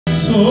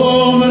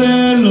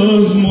sobre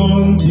los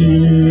montes.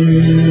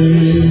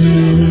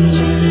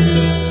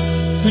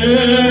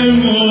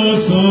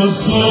 Hermosos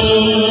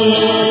son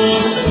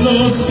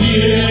los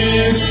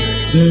pies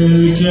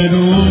del que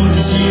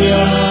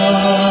anuncia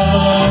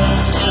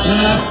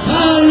la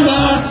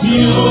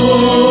salvación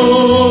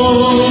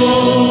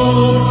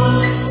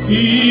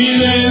y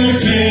del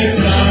que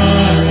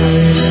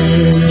trae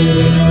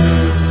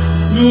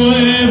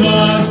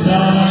nuevas a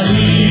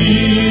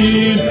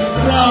Israel,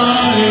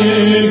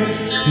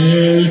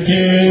 el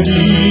que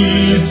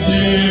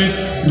dice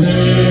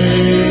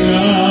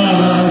venga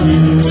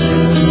Dios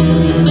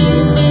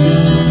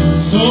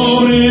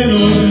sobre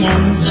los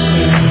montes.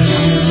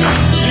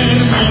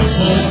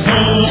 Hermosos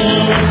son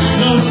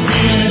los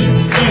pies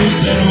del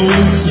que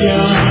anuncia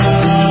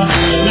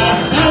la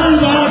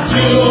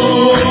salvación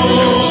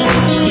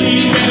y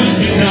del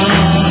que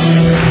trae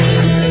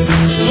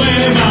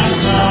nuevas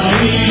a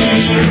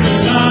Israel,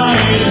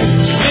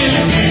 el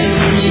que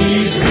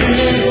dice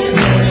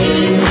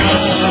venga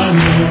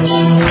Dios.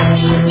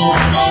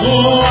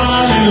 Oh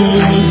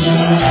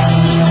aleluya,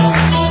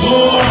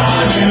 oh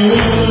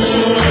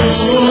aleluya,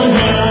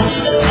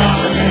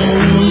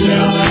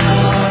 aleluya.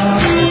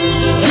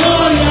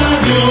 Gloria a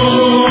Dios,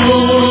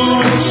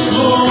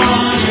 oh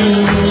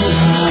aleluya,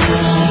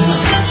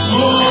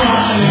 oh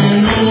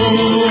aleluya,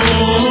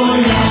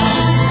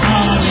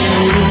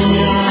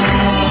 aleluya,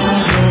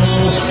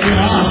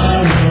 gloria a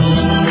Dios.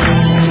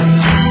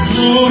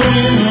 Sobre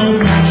los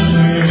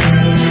montes,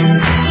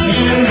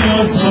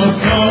 hermosos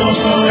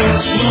son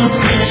los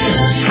pies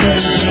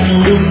del que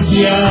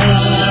anuncia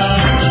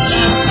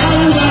la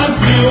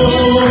salvación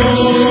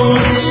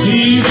y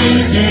del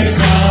que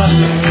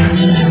trae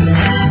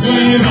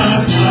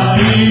nuevas a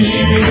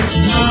Israel,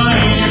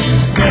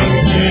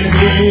 del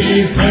que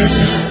dice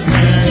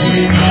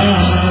venga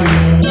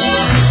Dios.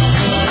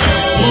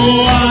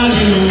 Oh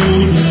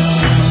aleluya,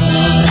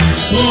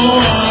 oh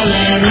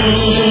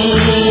aleluya,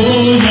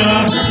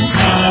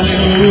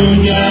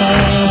 aleluya.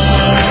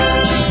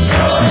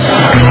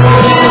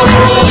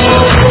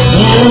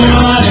 Oh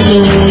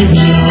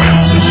aleluya,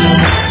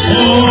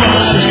 oh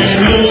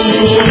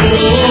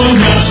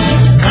aleluya,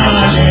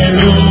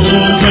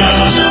 aleluya,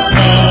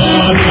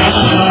 gloria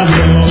a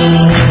Dios.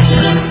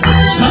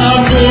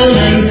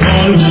 Sacude el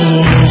polvo,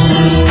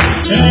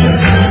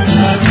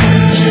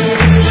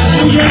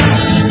 aleluya.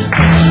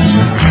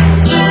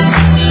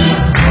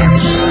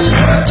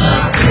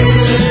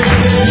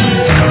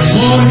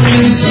 Porque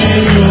el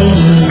Señor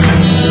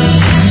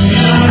me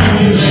ha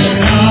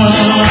liberado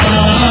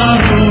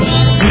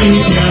y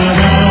te ha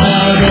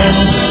dado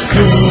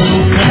su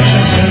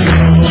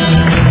perdón.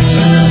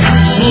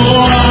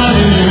 Oh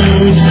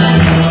aleluya,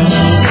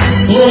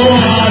 oh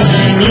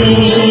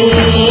aleluya,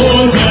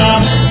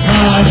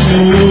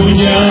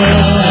 aleluya.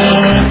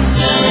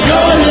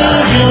 Gloria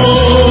a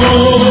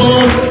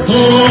Dios,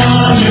 oh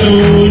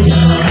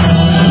aleluya,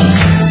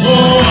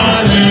 oh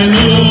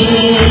aleluya,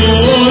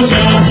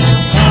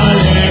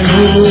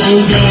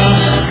 aleluya,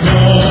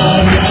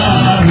 gloria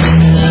a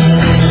Dios.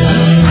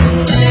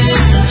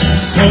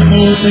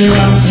 Somos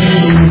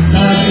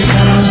evangelistas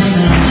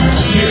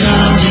que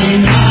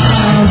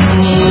caminamos,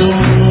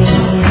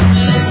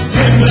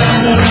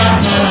 sembrando la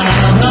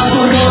palabra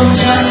por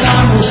donde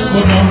andamos,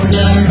 por donde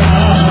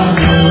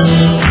andamos.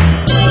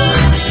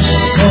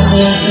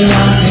 Somos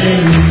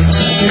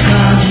evangelistas que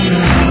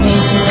caminamos,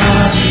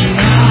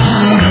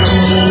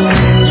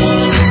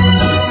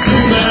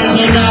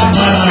 sembrando la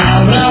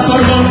palabra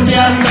por donde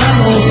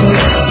andamos.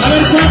 A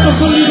ver cuántos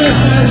son libres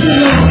para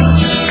decirlo.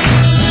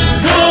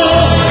 No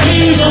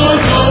vivo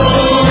yo,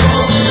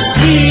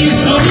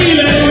 Cristo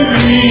vive en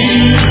mí.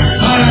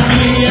 Para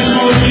mí es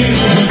morir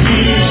de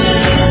vivir,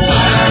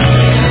 para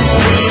mí es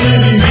morir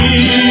de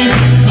vivir,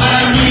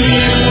 para mí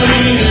es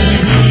morir de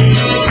vivir,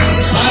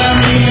 para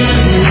mí es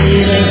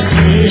vivir es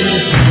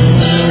Cristo.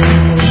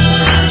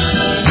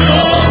 No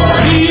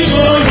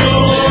vivo yo,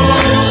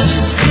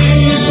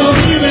 Cristo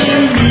vive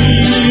en mí.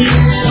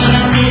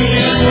 Para mí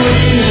es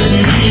morir de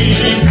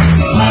vivir,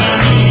 para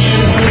mí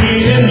es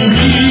morir de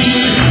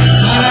vivir,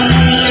 para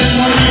mí es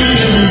morir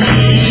de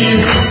vivir,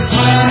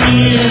 para mí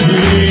es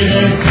vivir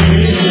es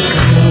Cristo.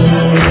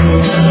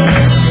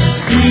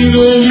 Si no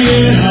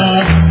hubiera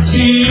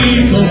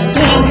sido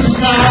por tu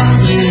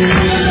sangre,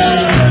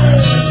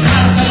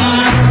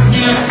 Satanás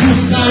me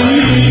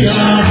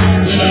acusaría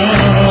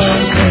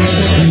delante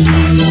de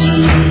mí.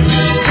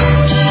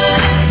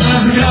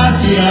 Mas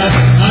gracias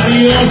a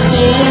Dios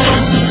por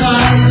su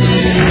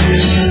sangre,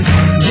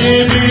 que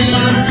me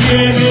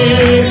mantiene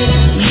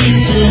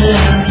limpio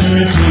ante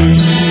ti.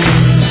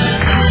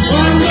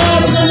 Cuando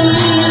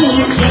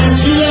pronuncio en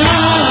tu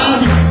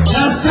labio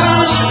la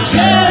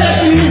sangre de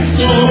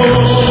Cristo,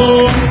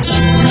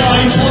 no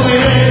hay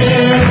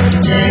poder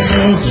que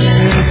nos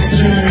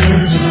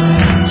estremezca.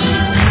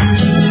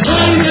 No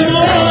hay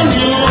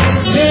demonio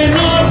que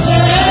nos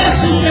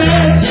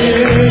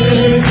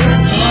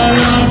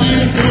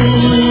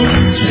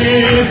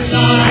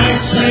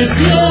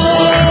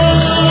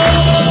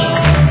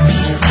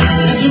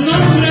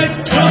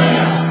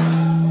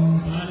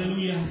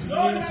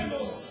seguiré diciendo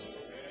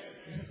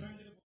esa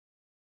sangre.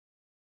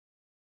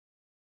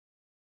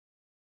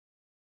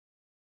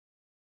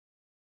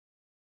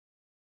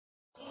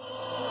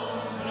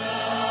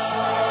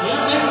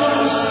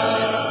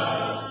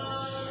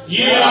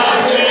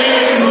 Ya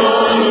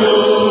tenemos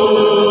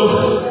luz,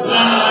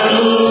 la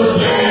luz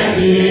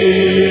bendita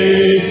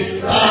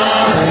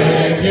de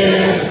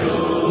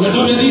Jesús. La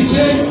Biblia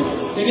dice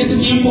en ese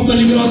tiempo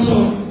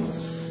peligroso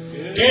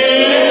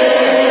que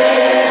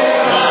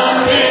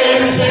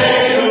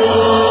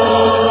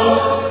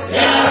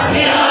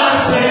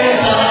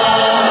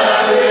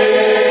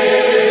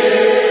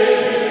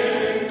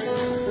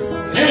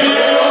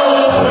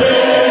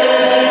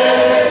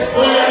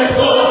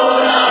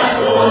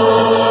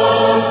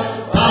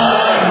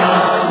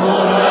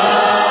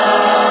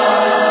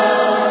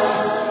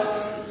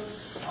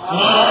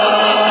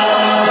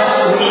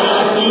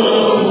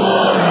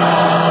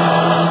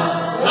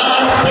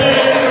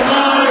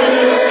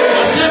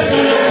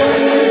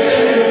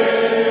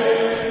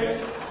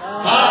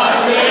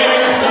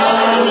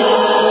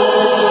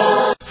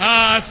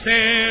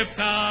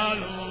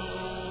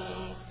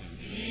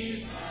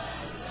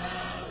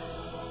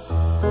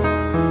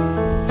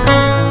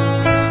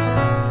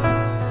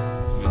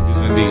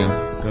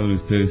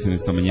en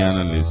esta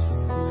mañana les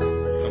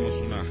damos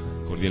una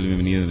cordial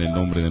bienvenida en el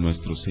nombre de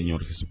nuestro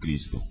Señor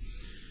Jesucristo.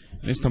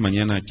 En esta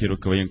mañana quiero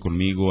que vayan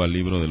conmigo al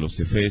libro de los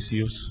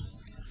Efesios,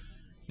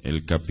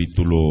 el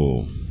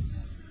capítulo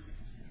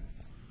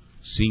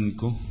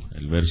 5,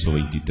 el verso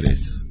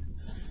 23.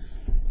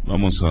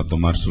 Vamos a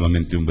tomar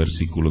solamente un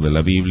versículo de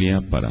la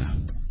Biblia para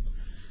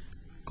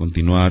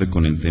continuar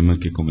con el tema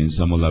que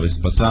comenzamos la vez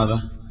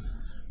pasada.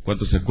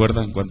 ¿Cuántos se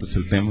acuerdan? ¿Cuánto es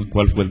el tema?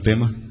 ¿Cuál fue el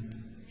tema?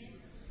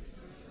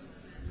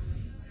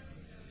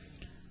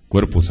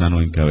 Cuerpo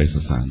sano en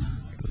cabeza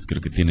sana. Entonces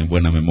creo que tienen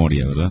buena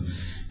memoria, ¿verdad?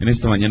 En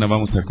esta mañana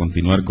vamos a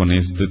continuar con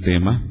este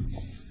tema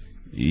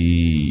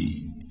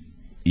y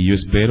yo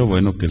espero,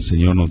 bueno, que el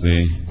Señor nos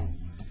dé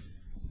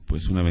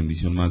pues una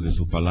bendición más de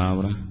su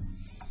palabra.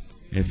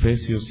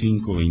 Efesios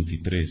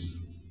 5:23.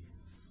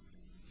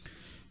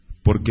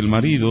 Porque el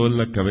marido es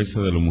la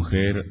cabeza de la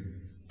mujer,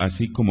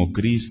 así como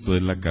Cristo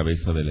es la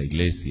cabeza de la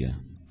iglesia,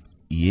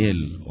 y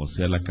Él, o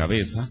sea la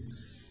cabeza,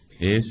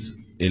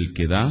 es el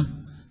que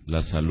da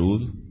la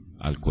salud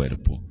al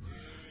cuerpo.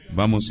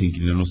 Vamos a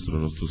inclinar nuestros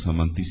rostros,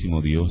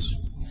 amantísimo Dios.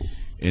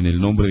 En el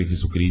nombre de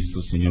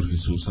Jesucristo, Señor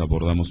Jesús,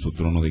 abordamos tu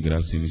trono de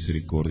gracia y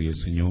misericordia,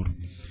 Señor.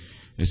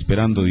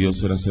 Esperando, Dios,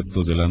 ser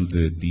aceptos delante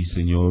de ti,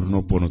 Señor,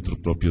 no por nuestros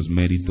propios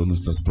méritos,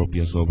 nuestras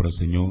propias obras,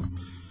 Señor,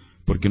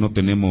 porque no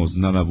tenemos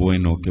nada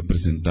bueno que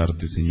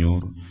presentarte,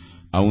 Señor.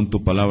 Aún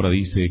tu palabra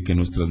dice que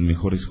nuestras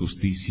mejores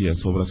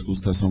justicias, obras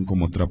justas, son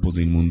como trapos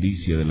de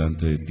inmundicia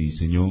delante de ti,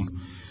 Señor.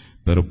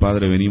 Pero,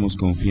 Padre, venimos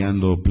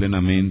confiando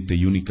plenamente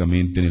y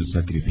únicamente en el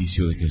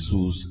sacrificio de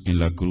Jesús en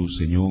la cruz,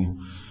 Señor,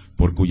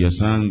 por cuya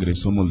sangre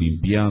somos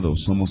limpiados,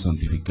 somos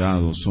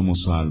santificados,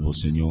 somos salvos,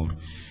 Señor.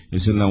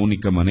 Esa es la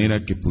única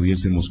manera que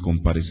pudiésemos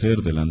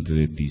comparecer delante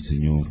de ti,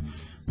 Señor.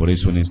 Por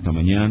eso en esta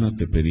mañana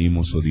te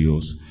pedimos, oh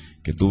Dios,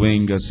 que tú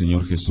vengas,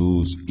 Señor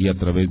Jesús, y a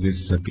través de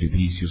ese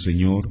sacrificio,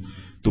 Señor,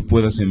 tú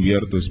puedas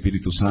enviar tu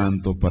Espíritu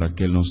Santo para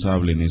que Él nos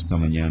hable en esta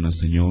mañana,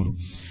 Señor.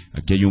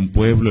 Aquí hay un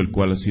pueblo el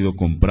cual ha sido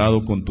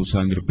comprado con tu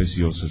sangre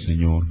preciosa,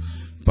 Señor.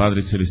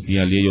 Padre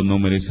Celestial, y ellos no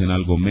merecen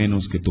algo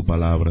menos que tu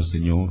palabra,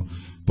 Señor.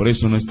 Por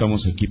eso no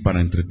estamos aquí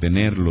para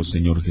entretenerlos,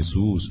 Señor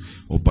Jesús,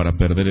 o para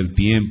perder el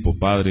tiempo,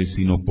 Padre,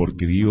 sino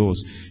porque,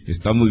 Dios,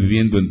 estamos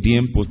viviendo en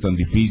tiempos tan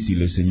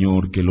difíciles,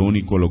 Señor, que lo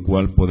único a lo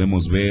cual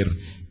podemos ver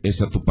es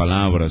a tu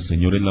palabra,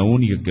 Señor. Es la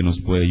única que nos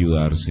puede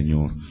ayudar,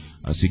 Señor.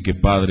 Así que,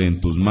 Padre, en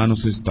tus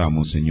manos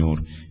estamos,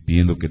 Señor,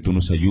 pidiendo que tú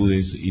nos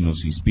ayudes y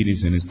nos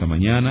inspires en esta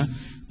mañana,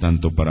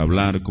 tanto para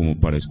hablar como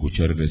para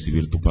escuchar y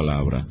recibir tu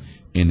palabra,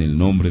 en el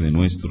nombre de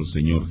nuestro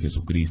Señor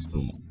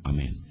Jesucristo.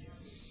 Amén.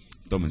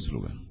 Tomen su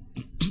lugar.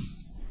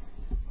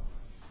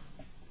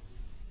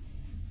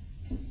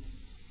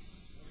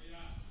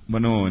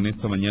 Bueno, en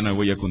esta mañana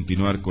voy a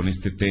continuar con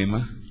este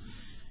tema.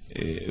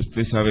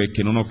 Usted sabe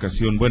que en una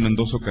ocasión, bueno, en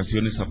dos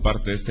ocasiones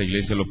aparte de esta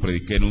iglesia lo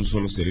prediqué en un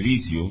solo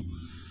servicio.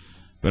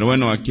 Pero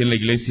bueno, aquí en la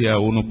iglesia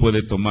uno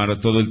puede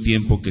tomar todo el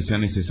tiempo que sea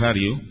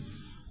necesario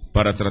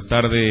para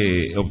tratar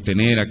de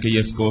obtener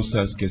aquellas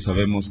cosas que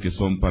sabemos que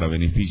son para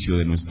beneficio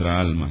de nuestra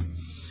alma.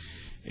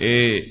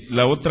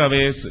 La otra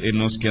vez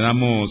nos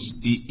quedamos,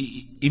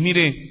 y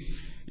mire,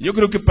 yo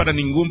creo que para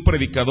ningún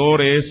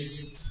predicador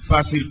es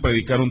fácil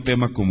predicar un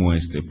tema como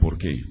este. ¿Por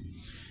qué?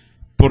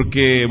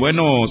 Porque,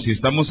 bueno, si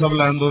estamos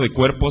hablando de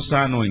cuerpo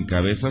sano en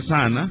cabeza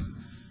sana,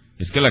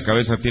 es que la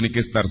cabeza tiene que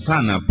estar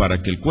sana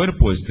para que el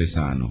cuerpo esté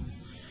sano.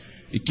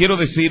 Y quiero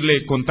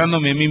decirle,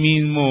 contándome a mí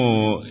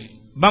mismo,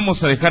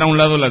 vamos a dejar a un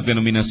lado las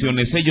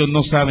denominaciones, ellos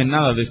no saben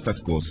nada de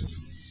estas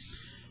cosas.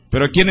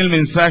 Pero aquí en el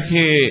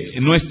mensaje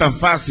no es tan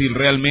fácil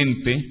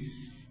realmente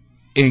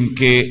en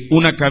que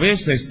una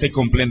cabeza esté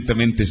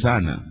completamente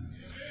sana.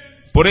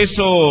 Por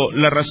eso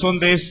la razón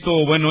de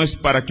esto, bueno, es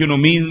para que uno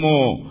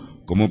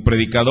mismo, como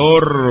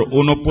predicador,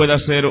 uno pueda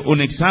hacer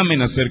un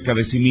examen acerca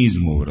de sí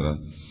mismo, ¿verdad?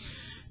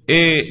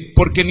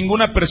 porque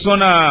ninguna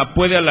persona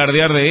puede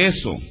alardear de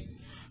eso,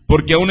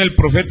 porque aún el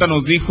profeta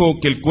nos dijo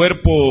que el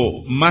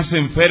cuerpo más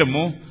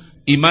enfermo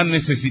y más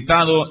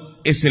necesitado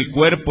es el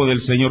cuerpo del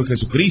Señor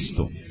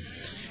Jesucristo.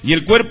 Y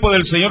el cuerpo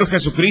del Señor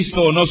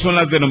Jesucristo no son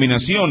las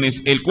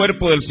denominaciones, el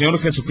cuerpo del Señor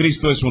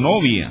Jesucristo es su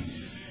novia.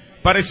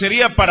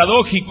 Parecería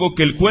paradójico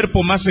que el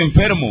cuerpo más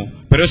enfermo,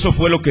 pero eso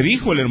fue lo que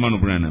dijo el hermano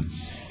Branham.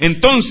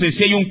 Entonces,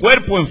 si hay un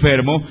cuerpo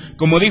enfermo,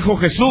 como dijo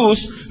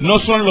Jesús, no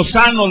son los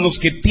sanos los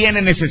que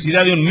tienen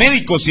necesidad de un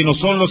médico, sino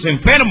son los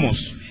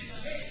enfermos.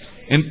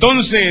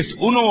 Entonces,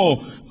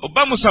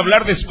 vamos a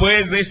hablar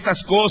después de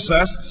estas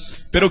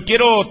cosas, pero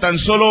quiero tan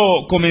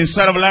solo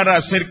comenzar a hablar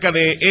acerca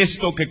de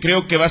esto que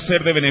creo que va a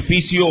ser de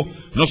beneficio,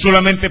 no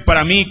solamente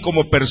para mí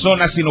como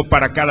persona, sino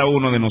para cada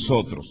uno de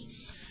nosotros.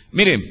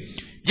 Miren,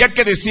 ya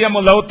que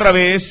decíamos la otra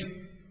vez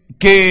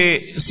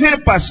que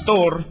ser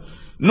pastor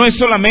no es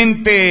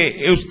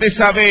solamente, usted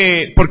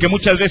sabe, porque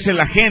muchas veces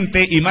la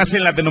gente, y más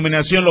en la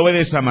denominación, lo ve de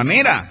esa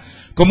manera,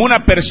 como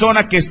una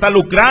persona que está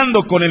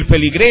lucrando con el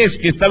feligrés,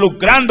 que está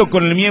lucrando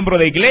con el miembro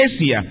de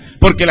iglesia,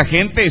 porque la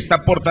gente está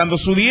aportando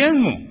su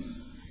diezmo.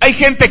 Hay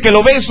gente que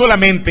lo ve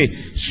solamente,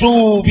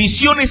 su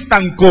visión es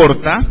tan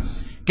corta,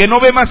 que no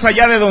ve más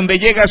allá de donde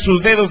llega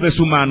sus dedos de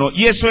su mano,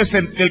 y eso es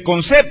el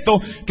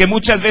concepto que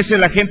muchas veces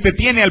la gente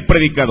tiene al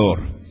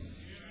predicador.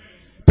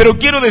 Pero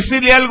quiero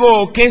decirle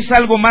algo que es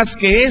algo más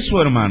que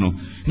eso, hermano.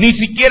 Ni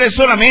siquiera es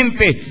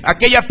solamente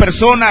aquella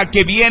persona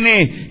que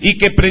viene y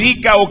que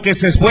predica o que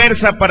se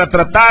esfuerza para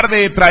tratar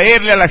de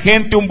traerle a la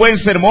gente un buen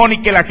sermón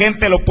y que la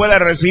gente lo pueda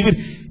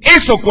recibir.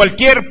 Eso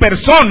cualquier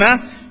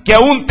persona que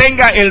aún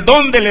tenga el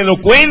don de la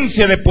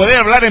elocuencia, de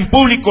poder hablar en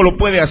público, lo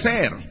puede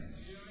hacer.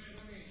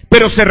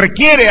 Pero se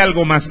requiere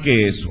algo más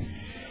que eso.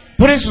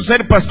 Por eso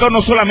ser pastor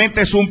no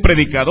solamente es un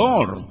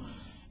predicador.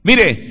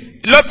 Mire,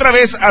 la otra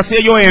vez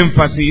hacía yo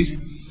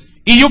énfasis,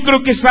 y yo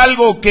creo que es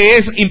algo que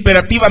es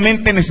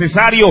imperativamente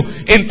necesario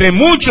entre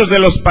muchos de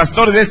los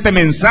pastores de este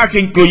mensaje,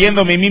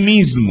 incluyéndome a mí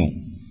mismo.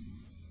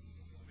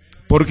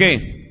 ¿Por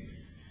qué?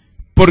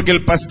 Porque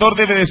el pastor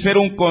debe de ser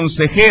un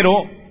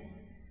consejero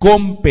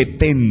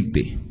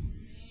competente.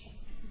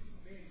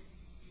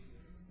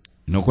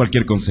 No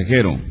cualquier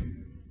consejero,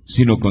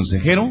 sino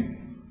consejero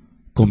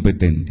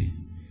competente.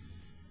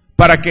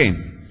 ¿Para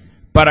qué?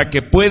 Para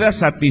que pueda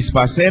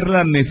satisfacer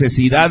las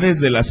necesidades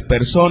de las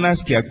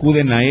personas que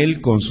acuden a él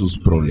con sus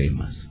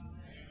problemas.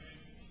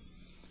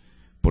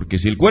 Porque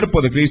si el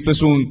cuerpo de Cristo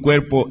es un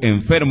cuerpo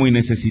enfermo y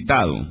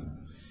necesitado,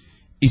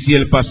 y si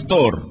el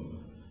pastor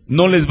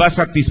no les va a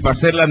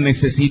satisfacer las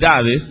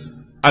necesidades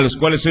a las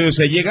cuales ellos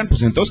se llegan,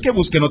 pues entonces que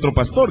busquen otro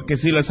pastor que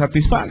sí les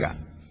satisfaga.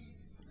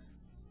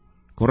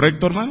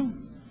 ¿Correcto, hermano?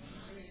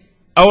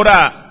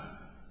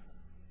 Ahora,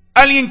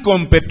 alguien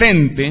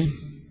competente,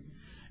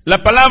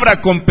 la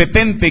palabra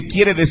competente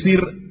quiere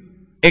decir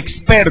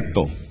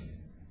experto,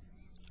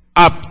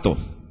 apto.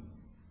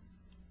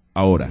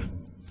 Ahora,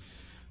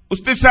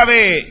 usted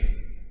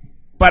sabe,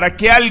 para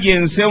que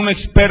alguien sea un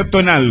experto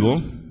en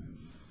algo,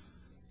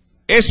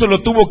 eso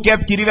lo tuvo que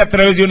adquirir a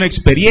través de una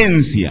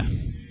experiencia.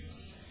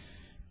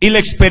 Y la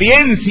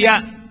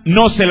experiencia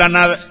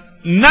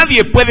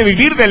nadie puede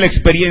vivir de la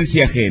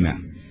experiencia ajena.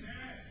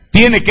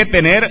 Tiene que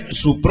tener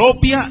su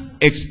propia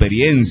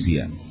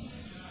experiencia.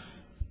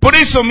 Por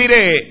eso,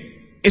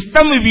 mire,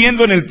 estamos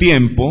viviendo en el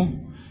tiempo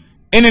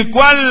en el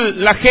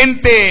cual la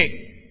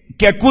gente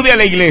que acude a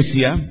la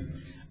iglesia,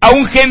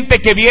 aún gente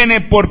que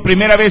viene por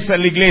primera vez a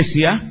la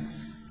iglesia,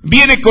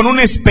 viene con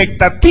una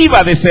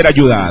expectativa de ser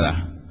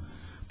ayudada.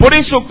 Por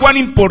eso, cuán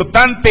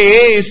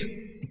importante es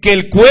que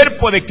el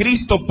cuerpo de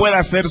Cristo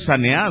pueda ser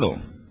saneado.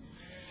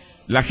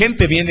 La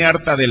gente viene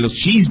harta de los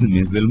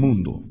chismes del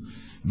mundo.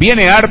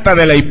 Viene harta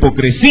de la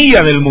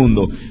hipocresía del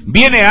mundo,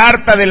 viene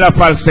harta de la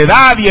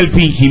falsedad y el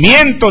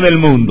fingimiento del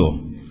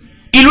mundo.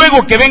 Y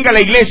luego que venga a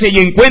la iglesia y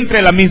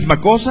encuentre la misma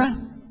cosa,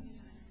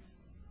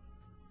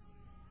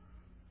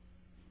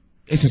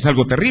 eso es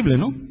algo terrible,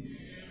 ¿no?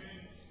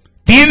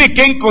 Tiene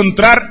que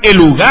encontrar el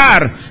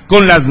lugar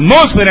con la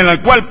atmósfera en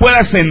la cual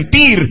pueda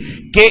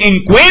sentir que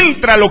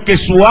encuentra lo que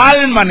su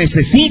alma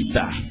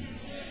necesita.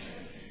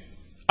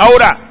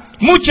 Ahora,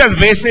 muchas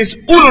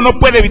veces uno no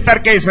puede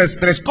evitar que esas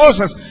tres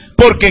cosas,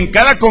 porque en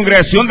cada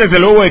congregación desde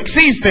luego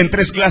existen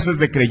tres clases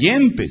de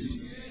creyentes.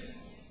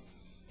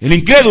 El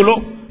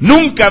incrédulo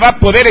nunca va a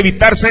poder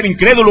evitar ser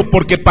incrédulo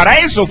porque para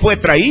eso fue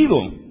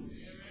traído.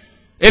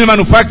 El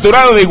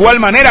manufacturado de igual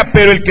manera,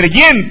 pero el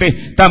creyente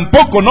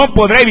tampoco no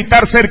podrá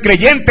evitar ser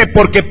creyente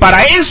porque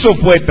para eso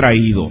fue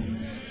traído.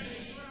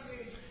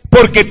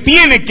 Porque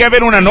tiene que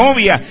haber una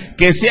novia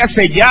que sea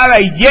sellada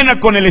y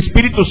llena con el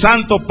Espíritu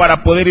Santo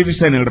para poder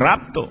irse en el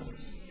rapto.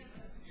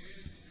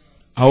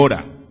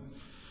 Ahora,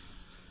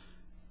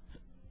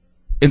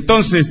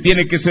 entonces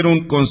tiene que ser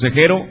un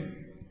consejero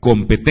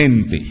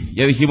competente.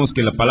 Ya dijimos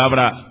que la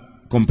palabra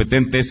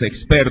competente es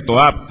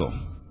experto, apto.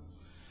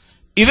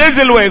 Y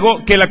desde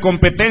luego que la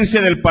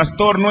competencia del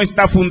pastor no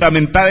está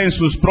fundamentada en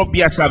sus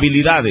propias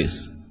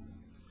habilidades.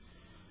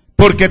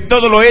 Porque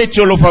todo lo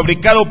hecho, lo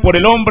fabricado por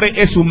el hombre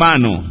es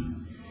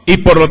humano y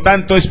por lo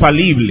tanto es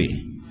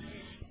falible.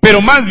 pero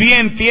más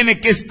bien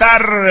tiene que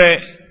estar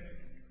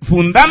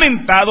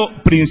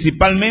fundamentado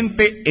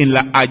principalmente en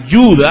la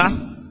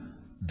ayuda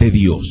de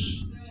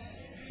Dios.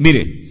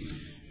 Mire,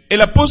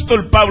 el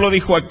apóstol Pablo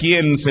dijo aquí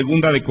en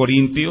 2 de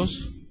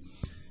Corintios,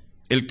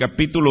 el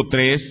capítulo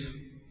 3,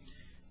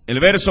 el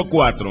verso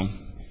 4,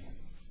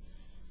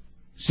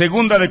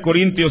 2 de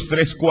Corintios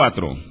 3,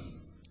 4.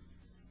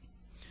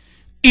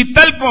 Y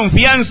tal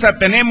confianza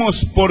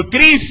tenemos por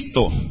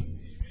Cristo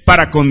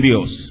para con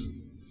Dios.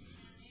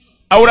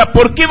 Ahora,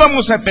 ¿por qué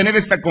vamos a tener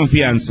esta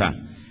confianza?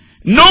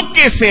 No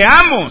que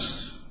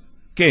seamos,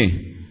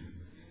 ¿qué?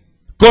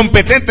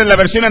 Competentes. La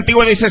versión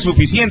antigua dice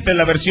suficientes,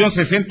 la versión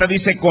 60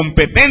 dice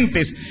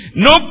competentes.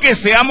 No que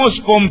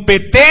seamos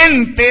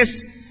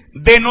competentes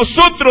de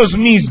nosotros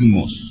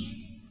mismos.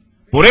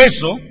 Por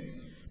eso,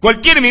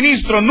 cualquier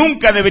ministro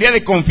nunca debería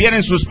de confiar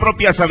en sus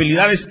propias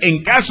habilidades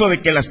en caso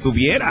de que las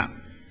tuviera.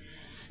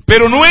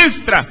 Pero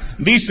nuestra,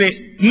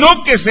 dice,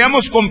 no que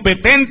seamos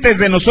competentes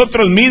de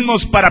nosotros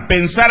mismos para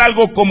pensar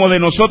algo como de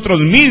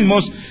nosotros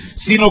mismos,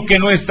 sino que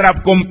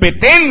nuestra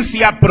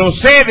competencia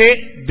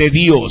procede de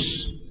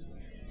Dios.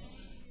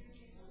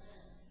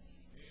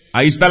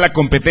 Ahí está la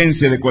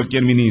competencia de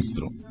cualquier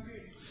ministro.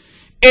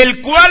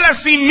 El cual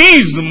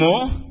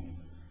asimismo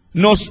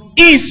nos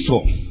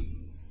hizo.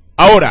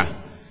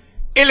 Ahora,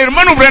 el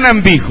hermano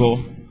Branham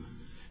dijo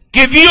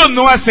que Dios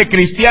no hace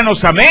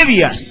cristianos a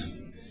medias.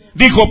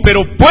 Dijo,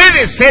 pero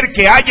puede ser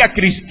que haya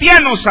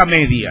cristianos a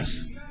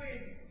medias.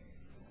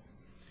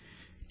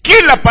 ¿Qué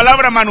es la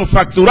palabra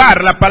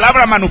manufacturar? La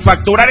palabra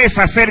manufacturar es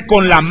hacer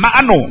con la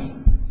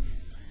mano.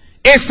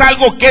 Es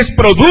algo que es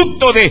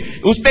producto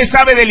de, usted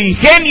sabe, del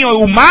ingenio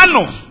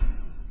humano.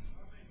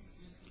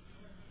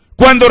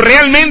 Cuando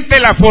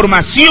realmente la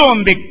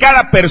formación de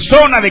cada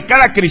persona, de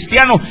cada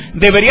cristiano,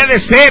 debería de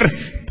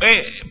ser,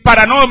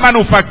 para no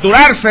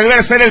manufacturarse,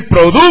 debe ser el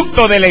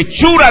producto de la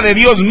hechura de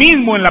Dios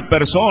mismo en la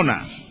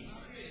persona.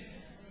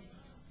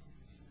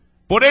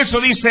 Por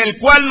eso dice, el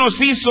cual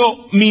nos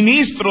hizo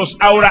ministros.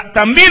 Ahora,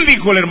 también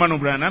dijo el hermano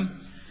Branham,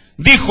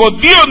 dijo,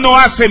 Dios no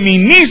hace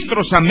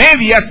ministros a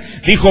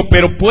medias. Dijo,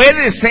 pero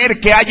puede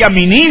ser que haya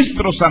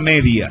ministros a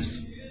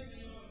medias.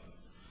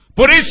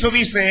 Por eso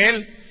dice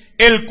él,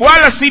 el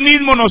cual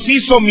asimismo nos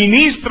hizo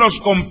ministros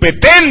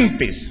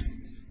competentes.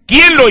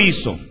 ¿Quién lo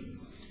hizo?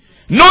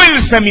 No el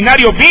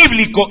seminario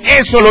bíblico,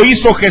 eso lo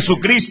hizo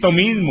Jesucristo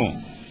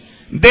mismo.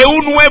 De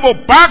un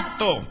nuevo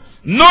pacto.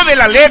 No de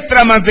la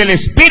letra, más del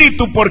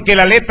espíritu, porque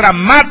la letra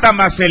mata,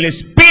 más el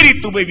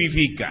espíritu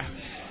vivifica.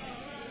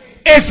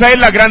 Esa es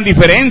la gran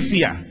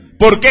diferencia.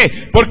 ¿Por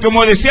qué? Porque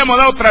como decíamos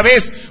la otra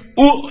vez,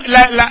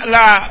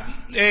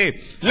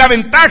 la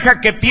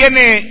ventaja que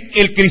tiene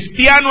el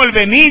cristiano el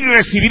venir y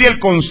recibir el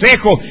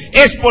consejo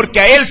es porque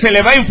a él se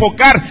le va a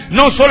enfocar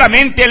no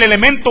solamente al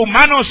elemento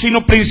humano,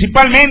 sino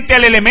principalmente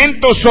al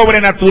elemento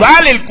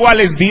sobrenatural, el cual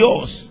es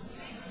Dios.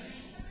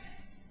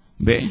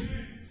 ¿Ve?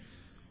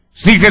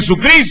 Si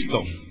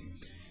Jesucristo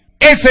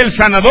es el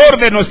sanador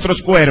de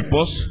nuestros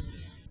cuerpos,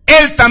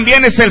 Él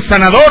también es el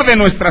sanador de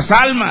nuestras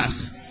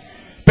almas.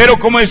 Pero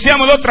como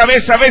decíamos la otra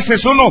vez, a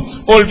veces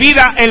uno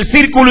olvida el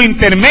círculo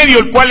intermedio,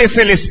 el cual es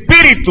el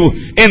espíritu.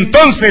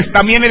 Entonces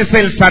también es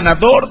el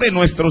sanador de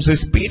nuestros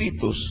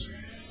espíritus.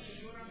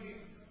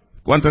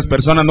 ¿Cuántas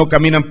personas no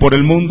caminan por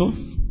el mundo?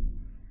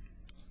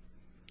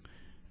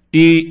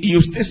 Y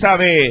usted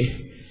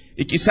sabe,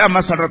 y quizá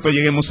más al rato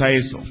lleguemos a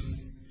eso,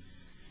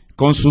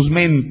 con sus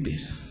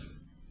mentes.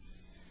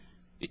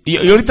 Y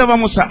ahorita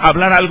vamos a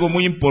hablar algo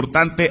muy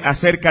importante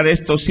acerca de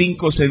estos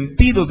 5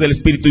 sentidos del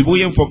espíritu, y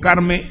voy a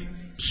enfocarme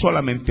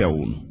solamente a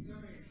uno.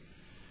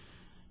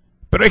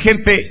 Pero hay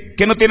gente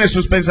que no tiene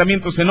sus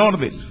pensamientos en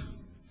orden,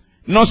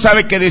 no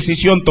sabe qué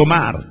decisión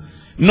tomar,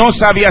 no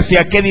sabe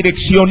hacia qué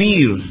dirección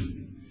ir,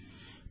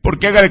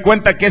 porque haga de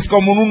cuenta que es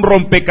como un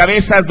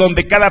rompecabezas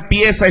donde cada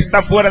pieza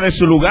está fuera de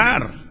su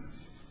lugar.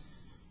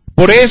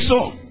 Por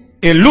eso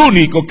el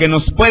único que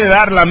nos puede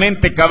dar la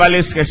mente cabal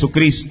es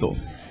Jesucristo.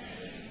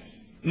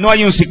 No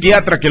hay un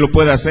psiquiatra que lo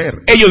pueda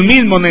hacer. Ellos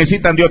mismos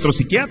necesitan de otros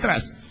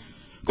psiquiatras.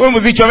 Como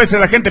hemos dicho, a veces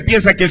la gente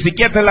piensa que el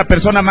psiquiatra es la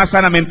persona más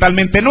sana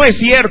mentalmente. No es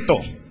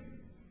cierto.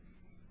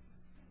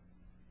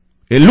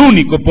 El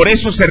único, por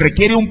eso se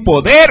requiere un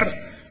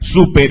poder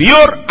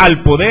superior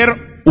al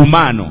poder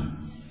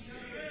humano.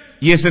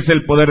 Y ese es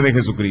el poder de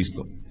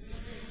Jesucristo.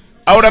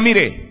 Ahora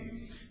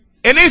mire,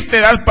 en esta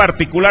edad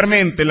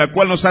particularmente, la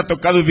cual nos ha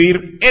tocado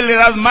vivir, es la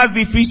edad más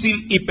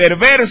difícil y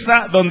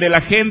perversa, donde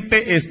la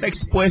gente está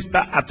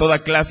expuesta a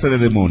toda clase de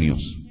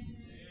demonios.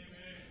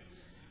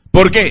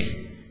 ¿Por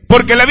qué?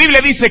 Porque la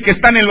Biblia dice que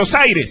están en los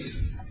aires.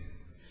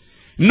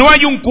 No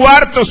hay un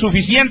cuarto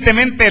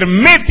suficientemente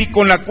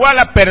hermético en la cual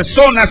la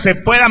persona se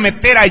pueda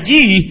meter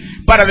allí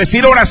para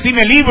decir, ahora sí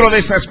me libro de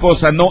esas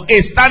cosas. No,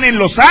 están en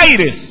los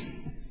aires.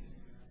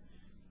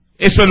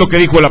 Eso es lo que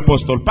dijo el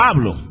apóstol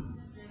Pablo.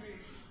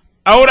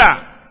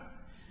 Ahora,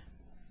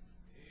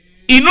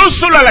 y no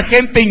solo a la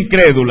gente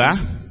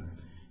incrédula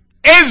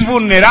es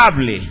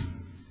vulnerable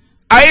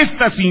a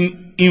estas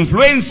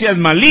influencias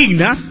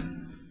malignas,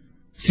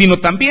 sino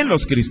también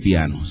los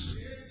cristianos.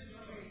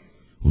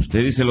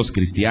 ¿Usted dice los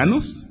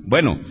cristianos?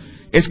 Bueno,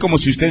 es como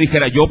si usted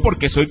dijera, yo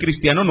porque soy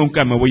cristiano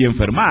nunca me voy a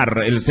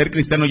enfermar. El ser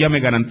cristiano ya me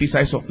garantiza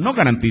eso. No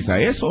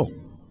garantiza eso.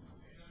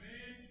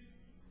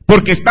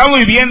 Porque estamos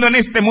viviendo en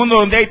este mundo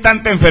donde hay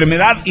tanta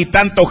enfermedad y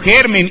tanto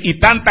germen y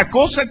tanta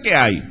cosa que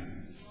hay.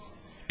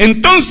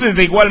 Entonces,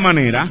 de igual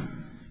manera,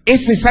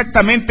 es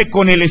exactamente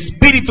con el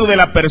espíritu de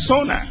la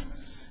persona.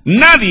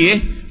 Nadie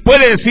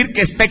puede decir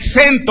que está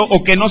exento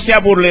o que no sea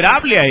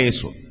vulnerable a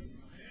eso.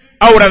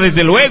 Ahora,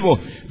 desde luego,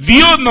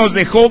 Dios nos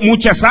dejó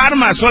muchas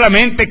armas,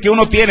 solamente que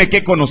uno tiene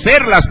que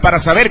conocerlas para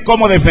saber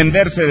cómo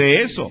defenderse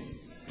de eso.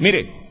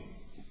 Mire,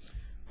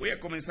 voy a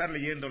comenzar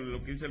leyéndole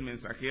lo que dice el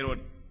mensajero.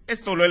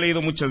 Esto lo he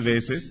leído muchas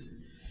veces.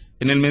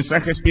 En el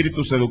mensaje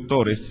Espíritus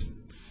Seductores,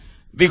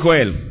 dijo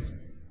él,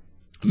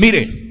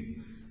 mire,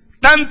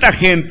 tanta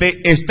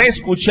gente está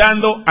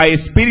escuchando a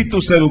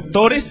espíritus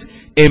seductores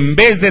en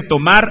vez de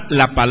tomar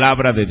la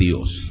palabra de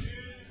Dios.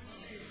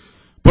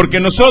 Porque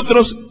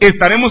nosotros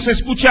estaremos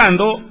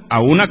escuchando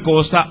a una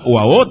cosa o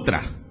a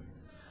otra.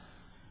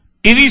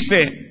 Y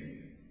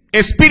dice,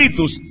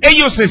 espíritus,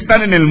 ellos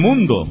están en el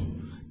mundo,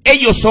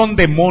 ellos son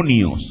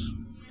demonios.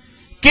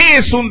 ¿Qué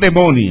es un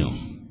demonio?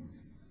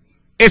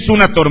 Es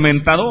un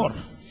atormentador.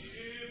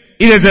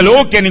 Y desde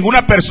luego que a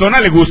ninguna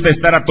persona le gusta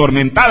estar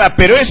atormentada,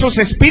 pero esos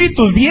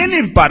espíritus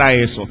vienen para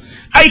eso.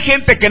 Hay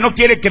gente que no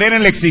quiere creer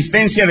en la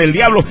existencia del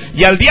diablo,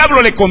 y al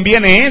diablo le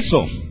conviene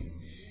eso.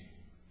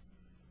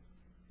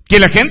 Que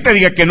la gente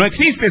diga que no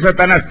existe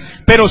Satanás,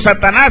 pero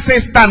Satanás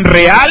es tan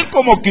real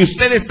como que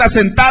usted está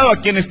sentado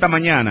aquí en esta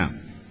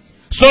mañana.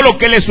 Solo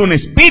que él es un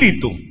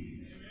espíritu.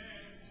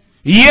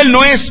 Y él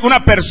no es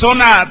una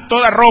persona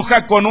toda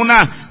roja con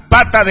una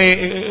pata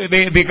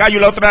de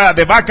gallo, la otra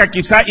de vaca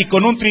quizá, y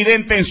con un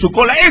tridente en su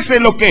cola. Eso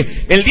es lo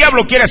que el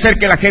diablo quiere hacer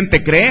que la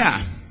gente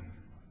crea.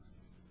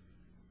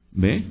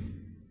 ¿Ve?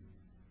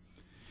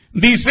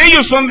 Dice,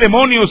 ellos son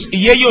demonios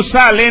y ellos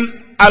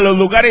salen a los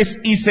lugares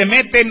y se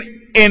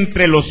meten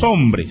entre los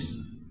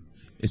hombres.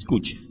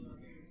 Escuche.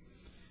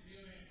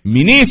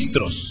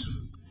 Ministros.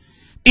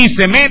 Y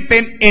se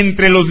meten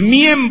entre los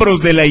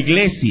miembros de la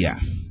iglesia.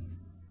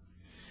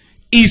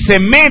 Y se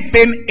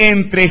meten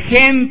entre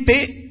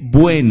gente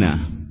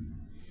buena.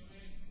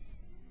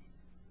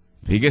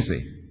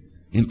 Fíjese,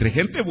 entre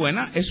gente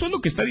buena, eso es lo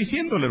que está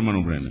diciendo el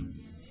hermano Brennan.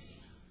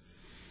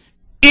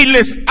 Y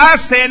les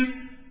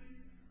hacen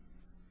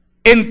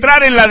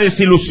entrar en la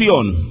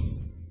desilusión.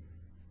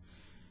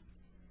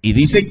 Y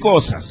dicen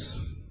cosas,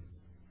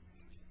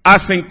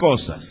 hacen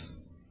cosas,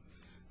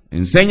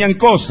 enseñan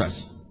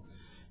cosas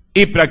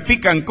y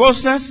practican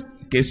cosas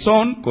que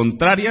son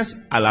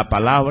contrarias a la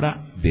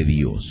palabra de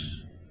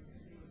Dios.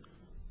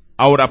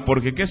 Ahora,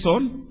 ¿por qué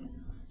son?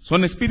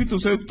 Son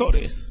espíritus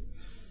seductores.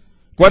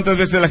 ¿Cuántas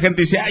veces la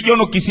gente dice, yo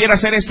no quisiera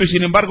hacer esto y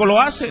sin embargo lo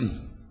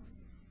hacen?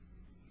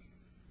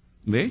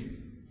 ¿Ve?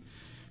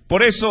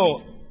 Por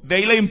eso, de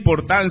ahí la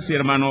importancia,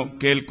 hermano,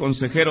 que el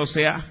consejero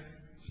sea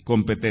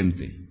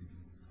competente.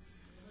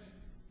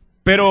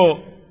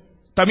 Pero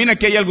también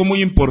aquí hay algo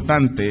muy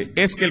importante,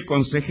 es que el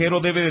consejero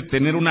debe de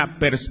tener una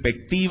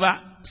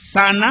perspectiva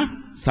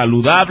sana,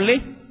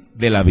 saludable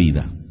de la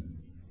vida.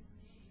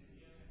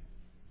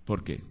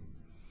 ¿Por qué?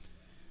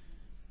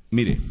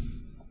 Mire,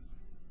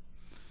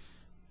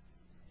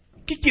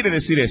 ¿qué quiere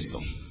decir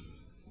esto?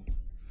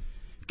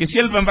 Que si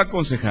él va a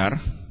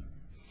aconsejar,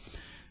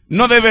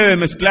 no debe de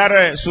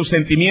mezclar sus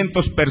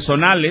sentimientos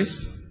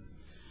personales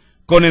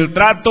con el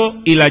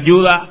trato y la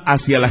ayuda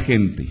hacia la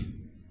gente.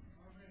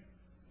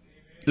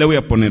 Le voy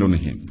a poner un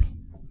ejemplo.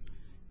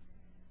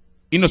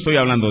 Y no estoy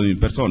hablando de mi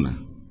persona.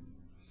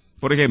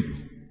 Por ejemplo,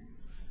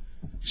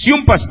 si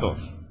un pastor,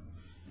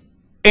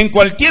 en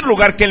cualquier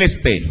lugar que él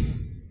esté,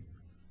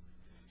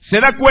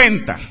 se da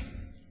cuenta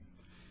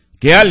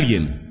que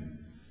alguien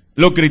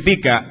lo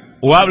critica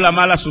o habla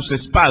mal a sus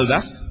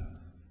espaldas,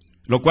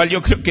 lo cual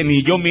yo creo que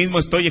ni yo mismo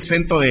estoy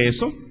exento de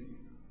eso,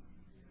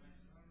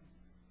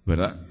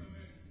 ¿verdad?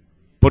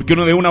 Porque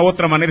uno de una u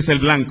otra manera es el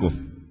blanco.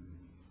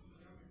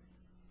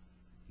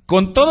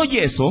 Con todo y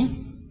eso,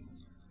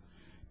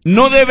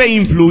 no debe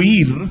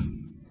influir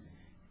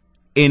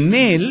en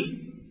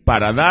él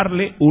para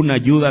darle una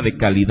ayuda de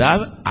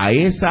calidad a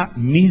esa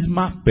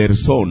misma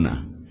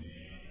persona.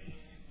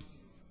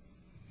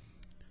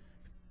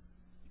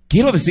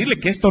 Quiero decirle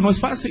que esto no es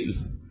fácil.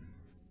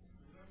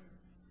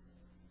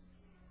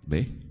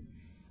 ¿Ve?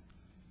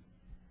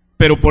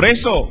 Pero por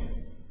eso,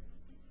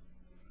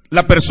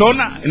 la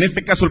persona, en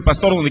este caso el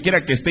pastor, donde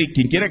quiera que esté y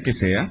quien quiera que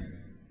sea,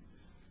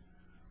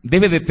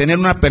 debe de tener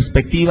una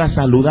perspectiva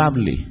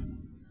saludable.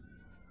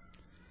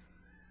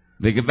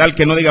 De tal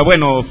que no diga,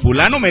 bueno,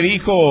 fulano me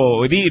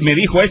dijo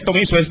esto,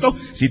 me hizo esto.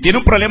 Si tiene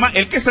un problema,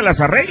 él que se las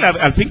arregla.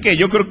 Al fin que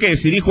yo creo que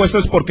si dijo eso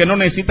es porque no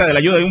necesita de la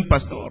ayuda de un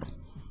pastor.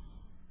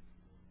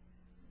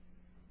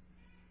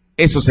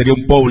 Eso sería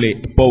un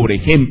pobre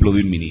ejemplo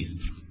de un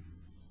ministro.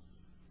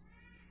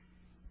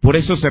 Por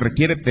eso se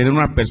requiere tener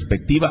una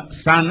perspectiva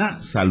sana,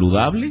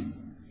 saludable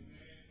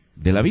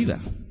de la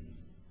vida.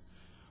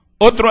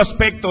 Otro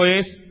aspecto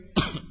es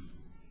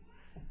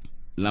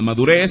la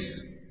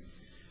madurez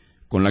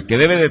con la que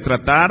debe de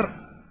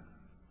tratar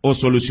o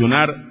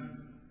solucionar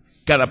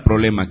cada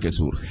problema que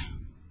surge.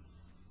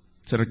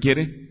 Se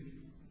requiere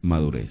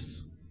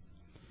madurez.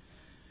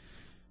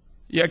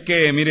 Ya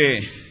que,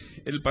 mire,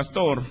 el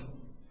pastor,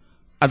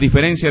 a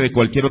diferencia de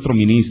cualquier otro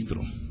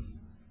ministro,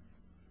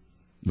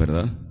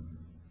 ¿verdad?,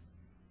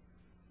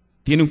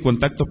 tiene un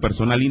contacto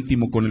personal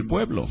íntimo con el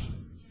pueblo.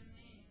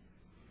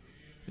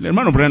 El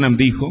hermano Branham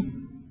dijo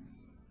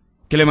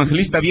que el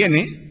evangelista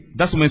viene,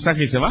 da su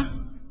mensaje y se va.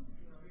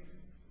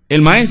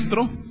 El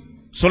maestro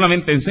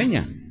solamente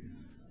enseña.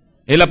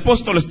 El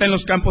apóstol está en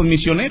los campos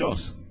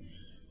misioneros.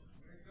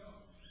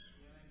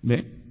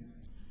 ¿Ve?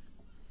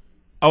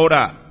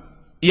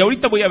 Ahora, y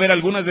ahorita voy a ver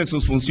algunas de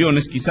sus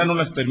funciones, quizá no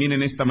las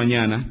terminen esta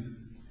mañana,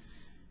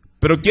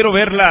 pero quiero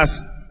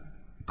verlas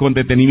con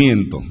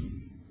detenimiento.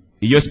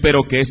 Y yo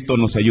espero que esto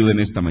nos ayude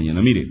en esta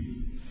mañana. Mire,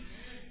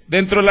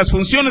 dentro de las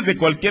funciones de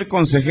cualquier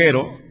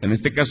consejero, en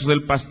este caso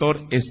del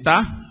pastor,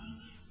 está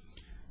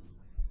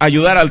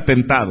ayudar al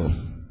tentado.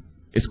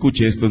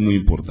 Escuche, esto es muy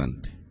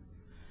importante.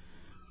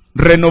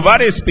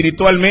 Renovar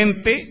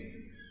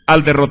espiritualmente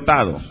al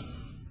derrotado.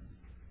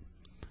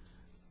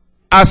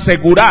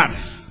 Asegurar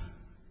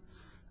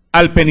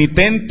al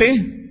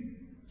penitente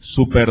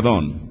su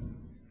perdón.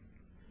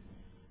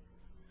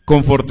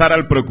 Confortar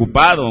al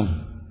preocupado.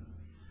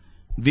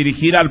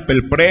 Dirigir al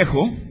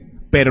perplejo,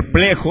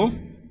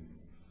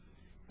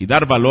 y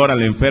dar valor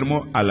al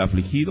enfermo, al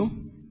afligido,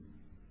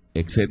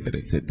 etcétera,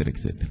 etcétera,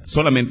 etcétera.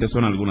 Solamente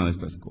son algunas de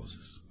estas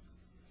cosas.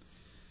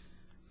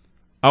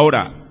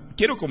 Ahora,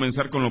 quiero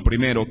comenzar con lo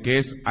primero, que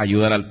es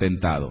ayudar al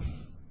tentado.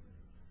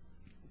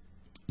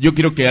 Yo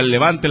quiero que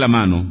levante la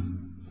mano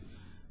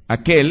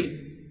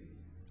aquel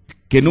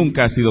que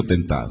nunca ha sido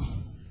tentado.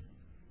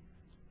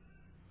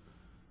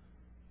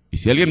 Y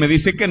si alguien me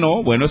dice que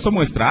no, bueno, eso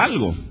muestra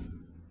algo,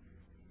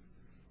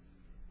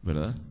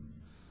 ¿verdad?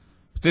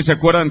 ¿Ustedes se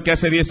acuerdan que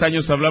hace 10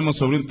 años hablamos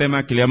sobre un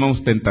tema que le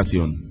llamamos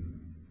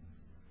tentación?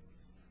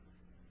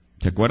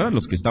 ¿Se acuerdan?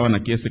 Los que estaban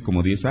aquí hace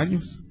como 10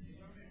 años.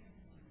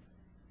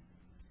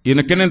 Y en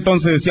aquel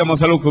entonces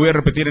decíamos algo que voy a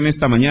repetir en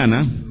esta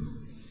mañana.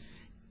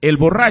 El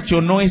borracho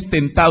no es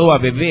tentado a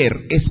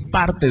beber, es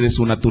parte de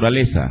su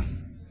naturaleza.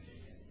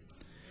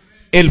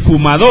 El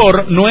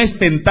fumador no es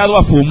tentado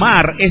a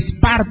fumar, es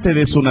parte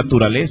de su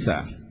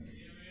naturaleza.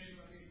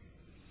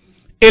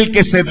 El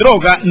que se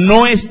droga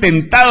no es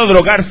tentado a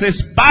drogarse,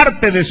 es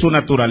parte de su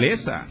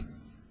naturaleza.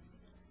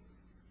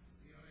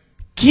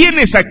 ¿Quién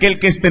es aquel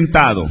que es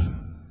tentado?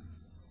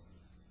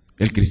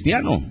 El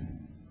cristiano.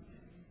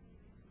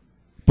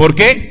 ¿Por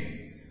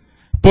qué?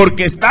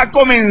 Porque está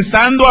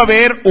comenzando a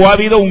ver o ha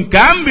habido un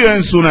cambio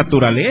en su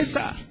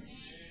naturaleza.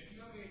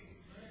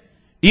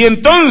 Y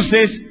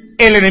entonces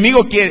el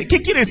enemigo quiere.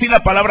 ¿Qué quiere decir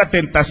la palabra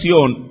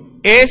tentación?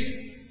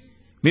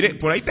 Mire,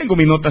 por ahí tengo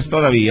mis notas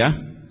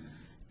todavía.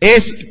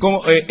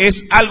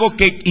 Es algo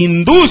que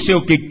induce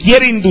o que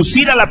quiere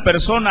inducir a la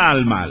persona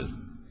al mal.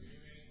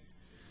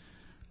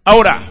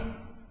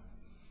 Ahora,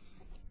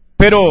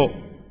 pero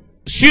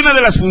si una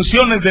de las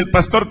funciones del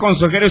pastor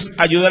consejero es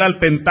ayudar al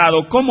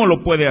tentado, ¿cómo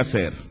lo puede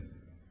hacer?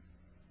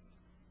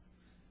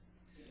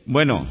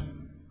 Bueno,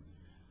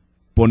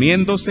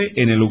 poniéndose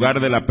en el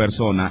lugar de la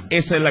persona.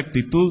 Esa es la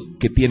actitud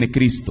que tiene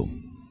Cristo.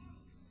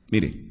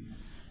 Mire,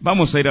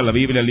 vamos a ir a la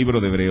Biblia, al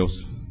libro de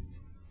Hebreos.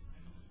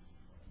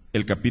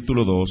 El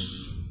capítulo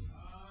 2,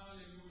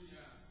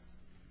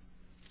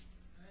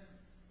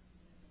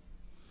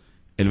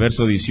 el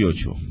verso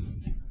 18.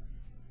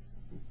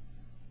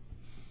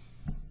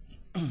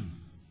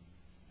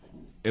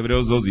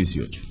 Hebreos 2,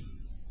 18.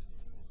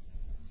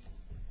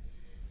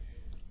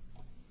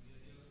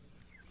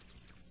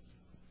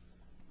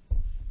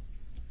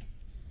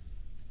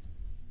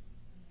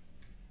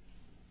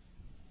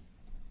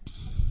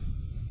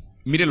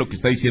 Mire lo que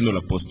está diciendo el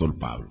apóstol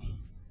Pablo.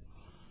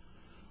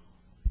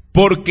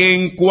 Porque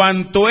en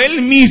cuanto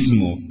él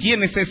mismo,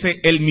 ¿quién es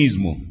ese él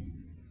mismo?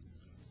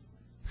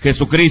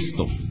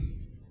 Jesucristo.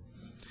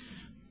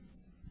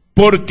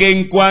 Porque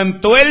en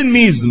cuanto él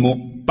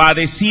mismo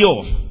padeció,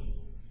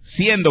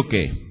 siendo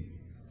que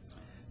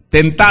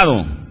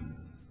tentado,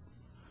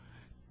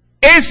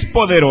 es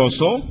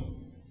poderoso,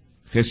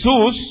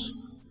 Jesús,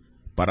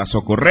 para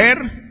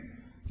socorrer,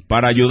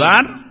 para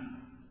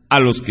ayudar a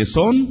los que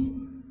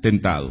son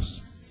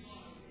tentados.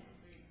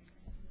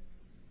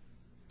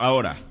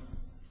 Ahora,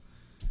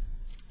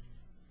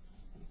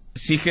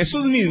 si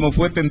Jesús mismo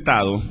fue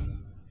tentado,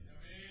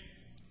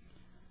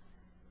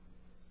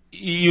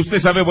 y usted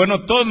sabe,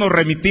 bueno, todos nos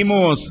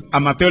remitimos a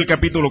Mateo el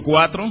capítulo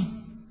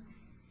 4,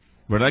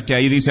 ¿verdad? Que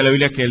ahí dice la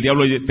Biblia que el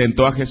diablo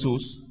tentó a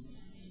Jesús,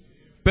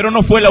 pero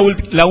no fue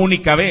la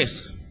única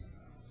vez.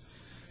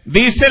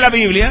 Dice la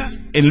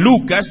Biblia, en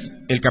Lucas,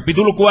 el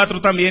capítulo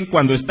 4 también,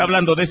 cuando está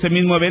hablando de ese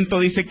mismo evento,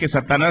 dice que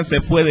Satanás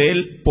se fue de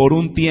él por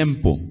un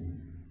tiempo.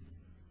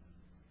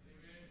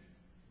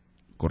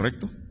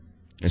 ¿Correcto?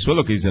 Eso es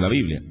lo que dice la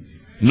Biblia.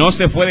 No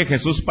se fue de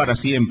Jesús para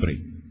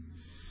siempre.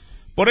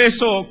 Por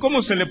eso,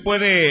 ¿cómo se le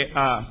puede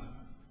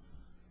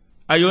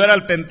ayudar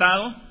al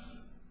tentado?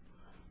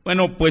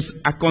 Bueno,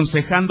 pues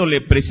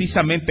aconsejándole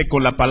precisamente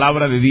con la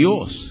palabra de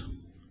Dios.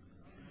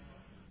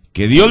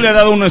 que Dios le ha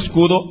dado un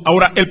escudo.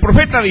 Ahora, el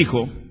profeta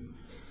dijo,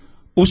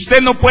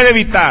 usted no puede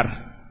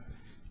evitar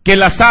que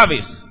las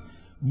aves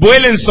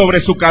vuelen sobre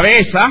su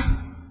cabeza,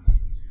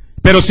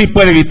 pero sí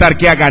puede evitar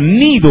que hagan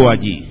nido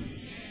allí.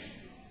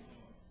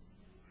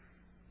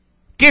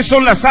 ¿Qué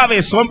son las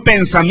aves? Son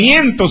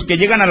pensamientos que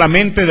llegan a la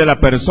mente de la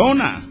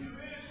persona.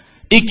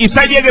 Y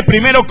quizá llegue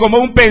primero como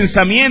un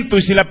pensamiento,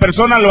 y si la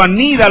persona lo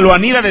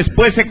anida,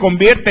 después se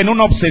convierte en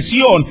una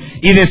obsesión,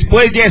 y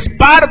después ya es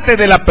parte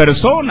de la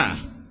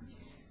persona.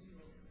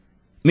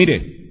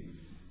 Mire,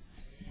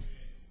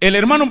 el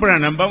hermano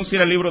Branham, vamos a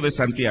ir al libro de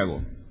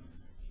Santiago.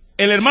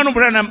 El hermano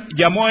Branham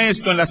llamó a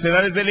esto en las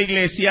edades de la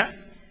iglesia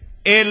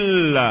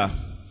el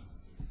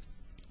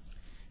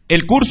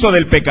curso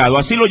del pecado,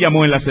 así lo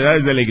llamó en las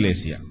edades de la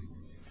iglesia.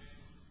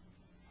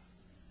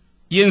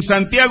 Y en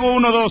Santiago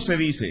 1:12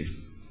 dice,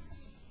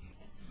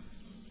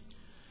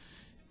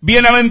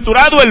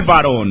 bienaventurado el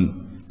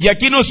varón, y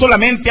aquí no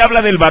solamente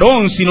habla del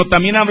varón, sino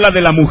también habla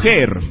de la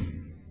mujer.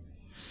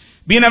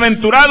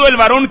 Bienaventurado el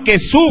varón que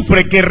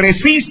sufre, que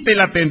resiste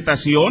la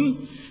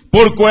tentación,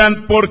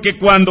 porque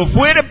cuando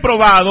fuere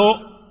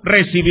probado,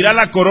 recibirá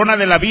la corona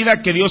de la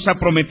vida que Dios ha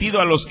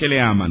prometido a los que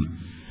le aman.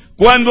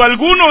 Cuando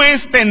alguno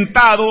es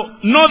tentado,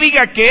 no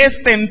diga que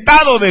es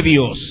tentado de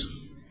Dios.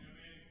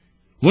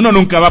 Uno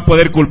nunca va a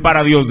poder culpar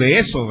a Dios de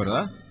eso,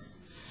 ¿verdad?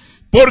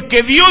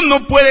 Porque Dios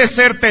no puede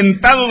ser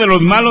tentado de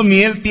los malos,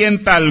 ni Él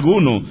tienta a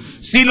alguno,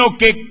 sino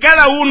que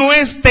cada uno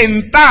es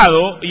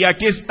tentado, y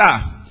aquí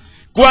está,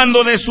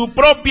 cuando de su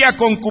propia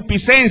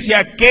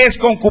concupiscencia. ¿Qué es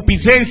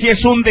concupiscencia?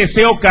 Es un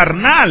deseo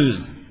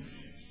carnal.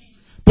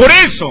 Por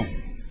eso,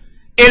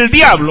 el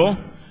diablo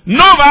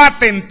no va a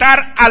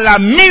tentar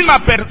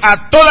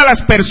a todas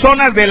las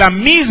personas de la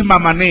misma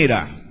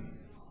manera.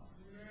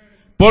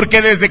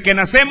 Porque desde que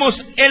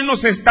nacemos, Él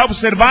nos está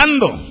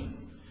observando.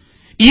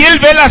 Y Él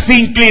ve las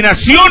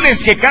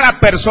inclinaciones que cada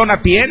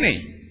persona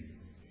tiene.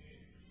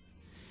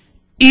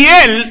 Y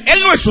Él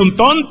no es un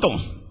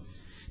tonto.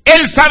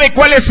 Él sabe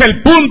cuál es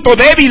el punto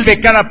débil de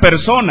cada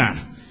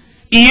persona.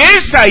 Y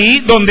es ahí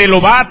donde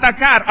lo va a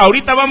atacar.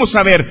 Ahorita vamos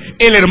a ver,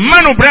 el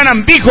hermano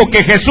Branham dijo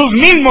que Jesús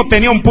mismo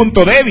tenía un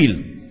punto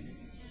débil.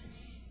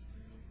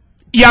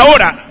 Y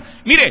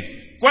ahora,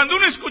 mire, cuando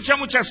uno escucha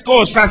muchas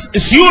cosas,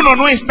 si uno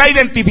no está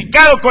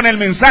identificado con el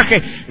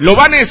mensaje, lo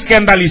van a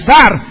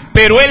escandalizar,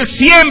 pero Él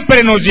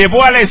siempre nos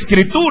llevó a la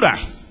Escritura.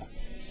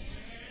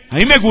 A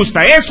mí me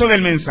gusta eso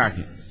del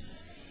mensaje.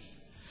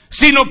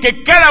 Sino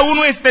que cada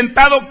uno es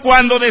tentado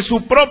cuando de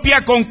su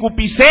propia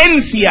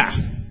concupiscencia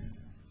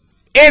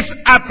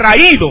es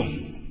atraído.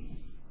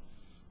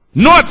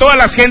 No a todas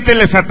las gentes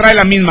les atrae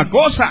la misma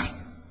cosa.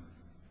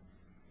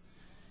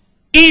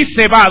 Y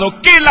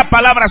cebado. ¿Qué es la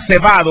palabra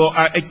cebado?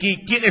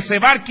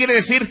 Cebar quiere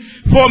decir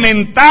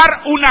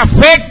fomentar un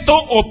afecto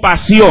o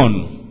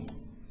pasión.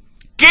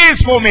 ¿Qué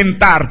es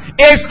fomentar?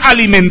 Es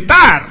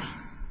alimentar.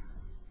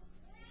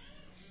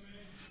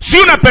 Si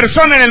una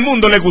persona en el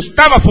mundo le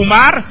gustaba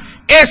fumar,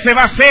 ese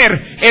va a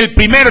ser el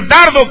primer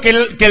dardo que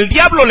el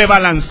diablo le va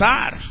a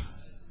lanzar.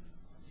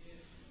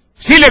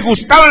 Si le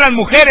gustaban las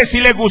mujeres,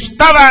 si le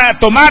gustaba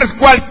tomar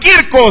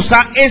cualquier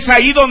cosa, es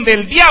ahí donde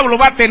el diablo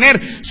va a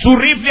tener su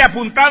rifle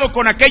apuntado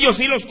con aquellos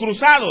hilos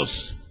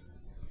cruzados.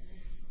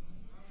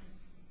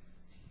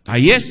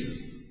 Ahí es.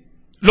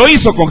 Lo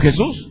hizo con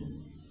Jesús.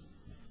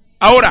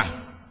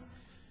 Ahora,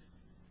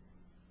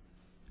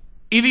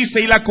 y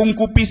dice, y la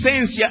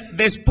concupiscencia,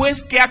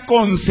 después que ha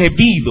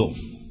concebido.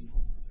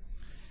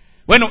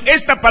 Bueno,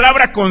 esta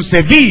palabra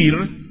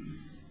concebir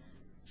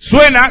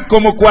suena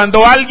como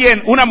cuando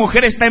una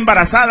mujer está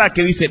embarazada,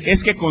 que dice,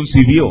 es que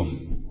concibió.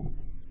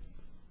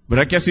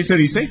 ¿Verdad que así se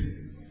dice?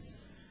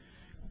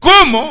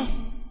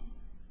 ¿Cómo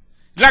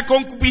la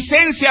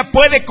concupiscencia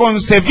puede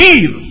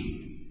concebir?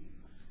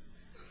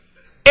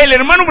 El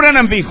hermano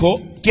Branham dijo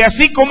que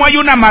así como hay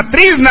una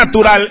matriz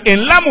natural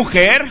en la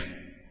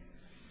mujer,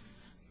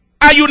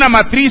 hay una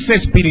matriz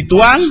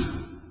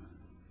espiritual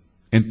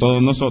en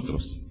todos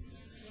nosotros.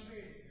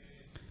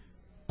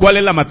 ¿Cuál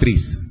es la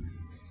matriz?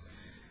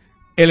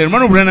 El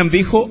hermano Branham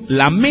dijo,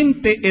 la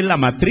mente es la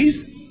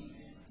matriz,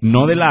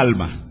 no del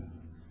alma,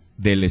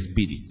 del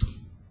espíritu.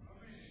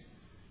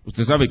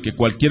 Usted sabe que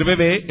cualquier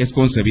bebé es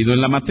concebido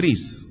en la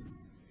matriz.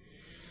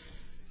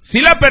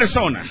 Si la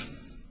persona,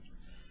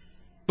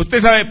 usted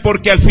sabe,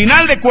 porque al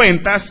final de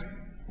cuentas,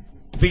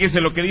 fíjese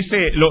lo que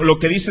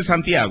dice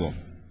Santiago.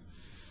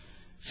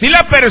 Si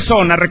la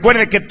persona,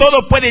 recuerde que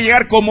todo puede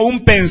llegar como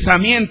un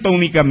pensamiento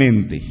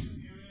únicamente.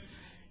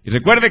 Y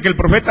recuerde que el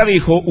profeta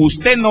dijo,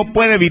 usted no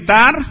puede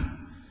evitar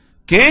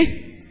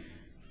que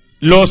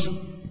los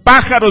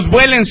pájaros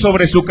vuelen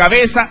sobre su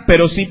cabeza,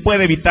 pero sí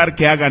puede evitar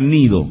que hagan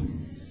nido.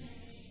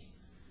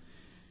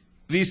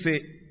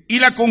 Dice, y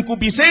la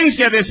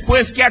concupiscencia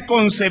después que ha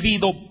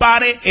concebido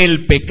pare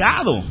el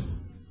pecado.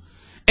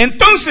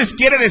 Entonces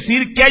quiere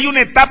decir que hay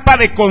una etapa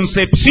de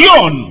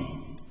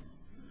concepción,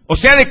 o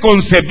sea, de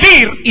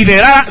concebir y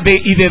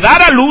de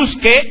dar a luz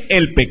que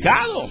el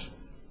pecado.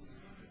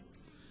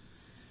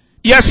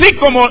 Y así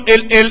como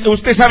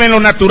usted sabe en lo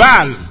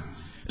natural,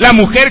 la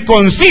mujer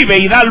concibe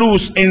y da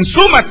luz en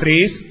su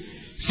matriz,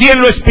 Si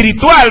en lo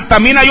espiritual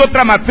también hay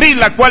otra matriz,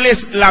 la cual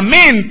es la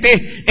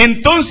mente,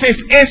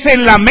 entonces es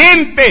en la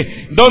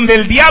mente donde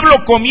el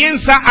diablo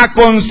comienza a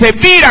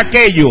concebir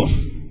aquello.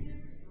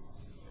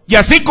 Y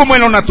así como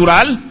en lo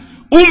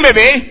natural, un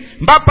bebé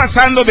va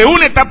pasando de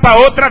una etapa a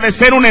otra, de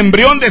ser un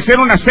embrión, de ser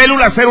una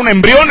célula, a ser un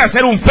embrión, a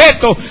ser un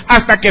feto,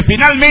 hasta que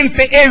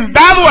finalmente es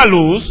dado a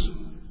luz.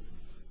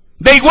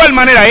 De igual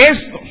manera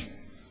esto.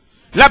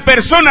 La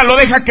persona lo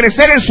deja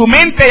crecer en su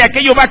mente y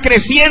aquello va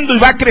creciendo y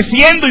va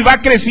creciendo y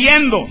va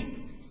creciendo.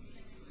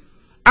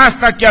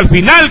 Hasta que al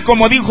final,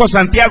 como dijo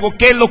Santiago,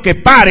 ¿qué es lo que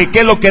pare? ¿Qué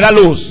es lo que da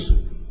luz?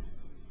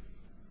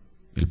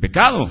 El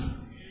pecado.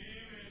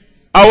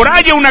 Ahora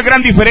hay una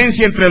gran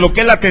diferencia entre lo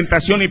que es la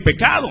tentación y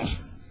pecado.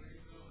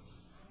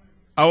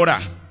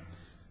 Ahora,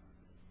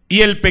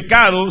 y el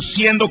pecado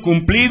siendo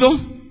cumplido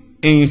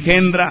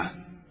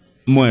engendra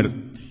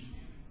muerte.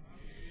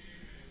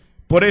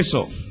 Por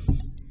eso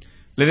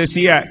le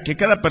decía que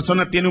cada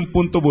persona tiene un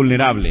punto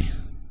vulnerable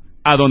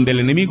a donde el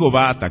enemigo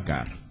va a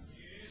atacar.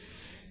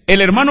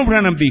 El hermano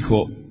Branham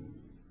dijo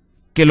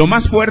que lo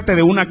más fuerte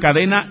de una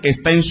cadena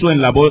está en su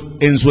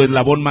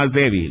eslabón más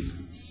débil.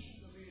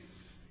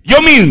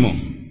 Yo mismo,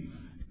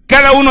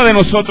 cada uno de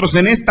nosotros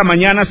en esta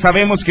mañana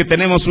sabemos que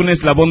tenemos un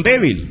eslabón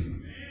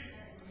débil.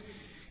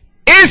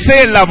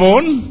 Ese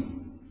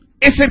eslabón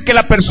es el que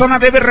la persona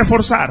debe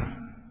reforzar.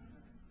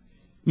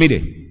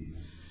 Mire,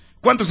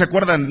 ¿cuántos se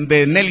acuerdan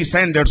de Nelly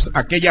Sanders,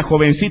 aquella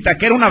jovencita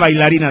que era una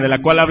bailarina de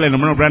la cual habla el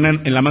hermano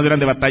Branham en la más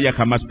grande batalla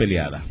jamás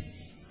peleada?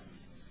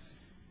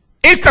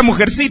 Esta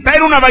mujercita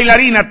era una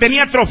bailarina,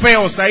 tenía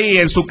trofeos ahí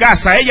en su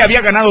casa, ella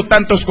había ganado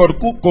tantos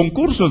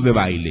concursos de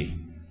baile.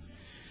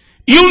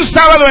 Y un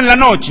sábado en la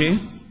noche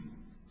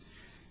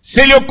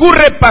se le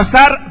ocurre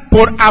pasar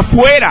por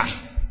afuera.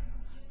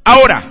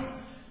 Ahora,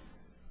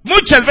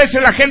 muchas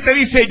veces la gente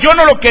dice, yo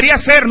no lo quería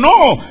hacer.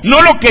 No,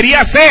 no lo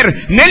quería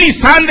hacer. Nelly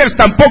Sanders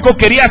tampoco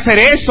quería hacer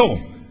eso.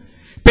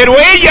 Pero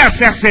ella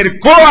se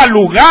acercó al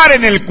lugar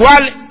en el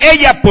cual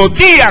ella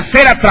podía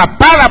ser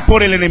atrapada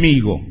por el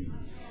enemigo.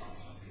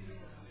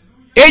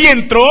 Ella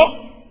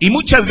entró y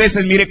muchas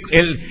veces, mire,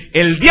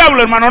 el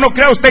diablo, hermano, no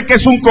crea usted que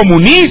es un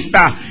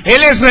comunista.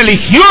 Él es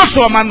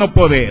religioso amando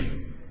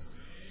poder.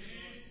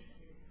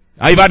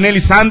 Ahí va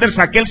Nelly Sanders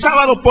aquel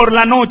sábado por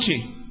la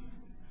noche.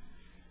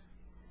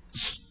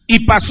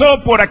 Y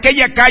pasó por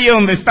aquella calle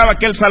donde estaba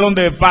aquel salón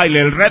de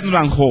baile, el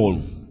Redland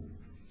Hall.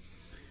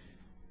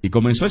 Y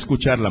comenzó a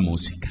escuchar la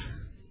música.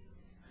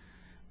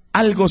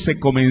 Algo se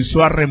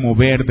comenzó a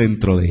remover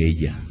dentro de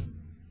ella.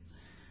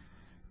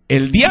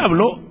 El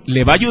diablo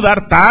le va a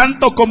ayudar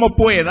tanto como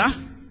pueda.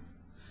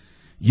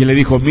 Y él le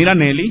dijo, mira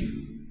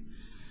Nelly,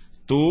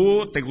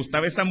 tú te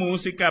gustaba esa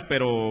música,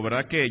 pero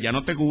 ¿verdad que ya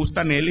no te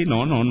gusta, Nelly?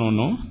 No.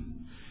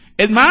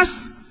 Es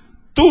más,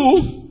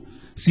 tú,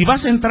 si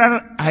vas a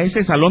entrar a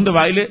ese salón de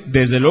baile,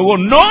 desde luego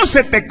no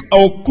se te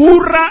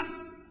ocurra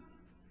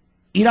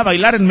ir a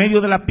bailar en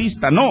medio de la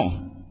pista,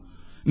 no.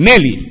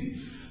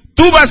 Nelly,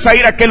 tú vas a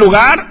ir a aquel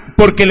lugar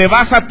porque le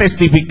vas a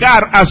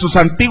testificar a sus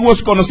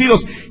antiguos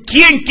conocidos.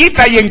 ¿Quién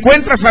quita y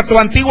encuentras a tu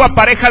antigua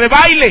pareja de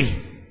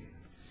baile?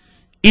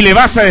 Y le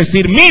vas a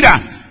decir,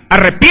 mira,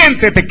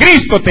 arrepiéntete,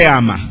 Cristo te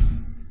ama.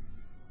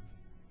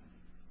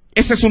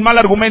 ¿Ese es un mal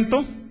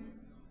argumento?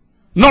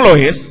 No lo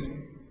es.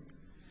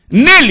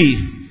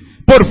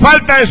 Nelly, por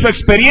falta de su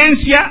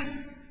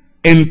experiencia,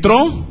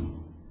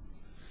 entró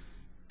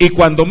y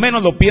cuando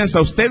menos lo piensa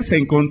usted, se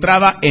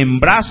encontraba en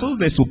brazos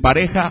de su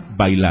pareja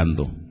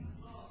bailando.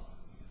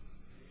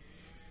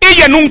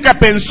 Ella nunca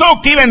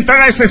pensó que iba a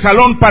entrar a ese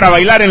salón para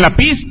bailar en la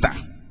pista.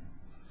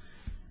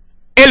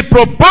 El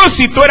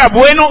propósito era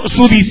bueno,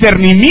 su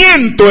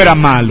discernimiento era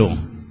malo.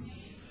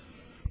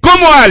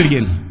 ¿Cómo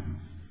alguien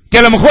que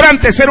a lo mejor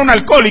antes era un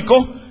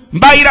alcohólico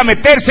va a ir a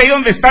meterse ahí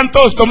donde están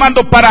todos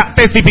tomando para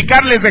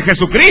testificarles de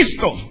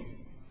Jesucristo?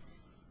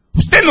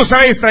 Usted no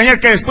sabe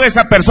extrañar que después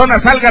esa persona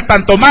salga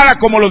tan tomada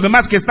como los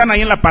demás que están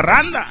ahí en la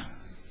parranda.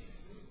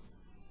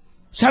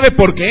 ¿Sabe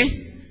por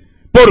qué?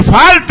 Por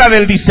falta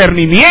del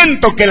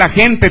discernimiento que la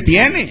gente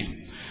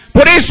tiene.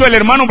 Por eso el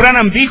hermano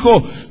Branham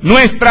dijo,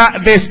 nuestro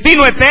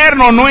destino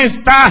eterno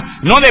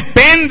no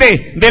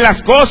depende de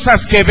las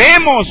cosas que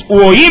vemos u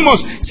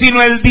oímos,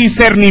 sino el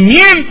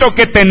discernimiento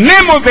que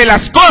tenemos de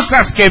las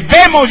cosas que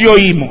vemos y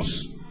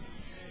oímos.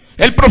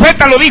 El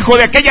profeta lo dijo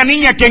de aquella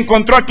niña que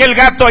encontró aquel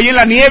gato ahí en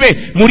la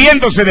nieve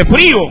muriéndose de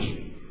frío.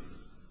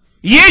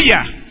 Y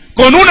ella,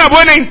 con una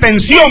buena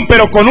intención,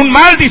 pero con un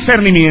mal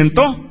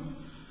discernimiento,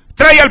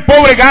 trae al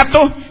pobre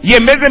gato y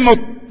en vez de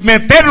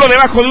meterlo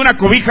debajo de una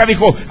cobija,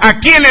 dijo,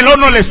 aquí en el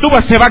horno la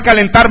estufa se va a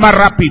calentar más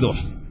rápido.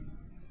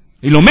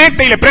 Y lo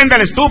mete y le prende a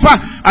la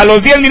estufa. A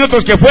los 10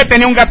 minutos que fue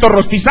tenía un gato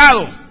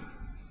rostizado.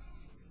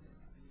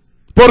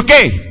 ¿Por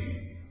qué?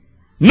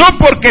 No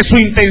porque su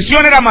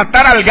intención era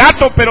matar al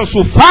gato, pero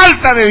su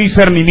falta de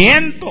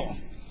discernimiento.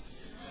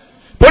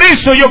 Por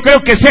eso yo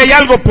creo que si hay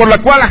algo por la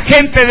cual la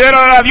gente debe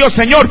orar a Dios,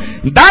 Señor,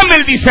 dame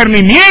el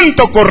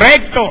discernimiento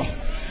correcto.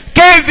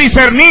 ¿Qué es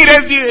discernir?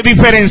 Es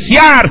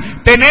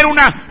diferenciar, tener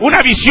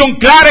una visión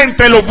clara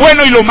entre lo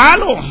bueno y lo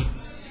malo.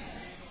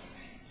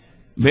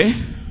 ¿Ve?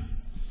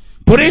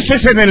 Por eso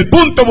es en el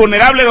punto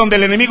vulnerable donde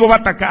el enemigo va a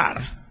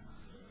atacar.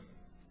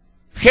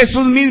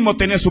 Jesús mismo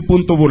tenía su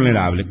punto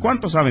vulnerable.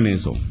 ¿Cuántos saben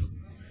eso?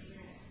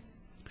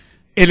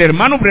 El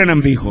hermano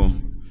Branham dijo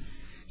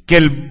que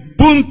el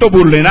punto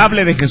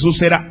vulnerable de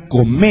Jesús era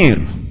comer.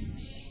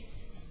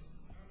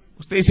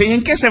 Usted dice, ¿y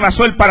en qué se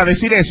basó él para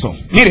decir eso?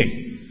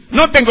 Mire,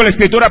 no tengo la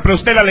escritura, pero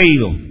usted la ha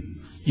leído.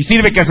 Y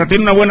sirve que hasta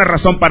tiene una buena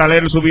razón para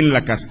leer su vino en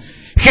la casa.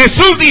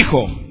 Jesús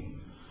dijo,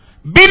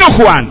 vino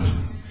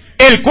Juan,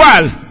 el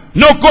cual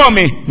no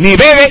come ni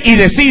bebe y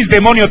decís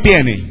demonio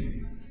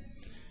tiene.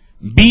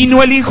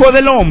 Vino el Hijo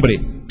del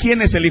Hombre.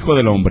 ¿Quién es el Hijo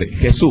del Hombre?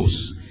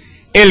 Jesús.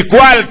 El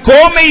cual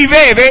come y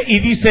bebe y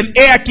dicen,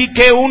 he aquí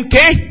que un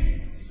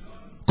 ¿qué?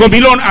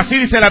 Comilón. Así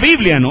dice la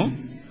Biblia, ¿no?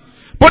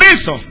 Por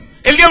eso,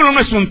 el diablo no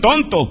es un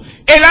tonto.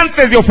 Él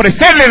antes de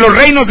ofrecerle los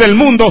reinos del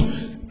mundo,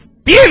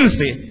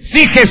 piense,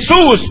 si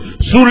Jesús,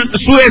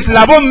 su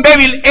eslabón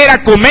débil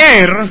era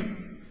comer,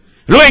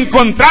 lo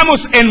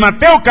encontramos en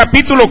Mateo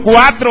capítulo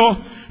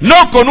 4,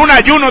 no con un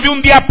ayuno de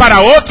un día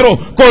para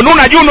otro, con un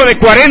ayuno de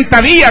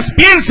 40 días.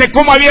 Piense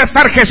cómo había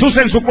estar Jesús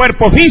en su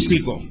cuerpo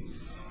físico.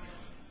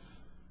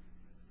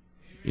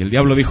 Y el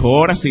diablo dijo,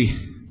 ahora sí,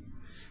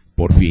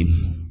 por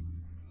fin.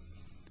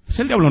 Pues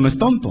el diablo no es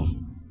tonto.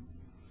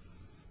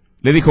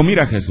 Le dijo,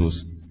 mira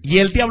Jesús. Y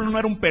el diablo no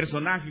era un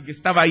personaje que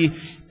estaba ahí.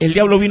 El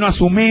diablo vino a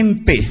su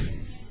mente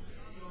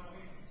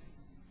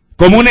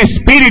como un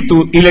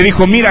espíritu y le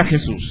dijo, mira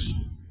Jesús,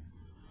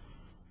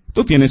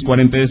 tú tienes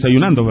 40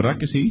 desayunando, ¿verdad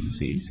que sí?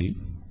 Sí, sí.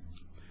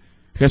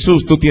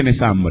 Jesús, tú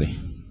tienes hambre.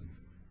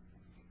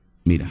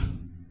 Mira,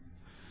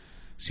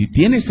 si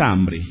tienes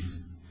hambre,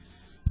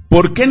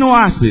 ¿por qué no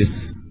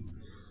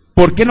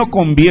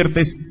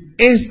conviertes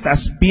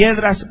estas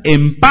piedras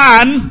en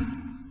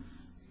pan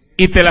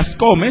y te las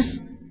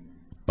comes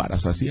para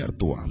saciar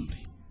tu hambre?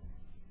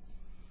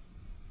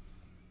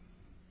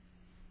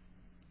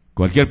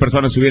 Cualquier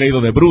persona se hubiera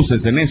ido de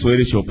bruces en eso y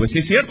hubiera dicho, pues sí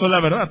es cierto, es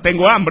la verdad,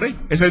 tengo hambre,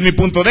 ese es mi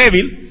punto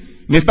débil,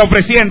 me está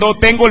ofreciendo,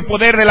 tengo el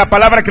poder de la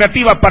palabra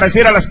creativa para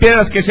decir a las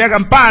piedras que se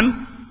hagan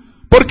pan,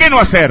 ¿por qué no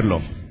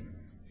hacerlo?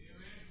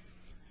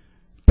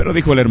 Pero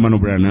dijo el hermano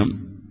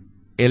Branham,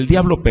 el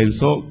diablo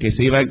pensó que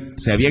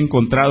se había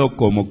encontrado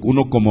como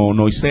uno como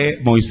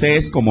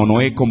Moisés, como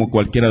Noé, como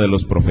cualquiera de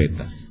los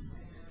profetas.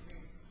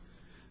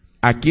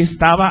 Aquí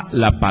estaba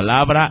la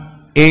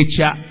palabra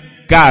hecha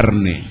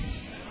carne.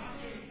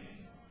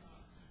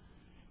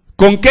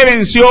 ¿Con qué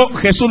venció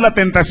Jesús la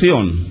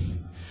tentación?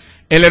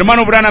 El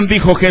hermano Branham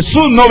dijo,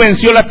 Jesús no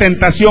venció la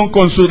tentación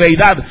con su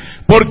deidad,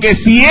 porque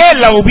si él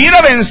la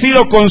hubiera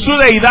vencido con su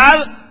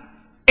deidad,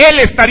 él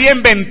estaría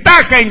en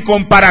ventaja en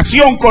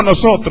comparación con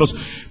nosotros,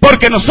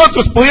 porque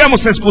nosotros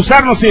pudiéramos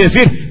excusarnos y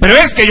decir, pero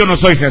es que yo no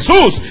soy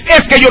Jesús,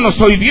 es que yo no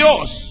soy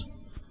Dios.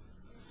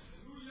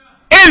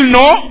 Él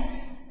no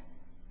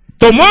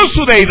tomó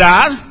su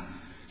deidad,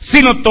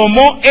 sino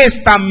tomó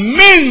esta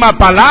misma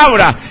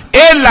palabra.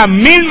 Es la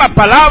misma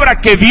palabra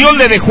que Dios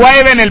le dejó a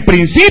Eva en el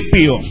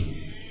principio.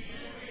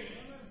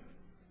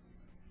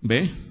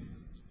 ¿Ve?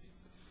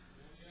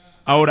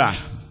 Ahora,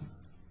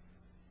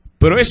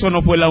 pero eso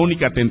no fue la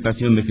única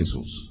tentación de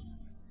Jesús.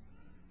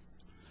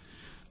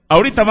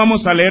 Ahorita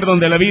vamos a leer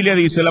donde la Biblia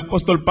dice, el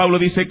apóstol Pablo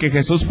dice que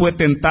Jesús fue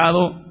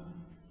tentado,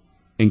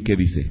 ¿en qué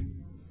dice?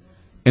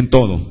 En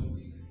todo.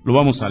 Lo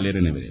vamos a leer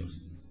en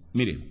Hebreos.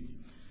 Mire,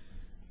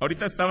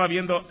 ahorita estaba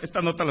viendo,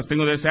 estas notas las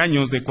tengo de hace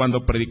años, de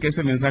cuando prediqué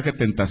ese mensaje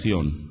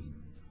tentación.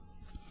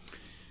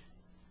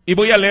 Y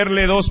voy a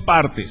leerle dos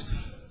partes.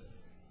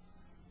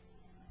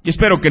 Y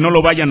espero que no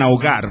lo vayan a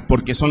ahogar,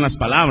 porque son las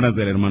palabras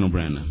del hermano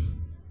Branham.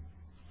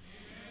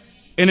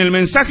 En el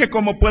mensaje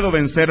 ¿Cómo puedo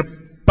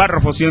vencer?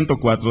 Párrafo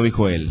 104,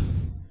 dijo él.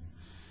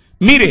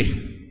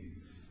 Mire,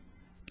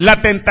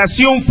 la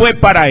tentación fue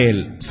para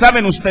él.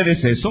 ¿Saben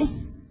ustedes eso?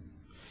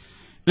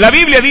 La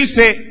Biblia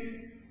dice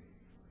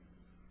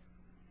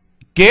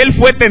que él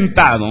fue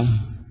tentado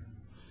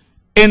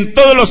en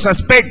todos los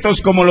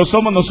aspectos como lo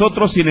somos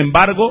nosotros, sin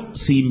embargo,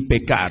 sin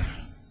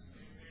pecar.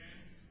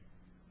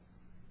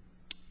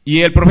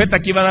 Y el profeta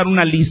aquí va a dar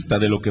una lista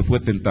de lo que fue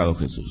tentado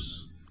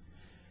Jesús.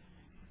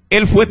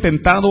 Él fue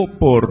tentado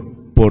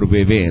por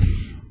beber.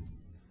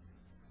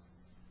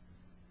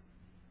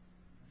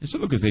 Eso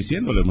es lo que está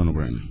diciendo el hermano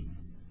Branham.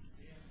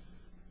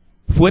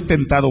 Fue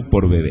tentado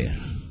por beber.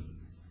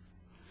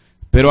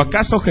 Pero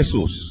 ¿acaso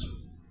Jesús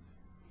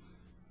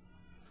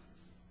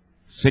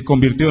se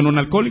convirtió en un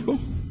alcohólico?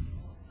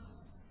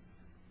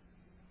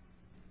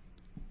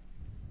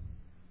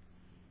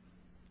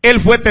 Él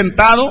fue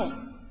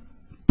tentado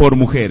por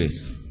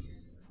mujeres.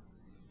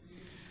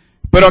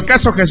 Pero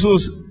 ¿acaso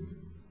Jesús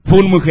fue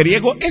un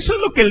mujeriego? Eso es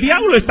lo que el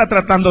diablo está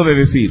tratando de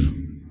decir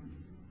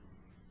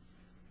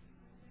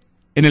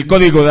en el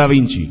Código Da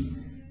Vinci.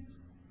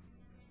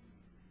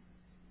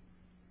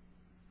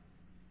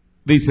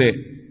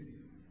 Dice,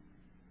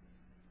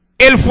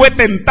 él fue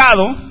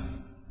tentado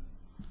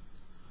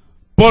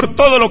por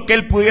todo lo que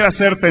él pudiera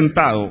ser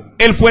tentado.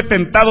 Él fue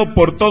tentado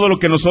por todo lo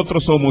que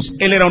nosotros somos.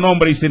 Él era un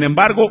hombre y sin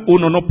embargo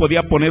uno no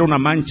podía poner una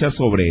mancha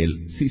sobre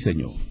él. Sí,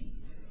 Señor.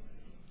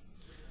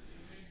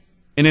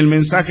 En el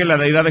mensaje La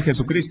deidad de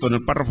Jesucristo, en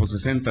el párrafo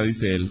 60,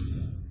 dice él: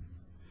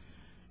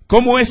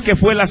 ¿cómo es que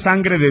fue la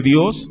sangre de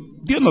Dios?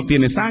 Dios no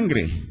tiene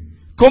sangre.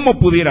 ¿Cómo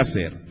pudiera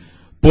ser?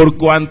 Por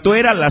cuanto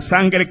era la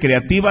sangre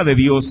creativa de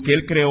Dios que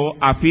Él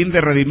creó a fin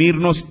de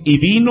redimirnos, y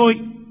vino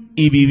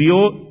y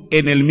vivió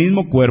en el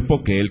mismo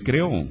cuerpo que Él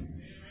creó.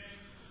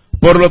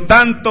 Por lo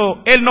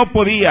tanto, Él no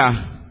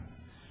podía.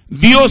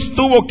 Dios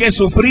tuvo que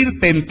sufrir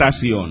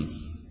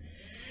tentación.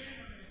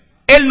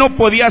 Él no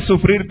podía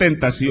sufrir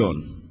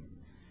tentación.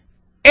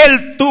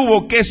 Él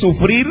tuvo que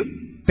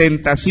sufrir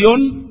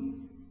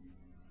tentación.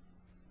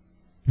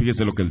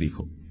 Fíjese lo que él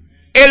dijo.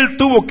 Él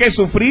tuvo que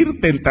sufrir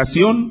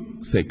tentación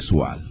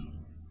sexual.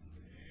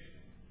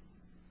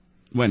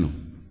 Bueno,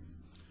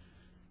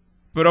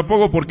 pero a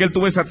poco, porque él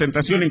tuvo esa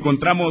tentación,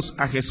 encontramos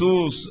a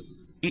Jesús,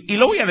 y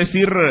lo voy a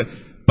decir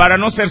para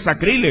no ser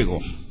sacrílego.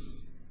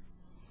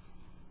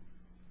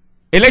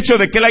 El hecho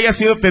de que él haya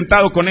sido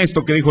tentado con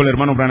esto que dijo el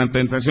hermano Branham,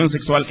 tentación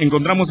sexual,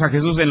 encontramos a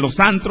Jesús en los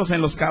antros,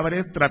 en los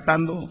cabarets,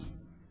 tratando.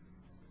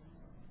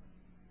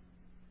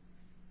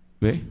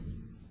 ¿Ve?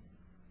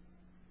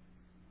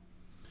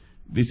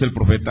 Dice el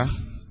profeta: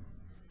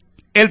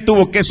 él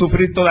tuvo que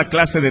sufrir toda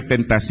clase de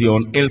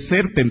tentación, el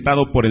ser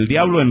tentado por el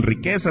diablo en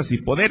riquezas y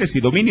poderes y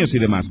dominios y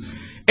demás.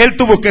 Él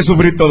tuvo que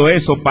sufrir todo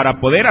eso. Para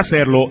poder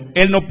hacerlo,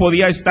 él no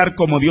podía estar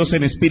como Dios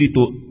en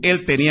espíritu,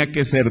 él tenía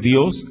que ser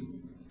Dios.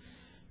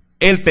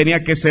 Él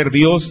tenía que ser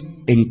Dios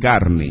en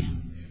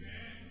carne.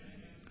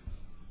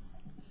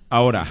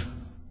 Ahora,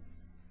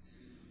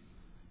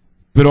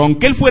 pero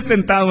aunque él fue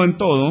tentado en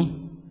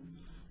todo,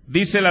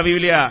 dice la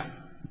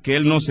Biblia que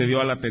él no cedió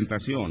a la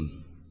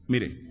tentación.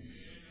 Mire,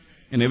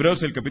 en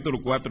Hebreos el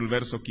capítulo 4, el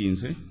verso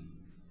 15.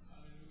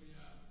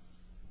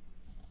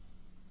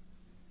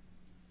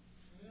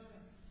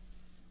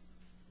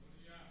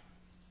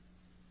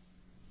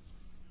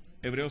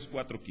 Hebreos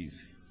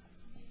 4:15.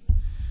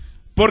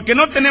 Porque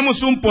no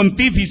tenemos un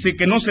pontífice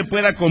que no se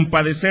pueda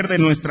compadecer de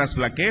nuestras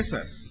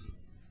flaquezas,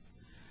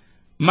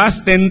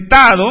 mas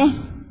tentado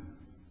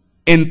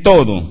en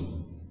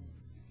todo,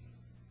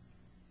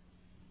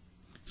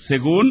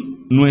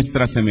 según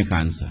nuestra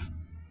semejanza,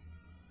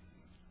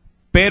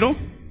 pero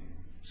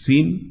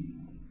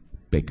sin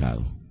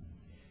pecado.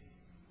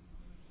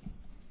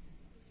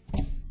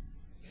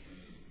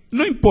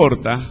 No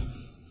importa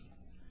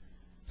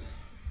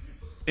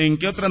en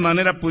qué otra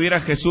manera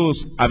pudiera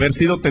Jesús haber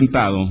sido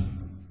tentado,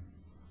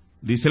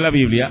 dice la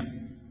Biblia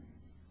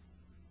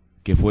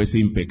que fue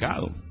sin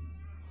pecado.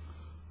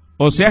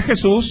 O sea,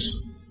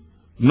 Jesús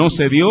no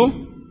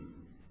cedió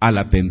a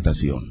la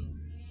tentación.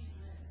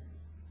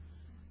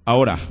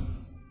 Ahora,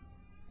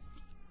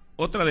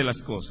 otra de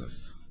las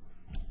cosas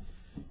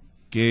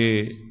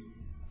que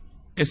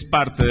es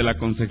parte de la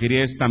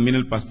consejería es también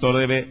el pastor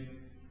debe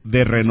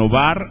de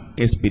renovar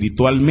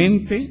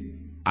espiritualmente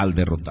al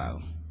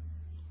derrotado.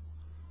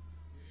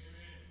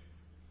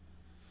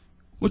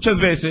 Muchas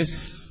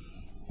veces,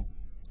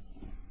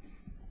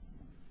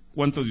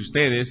 ¿cuántos de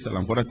ustedes, a lo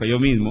mejor hasta yo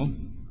mismo,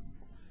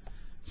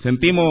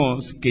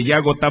 sentimos que ya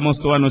agotamos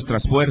todas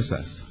nuestras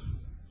fuerzas?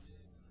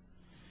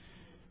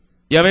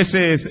 Y a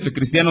veces el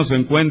cristiano se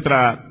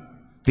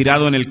encuentra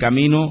tirado en el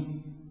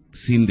camino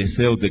sin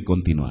deseos de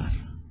continuar.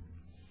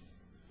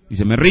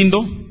 Dice: me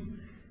rindo,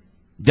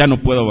 ya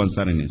no puedo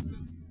avanzar en esto.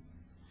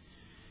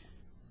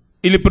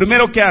 Y lo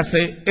primero que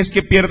hace es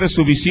que pierde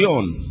su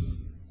visión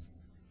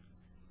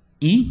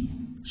y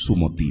su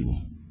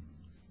motivo.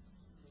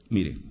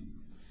 Mire,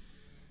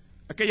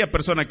 aquella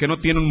persona que no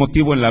tiene un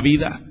motivo en la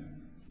vida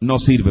no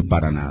sirve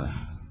para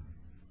nada.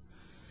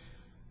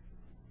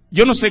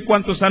 Yo no sé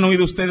cuántos han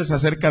oído ustedes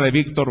acerca de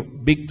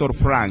Víctor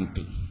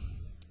Frankl.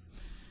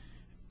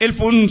 Él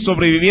fue un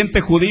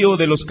sobreviviente judío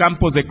de los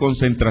campos de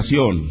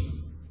concentración,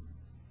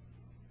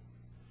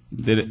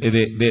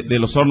 de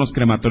los hornos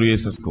crematorios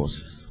y esas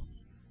cosas.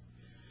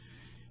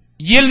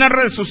 Y él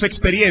narra de sus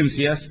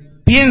experiencias.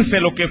 Piense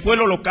lo que fue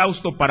el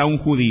holocausto para un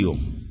judío.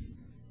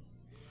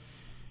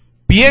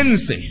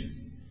 Piense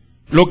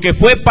lo que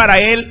fue para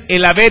él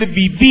el haber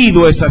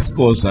vivido esas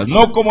cosas.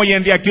 No como hoy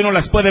en día que uno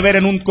las puede ver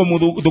en un como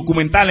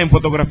documental, en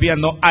fotografía.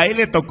 No, a él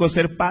le tocó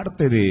ser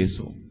parte de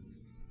eso.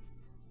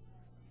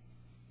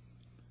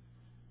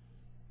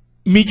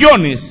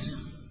 Millones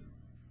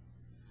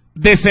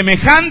de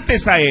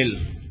semejantes a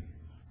él,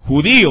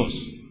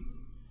 judíos,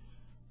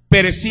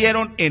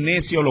 perecieron en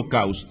ese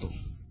holocausto.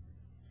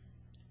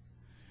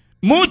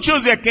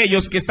 Muchos de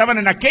aquellos que estaban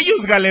en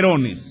aquellos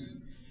galerones,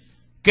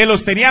 que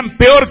los tenían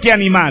peor que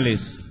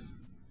animales,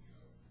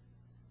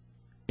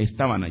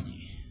 estaban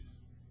allí.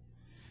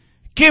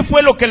 ¿Qué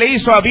fue lo que le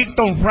hizo a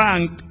Víctor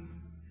Frankl?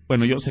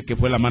 Bueno, yo sé que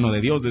fue la mano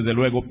de Dios, desde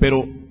luego,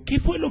 pero ¿qué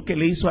fue lo que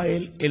le hizo a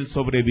él el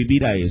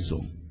sobrevivir a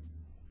eso?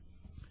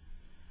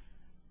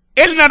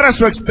 Él narra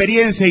su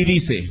experiencia y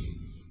dice: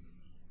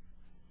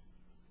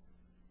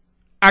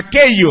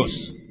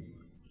 aquellos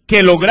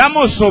que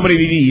logramos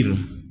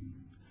sobrevivir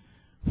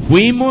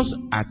fuimos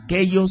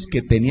aquellos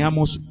que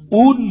teníamos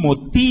un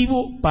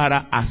motivo para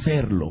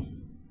hacerlo.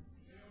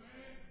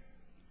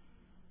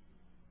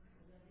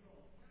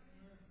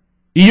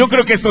 Y yo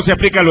creo que esto se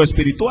aplica a lo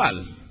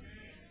espiritual.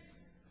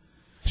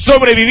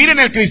 Sobrevivir en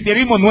el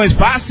cristianismo no es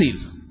fácil.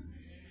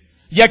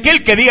 Y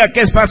aquel que diga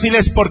que es fácil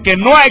es porque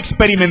no ha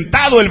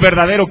experimentado el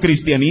verdadero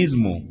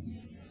cristianismo.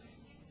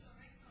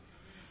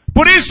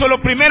 Por eso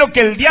lo primero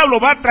que el diablo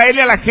va a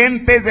traerle a la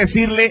gente es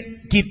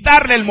decirle,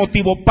 quitarle el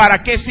motivo,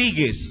 ¿para qué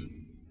sigues?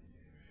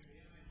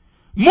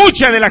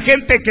 Mucha de la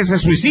gente que se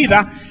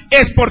suicida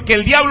es porque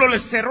el diablo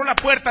les cerró la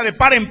puerta de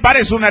par en par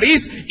en su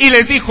nariz y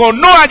les dijo,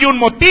 no hay un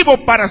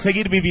motivo para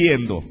seguir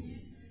viviendo.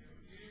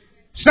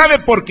 ¿Sabe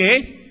por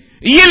qué?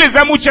 Y él les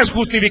da muchas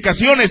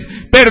justificaciones.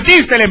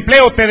 Perdiste el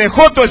empleo, te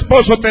dejó tu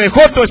esposo, te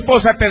dejó tu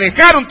esposa, te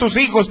dejaron tus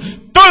hijos,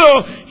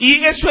 todo.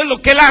 Y eso es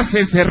lo que él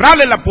hace,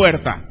 cerrarle la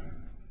puerta.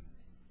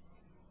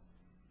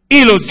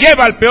 Y los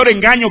lleva al peor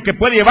engaño que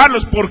puede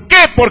llevarlos. ¿Por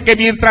qué? Porque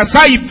mientras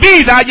hay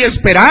vida hay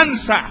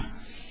esperanza.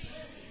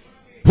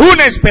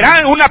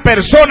 Una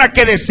persona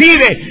que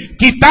decide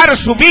quitar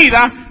su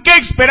vida, ¿qué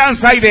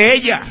esperanza hay de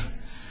ella?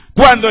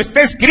 Cuando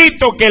está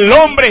escrito que el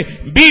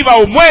hombre viva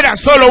o muera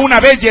solo una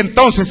vez y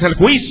entonces el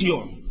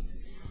juicio.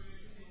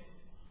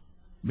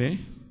 ¿Ve?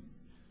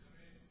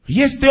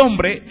 Y este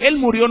hombre, él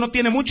murió, no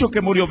tiene mucho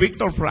que murió,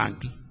 Víctor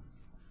Frankl.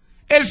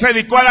 Él se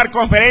dedicó a dar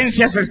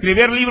conferencias, a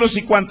escribir libros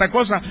y cuanta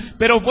cosa,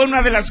 pero fue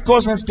una de las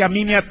cosas que a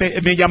mí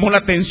me llamó la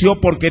atención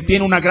porque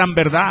tiene una gran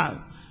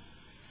verdad.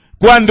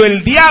 Cuando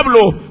el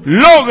diablo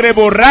logre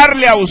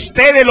borrarle a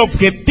usted el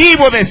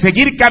objetivo de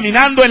seguir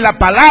caminando en la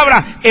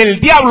palabra, el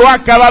diablo ha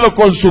acabado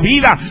con su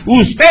vida.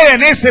 Usted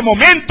en ese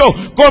momento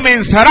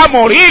comenzará a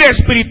morir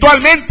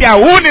espiritualmente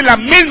aún en la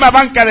misma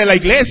banca de la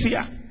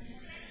iglesia.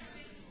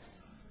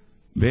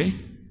 ¿Ve?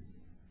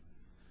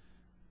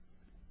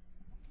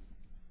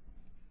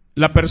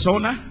 La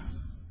persona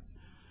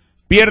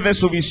pierde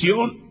su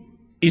visión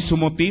y su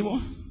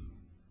motivo.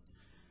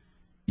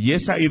 Y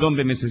es ahí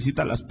donde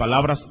necesita las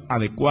palabras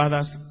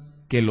adecuadas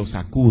que lo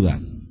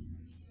sacudan,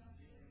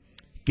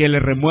 que le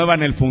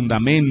remuevan el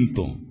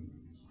fundamento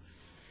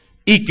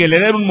y que le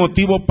den un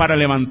motivo para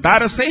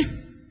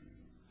levantarse,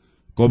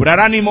 cobrar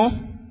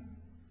ánimo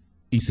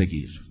y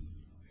seguir.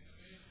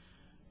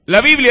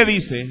 La Biblia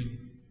dice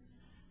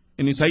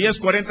en Isaías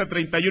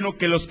 40:31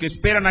 que los que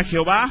esperan a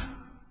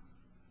Jehová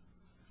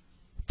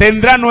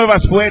tendrán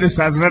nuevas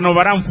fuerzas,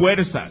 renovarán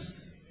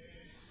fuerzas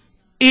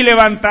y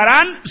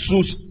levantarán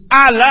sus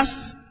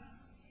alas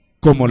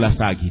como las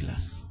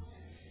águilas.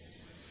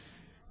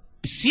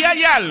 Si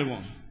hay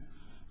algo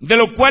de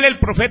lo cual el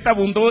profeta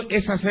abundó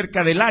es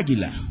acerca del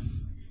águila.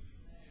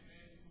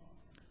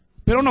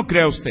 Pero no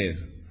crea usted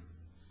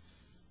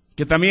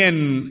que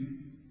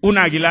también un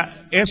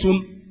águila es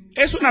un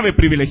ave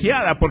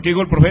privilegiada, porque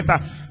dijo el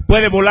profeta,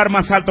 puede volar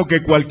más alto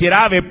que cualquier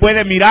ave,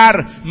 puede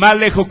mirar más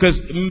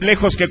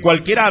lejos que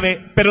cualquier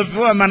ave, pero de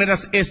todas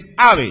maneras es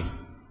ave.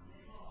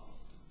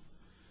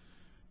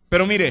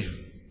 Pero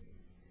mire,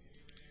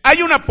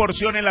 hay una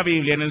porción en la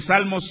Biblia, en el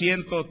Salmo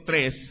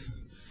 103,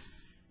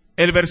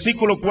 el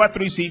versículo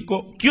 4 y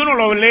 5, que uno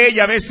lo lee y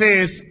a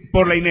veces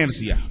por la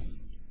inercia.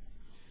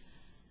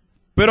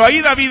 Pero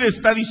ahí David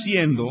está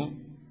diciendo,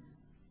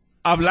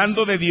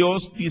 hablando de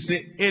Dios,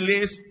 dice, Él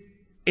es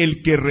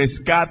el que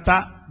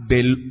rescata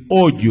del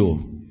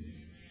hoyo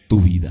tu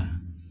vida,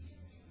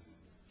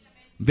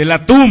 de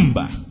la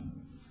tumba,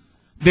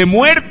 de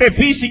muerte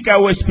física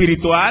o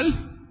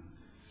espiritual.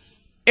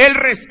 Él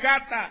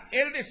rescata,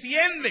 Él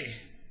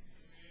desciende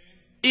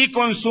y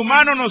con su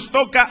mano nos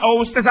toca. O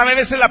usted sabe, a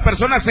veces la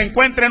persona se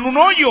encuentra en un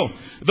hoyo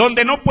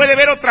donde no puede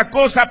ver otra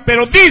cosa,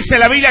 pero dice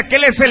la Biblia que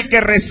Él es el que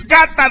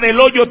rescata del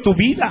hoyo tu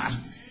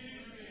vida,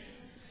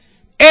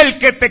 el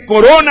que te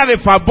corona de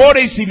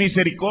favores y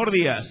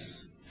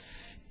misericordias,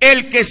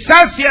 el que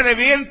sacia de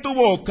bien tu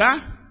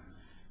boca,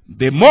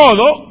 de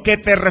modo que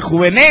te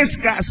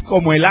rejuvenezcas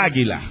como el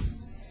águila.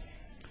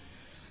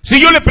 Si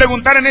yo le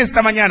preguntara en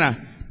esta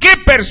mañana, ¿qué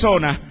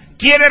persona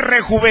quiere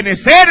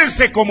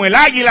rejuvenecerse como el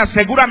águila?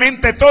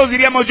 Seguramente todos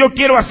diríamos, yo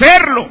quiero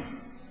hacerlo.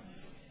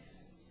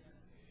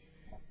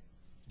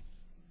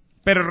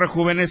 Pero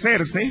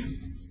rejuvenecerse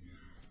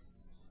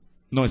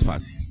no es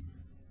fácil.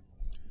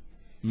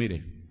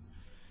 Mire,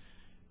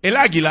 el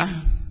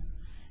águila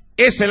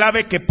es el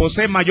ave que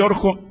posee mayor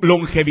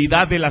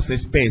longevidad de las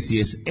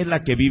especies, es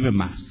la que vive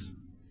más.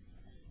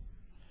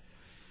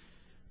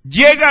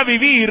 Llega a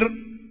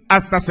vivir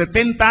hasta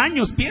 70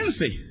 años,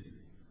 piense.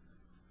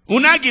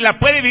 Un águila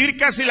puede vivir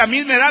casi la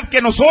misma edad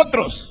que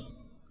nosotros,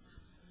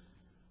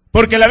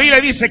 porque la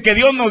Biblia dice que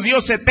Dios nos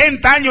dio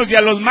 70 años y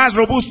a los más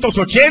robustos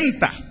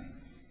 80.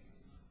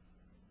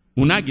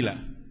 Un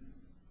águila.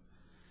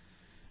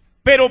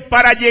 Pero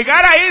para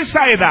llegar a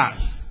esa edad,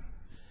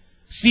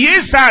 si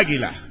esa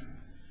águila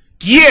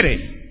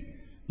quiere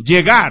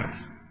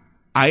llegar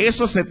a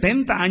esos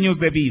 70 años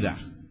de vida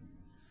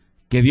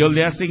que Dios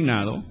le ha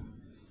asignado,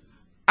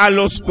 a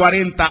los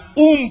 40,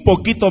 un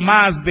poquito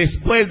más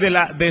después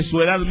de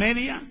su edad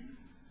media,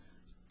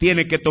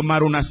 tiene que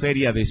tomar una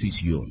seria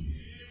decisión.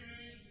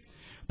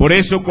 Por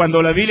eso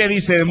cuando la Biblia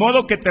dice, de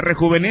modo que te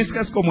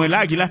rejuvenezcas como el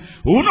águila,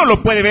 uno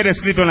lo puede ver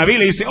escrito en la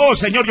Biblia y dice, oh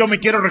Señor, yo me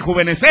quiero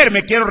rejuvenecer,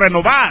 me quiero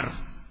renovar.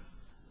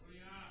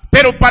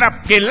 Pero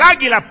para que el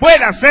águila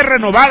pueda ser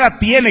renovada,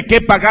 tiene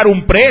que pagar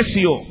un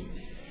precio.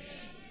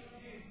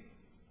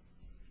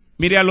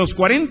 Mire, a los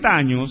 40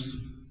 años,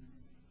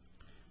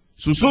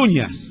 sus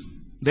uñas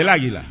del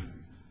águila,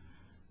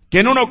 que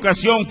en una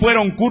ocasión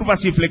fueron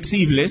curvas y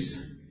flexibles,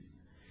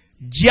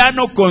 ya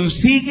no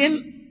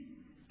consiguen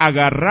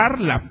agarrar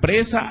la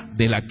presa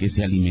de la que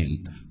se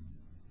alimenta.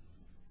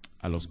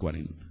 A los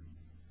 40.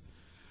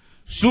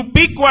 Su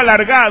pico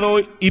alargado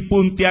y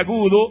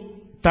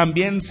puntiagudo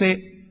también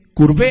se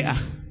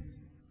curvea.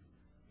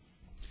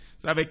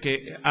 Sabe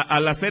que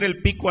al hacer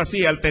el pico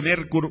así, al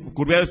tener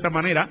curveado de esta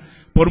manera,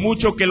 por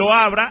mucho que lo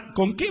abra,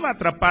 ¿con qué va a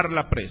atrapar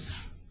la presa?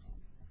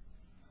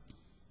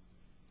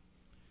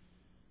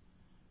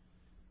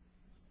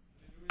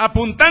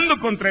 Apuntando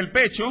contra el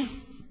pecho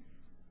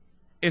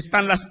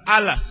están las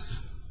alas,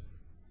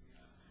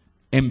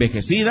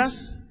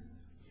 envejecidas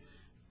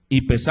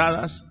y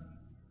pesadas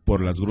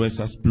por las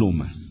gruesas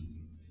plumas.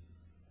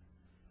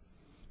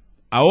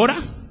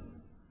 Ahora,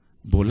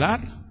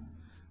 volar,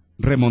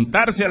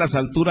 remontarse a las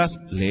alturas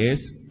le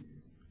es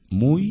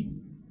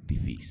muy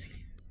difícil.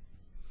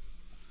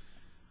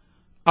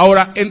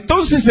 Ahora,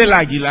 entonces el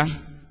águila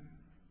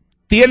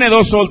tiene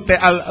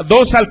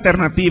dos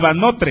alternativas,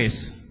 no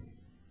tres,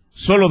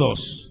 solo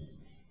dos.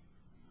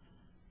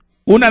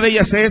 Una de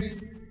ellas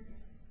es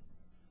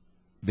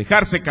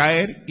dejarse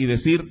caer y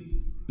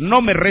decir,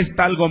 no me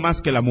resta algo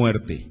más que la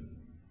muerte.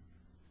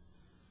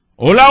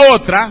 O la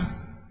otra,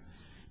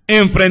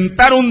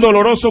 enfrentar un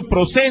doloroso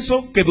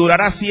proceso que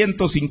durará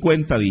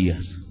 150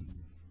 días.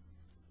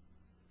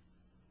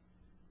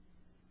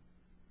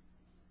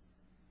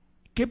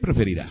 ¿Qué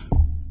preferirá?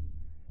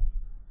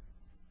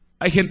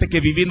 Hay gente que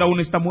viviendo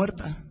aún está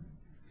muerta.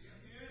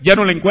 Ya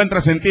no le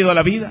encuentra sentido a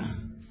la vida.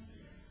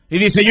 Y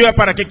dice, yo ya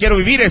para qué quiero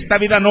vivir, esta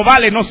vida no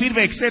vale, no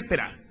sirve,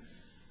 etcétera.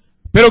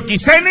 Pero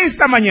quizá en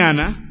esta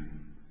mañana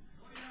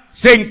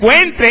se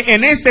encuentre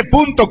en este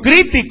punto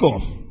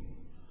crítico.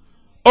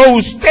 O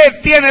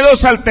usted tiene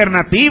dos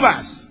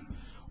alternativas,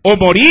 o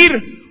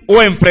morir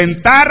o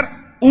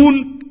enfrentar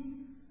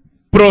un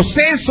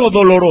proceso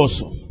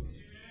doloroso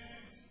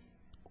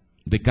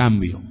de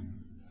cambio.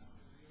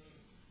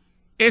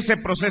 Ese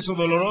proceso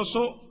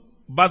doloroso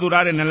va a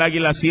durar en el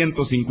águila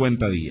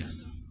 150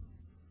 días.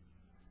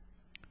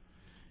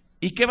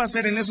 ¿Y qué va a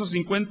hacer en esos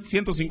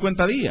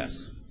 150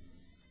 días?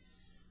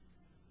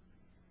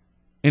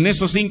 En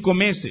esos 5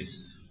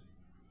 meses.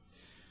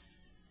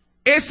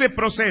 Ese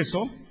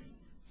proceso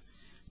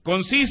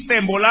consiste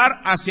en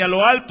volar hacia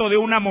lo alto de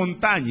una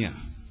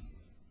montaña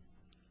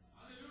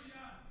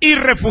y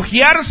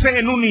refugiarse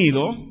en un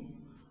nido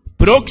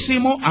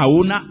próximo a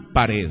una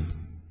pared,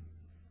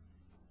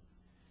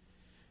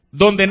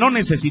 donde no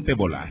necesite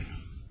volar.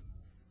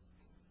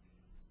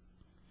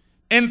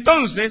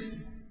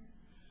 Entonces,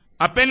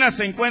 apenas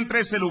se encuentra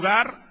ese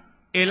lugar,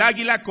 el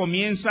águila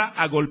comienza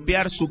a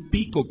golpear su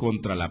pico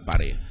contra la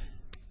pared.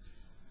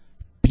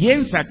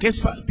 ¿Piensa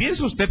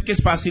usted que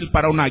es fácil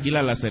para un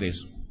águila al hacer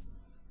eso?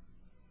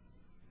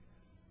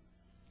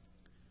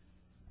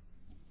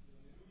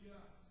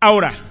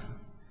 Ahora,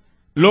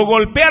 lo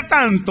golpea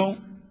tanto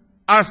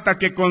hasta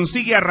que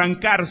consigue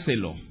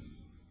arrancárselo.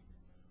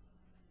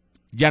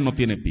 Ya no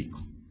tiene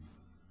pico.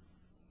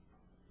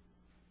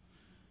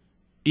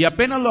 Y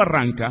apenas lo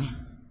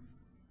arranca,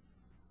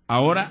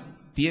 ahora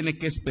tiene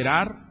que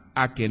esperar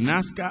a que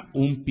nazca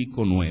un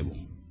pico nuevo,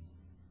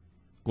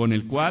 con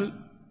el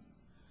cual,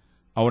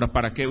 ahora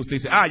 ¿para qué? Usted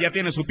dice, ya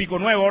tiene su pico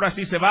nuevo, ahora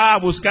sí se va a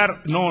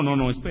buscar.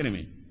 No,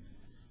 espéreme.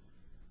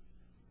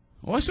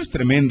 Eso es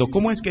tremendo.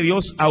 ¿Cómo es que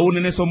Dios aún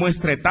en eso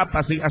muestra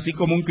etapas, así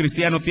como un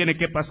cristiano tiene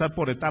que pasar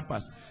por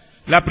etapas?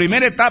 La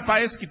primera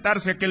etapa es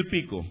quitarse aquel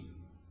pico.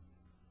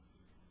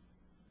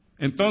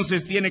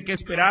 Entonces tiene que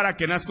esperar a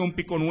que nazca un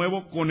pico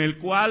nuevo, con el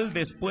cual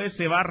después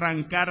se va a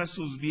arrancar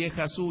sus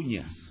viejas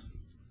uñas.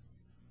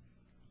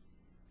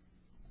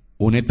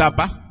 Una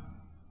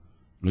etapa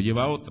lo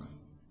lleva a otra.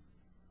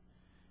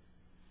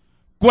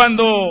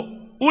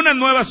 Cuando unas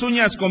nuevas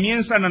uñas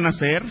comienzan a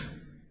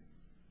nacer,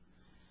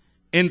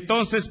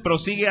 entonces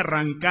prosigue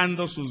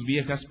arrancando sus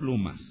viejas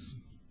plumas.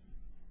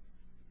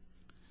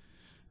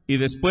 Y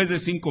después de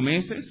 5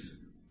 meses,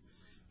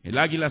 el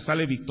águila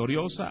sale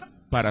victoriosa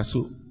para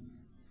su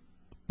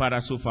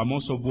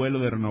famoso vuelo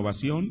de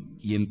renovación,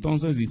 y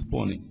entonces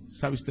dispone,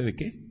 ¿sabe usted de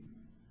qué?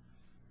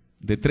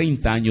 De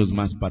 30 años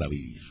más para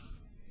vivir.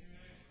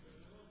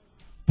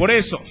 Por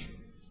eso,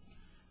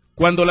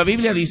 cuando la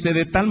Biblia dice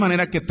de tal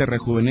manera que te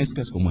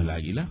rejuvenezcas como el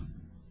águila,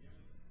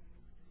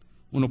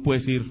 uno puede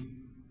decir,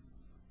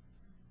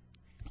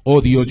 oh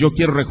Dios, yo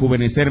quiero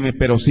rejuvenecerme,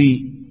 pero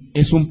sí,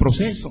 es un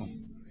proceso.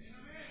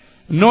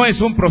 No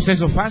es un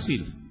proceso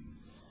fácil,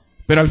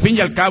 pero al fin y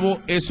al cabo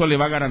eso le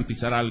va a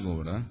garantizar algo,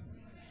 ¿verdad?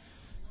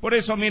 Por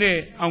eso,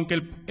 mire, aunque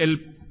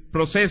el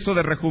proceso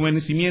de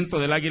rejuvenecimiento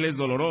del águila es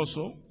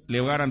doloroso, le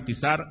va a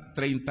garantizar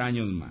 30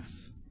 años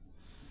más.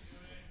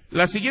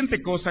 La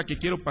siguiente cosa que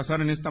quiero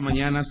pasar en esta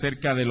mañana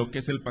acerca de lo que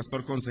es el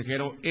pastor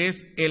consejero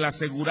es el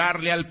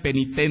asegurarle al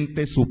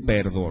penitente su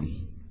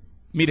perdón.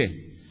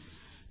 Mire,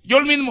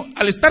 yo mismo,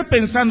 al estar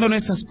pensando en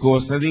esas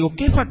cosas, digo,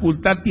 ¿qué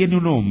facultad tiene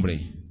un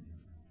hombre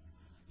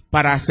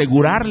para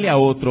asegurarle a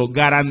otro,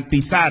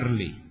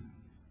 garantizarle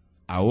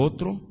a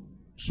otro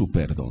su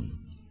perdón.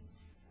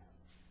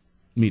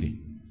 Mire,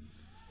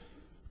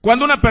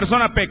 cuando una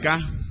persona peca,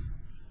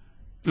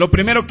 lo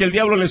primero que el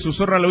diablo le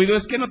susurra al oído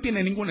es que no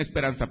tiene ninguna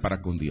esperanza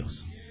para con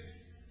Dios.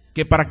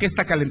 Que para qué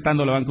está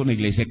calentando la banca una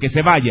iglesia, que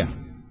se vaya.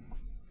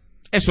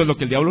 Eso es lo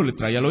que el diablo le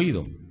trae al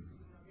oído.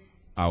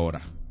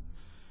 Ahora,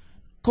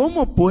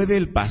 ¿cómo puede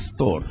el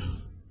pastor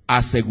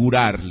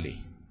asegurarle?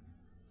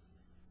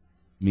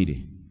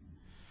 Mire,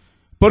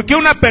 porque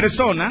una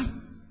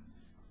persona,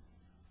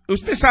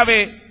 usted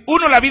sabe,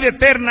 uno la vida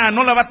eterna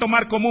no la va a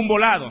tomar como un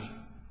volado.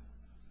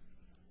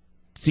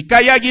 Si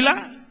cae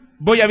águila,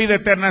 voy a vida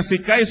eterna. Si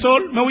cae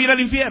sol, me voy a ir al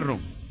infierno.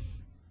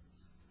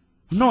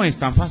 No es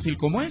tan fácil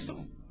como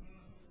eso.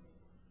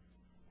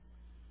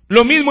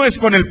 Lo mismo es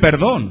con el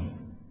perdón.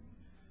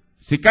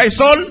 Si cae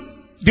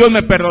sol, Dios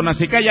me perdona.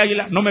 Si cae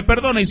águila, no me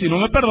perdona. Y si no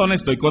me perdona,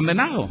 estoy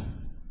condenado.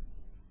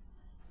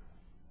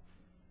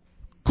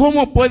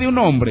 ¿Cómo puede un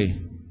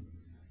hombre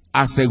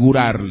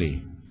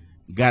asegurarle,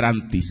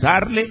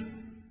 garantizarle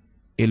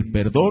el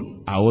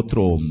perdón a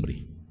otro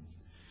hombre?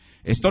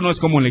 Esto no es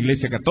como en la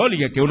iglesia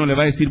católica, que uno le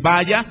va a decir,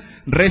 vaya,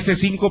 rece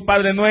 5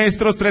 Padres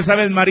Nuestros, 3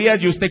 Aves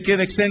Marías y usted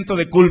queda exento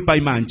de culpa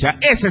y mancha.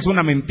 Esa es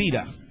una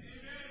mentira.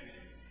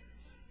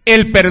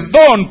 El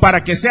perdón,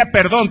 para que sea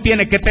perdón,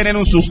 tiene que tener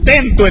un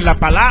sustento en la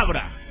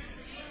palabra.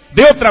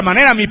 De otra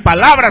manera, mi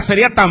palabra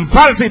sería tan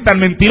falsa y tan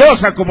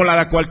mentirosa como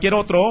la de cualquier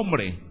otro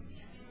hombre.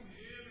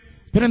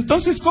 Pero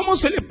entonces, ¿cómo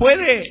se le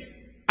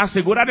puede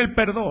asegurar el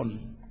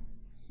perdón?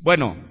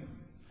 Bueno,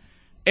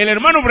 el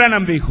hermano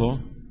Branham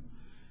dijo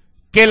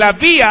que la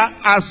vía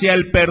hacia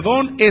el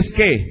perdón es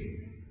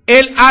 ¿qué?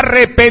 El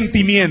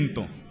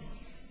arrepentimiento.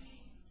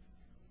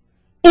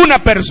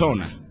 Una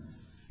persona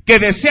que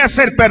desea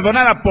ser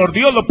perdonada por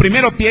Dios, lo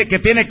primero que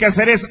tiene que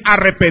hacer es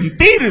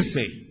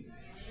arrepentirse.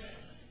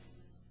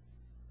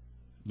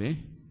 ¿Ve?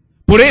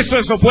 Por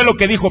eso fue lo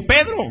que dijo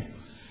Pedro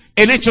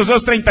en Hechos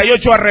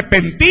 2:38,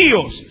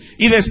 arrepentíos,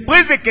 y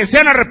después de que se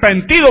han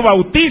arrepentido,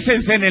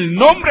 bautícense en el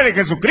nombre de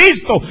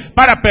Jesucristo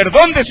para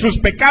perdón de sus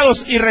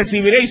pecados y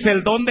recibiréis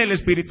el don del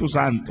Espíritu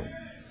Santo.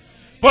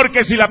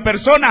 Porque si la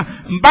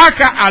persona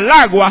baja al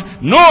agua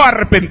no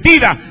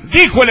arrepentida,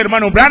 dijo el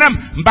hermano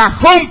Branham,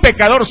 bajó un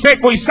pecador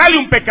seco y sale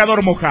un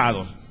pecador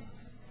mojado.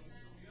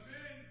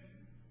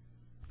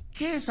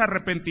 ¿Qué es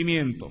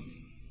arrepentimiento?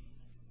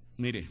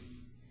 Mire,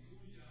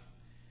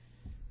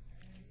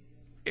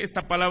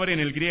 esta palabra en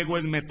el griego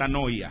es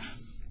metanoia,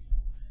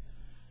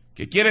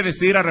 que quiere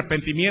decir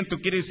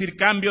arrepentimiento, quiere decir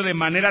cambio de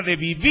manera de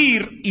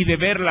vivir y de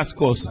ver las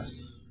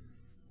cosas.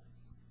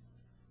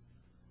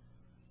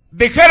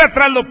 Dejar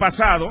atrás lo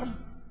pasado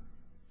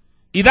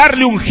y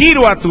darle un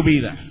giro a tu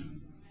vida.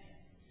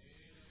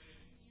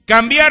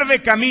 Cambiar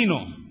de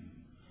camino,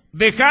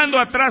 dejando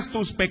atrás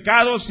tus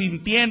pecados,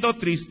 sintiendo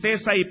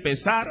tristeza y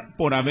pesar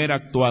por haber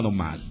actuado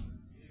mal.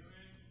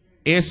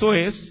 Eso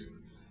es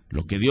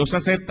lo que Dios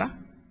acepta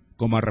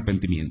como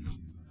arrepentimiento.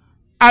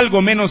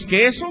 Algo menos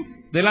que eso,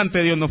 delante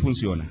de Dios no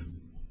funciona.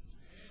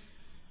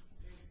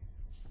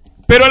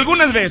 Pero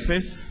algunas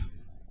veces,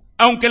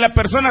 aunque la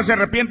persona se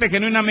arrepiente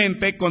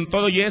genuinamente, con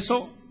todo y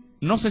eso,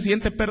 no se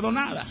siente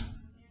perdonada.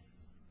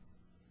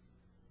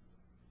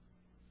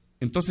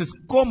 Entonces,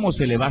 ¿cómo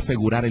se le va a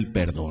asegurar el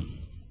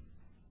perdón?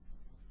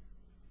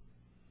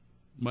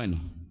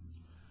 Bueno,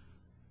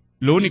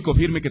 lo único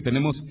firme que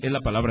tenemos es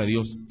la palabra de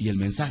Dios y el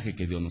mensaje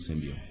que Dios nos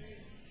envió.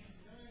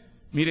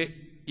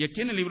 Mire, y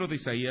aquí en el libro de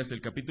Isaías,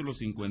 el capítulo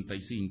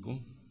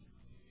 55,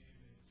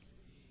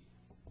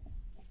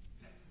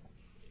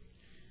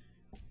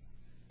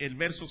 el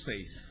verso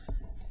 6.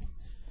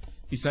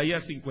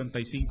 Isaías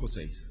 55,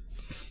 6.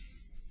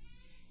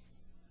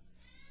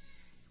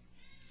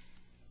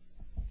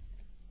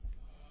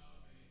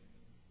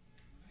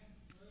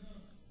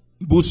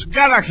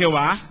 Buscad a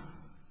Jehová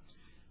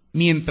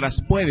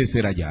mientras puede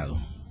ser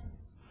hallado.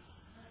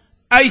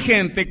 Hay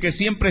gente que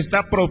siempre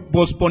está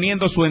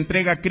posponiendo su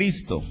entrega a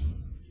Cristo.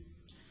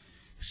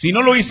 Si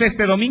no lo hice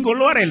este domingo,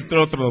 lo haré el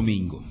otro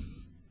domingo.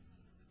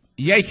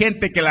 Y hay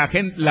gente que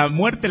la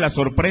muerte la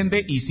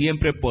sorprende y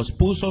siempre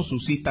pospuso su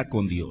cita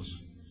con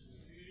Dios.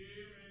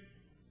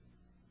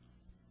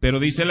 Pero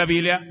dice la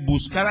Biblia,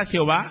 buscad a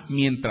Jehová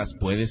mientras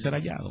puede ser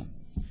hallado.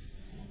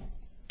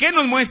 ¿Qué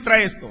nos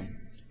muestra esto?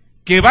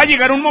 Que va a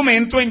llegar un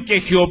momento en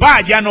que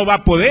Jehová ya no va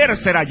a poder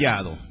ser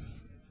hallado.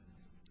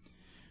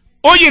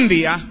 Hoy en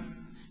día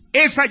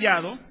es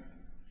hallado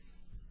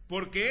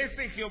porque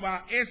ese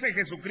Jehová, ese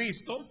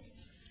Jesucristo,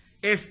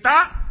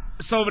 está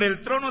sobre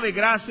el trono de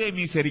gracia y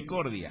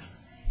misericordia.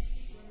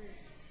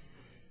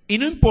 Y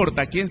no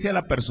importa quién sea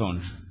la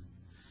persona.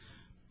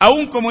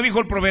 Aún como dijo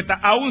el profeta,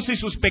 aún si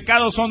sus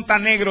pecados son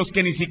tan negros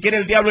que ni siquiera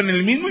el diablo en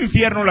el mismo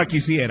infierno la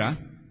quisiera,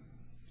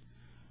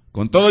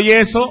 con todo y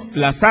eso,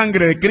 la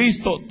sangre de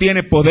Cristo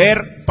tiene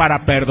poder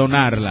para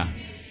perdonarla.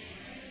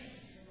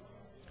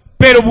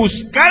 Pero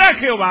buscar a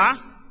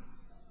Jehová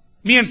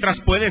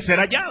mientras puede ser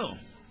hallado.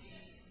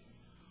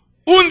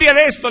 Un día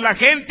de esto la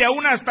gente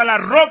aún hasta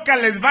las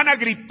rocas les van a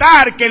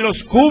gritar que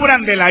los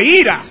cubran de la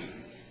ira.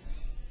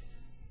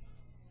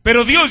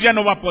 Pero Dios ya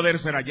no va a poder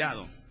ser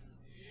hallado.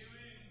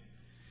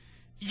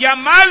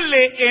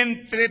 llamadle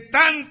entre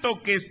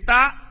tanto que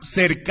está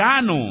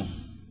cercano.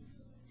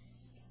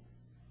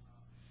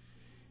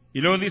 Y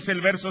luego dice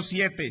el verso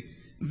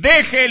 7,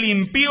 deje el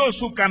impío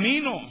su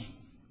camino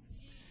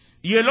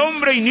y el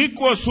hombre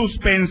inicuo sus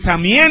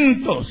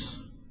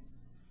pensamientos,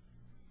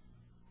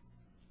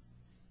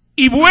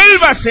 y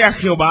vuélvase a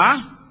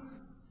Jehová,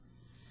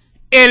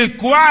 el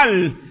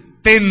cual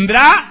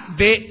tendrá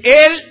de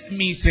él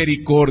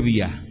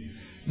misericordia.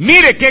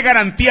 Mire qué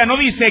garantía, no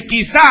dice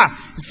quizá,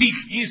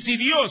 si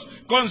Dios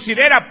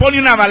considera, pone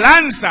una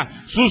balanza,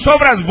 sus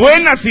obras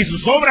buenas y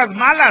sus obras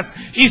malas,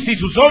 y si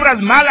sus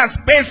obras malas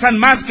pesan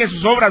más que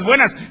sus obras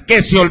buenas,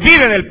 que se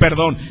olvide del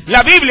perdón.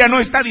 La Biblia no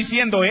está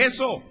diciendo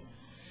eso,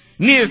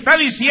 ni está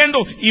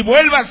diciendo y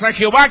vuelvas a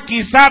Jehová,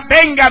 quizá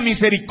tenga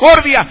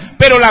misericordia,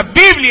 pero la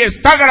Biblia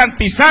está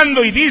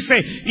garantizando y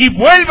dice, y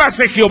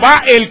vuélvase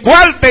Jehová, el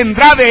cual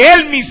tendrá de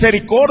él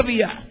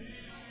misericordia.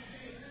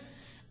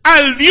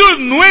 Al Dios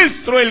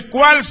nuestro, el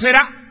cual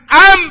será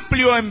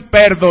amplio en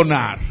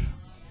perdonar.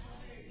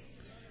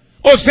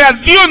 O sea,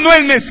 Dios no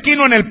es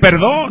mezquino en el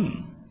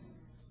perdón.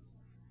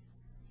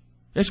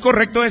 ¿Es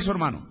correcto eso,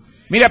 hermano?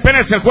 Mire,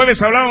 apenas el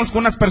jueves hablábamos con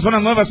unas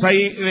personas nuevas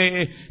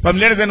ahí,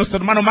 familiares de nuestro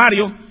hermano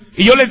Mario,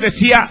 y yo les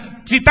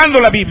decía,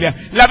 citando la Biblia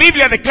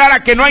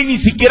declara que no hay ni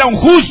siquiera un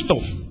justo.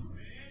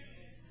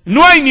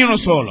 No hay ni uno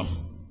solo.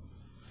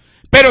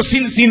 Pero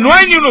si no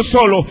hay ni uno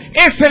solo,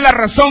 esa es la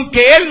razón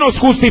que Él nos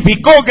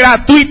justificó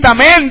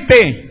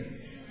gratuitamente.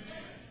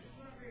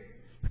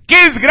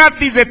 Que es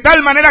gratis de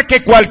tal manera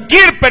que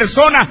cualquier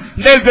persona,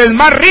 desde el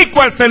más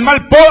rico hasta el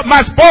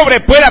más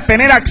pobre, pueda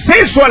tener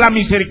acceso a la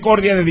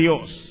misericordia de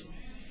Dios.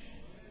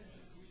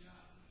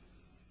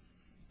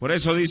 Por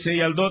eso dice,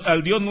 y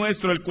al Dios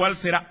nuestro, el cual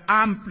será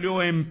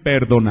amplio en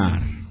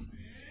perdonar.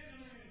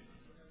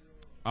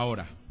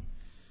 Ahora,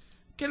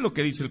 ¿qué es lo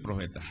que dice el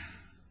profeta?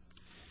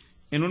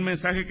 En un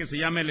mensaje que se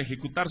llama El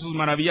ejecutar sus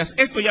maravillas.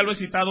 Esto ya lo he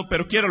citado,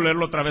 pero quiero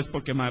leerlo otra vez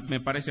porque me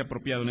parece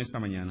apropiado en esta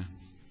mañana.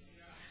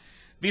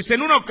 Dice,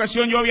 en una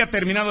ocasión yo había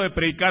terminado de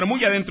predicar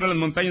muy adentro de las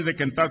montañas de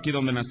Kentucky,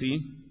 donde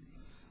nací,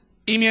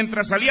 y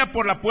mientras salía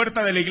por la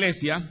puerta de la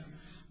iglesia,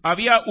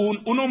 había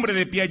un hombre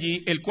de pie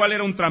allí, el cual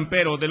era un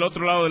trampero, del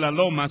otro lado de las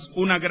lomas,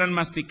 una gran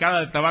masticada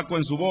de tabaco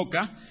en su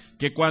boca,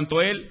 que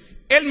cuanto él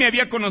me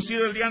había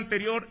conocido el día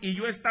anterior, y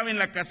yo estaba en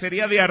la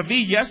cacería de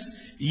ardillas,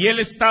 y él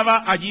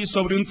estaba allí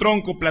sobre un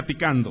tronco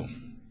platicando.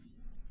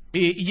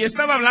 Y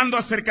estaba hablando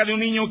acerca de un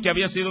niño que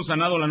había sido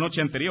sanado la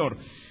noche anterior,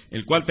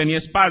 el cual tenía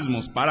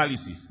espasmos,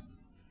 parálisis.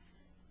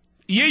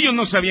 Y ellos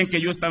no sabían que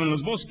yo estaba en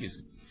los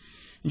bosques.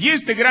 Y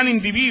este gran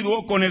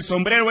individuo, con el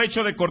sombrero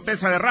hecho de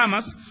corteza de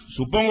ramas,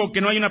 supongo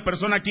que no hay una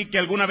persona aquí que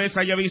alguna vez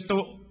haya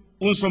visto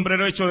un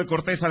sombrero hecho de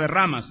corteza de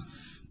ramas.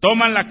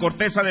 Toman la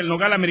corteza del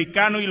nogal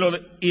americano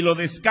y lo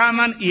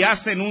descaman y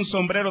hacen un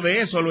sombrero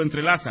de eso, lo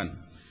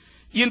entrelazan.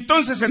 Y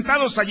entonces,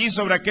 sentados allí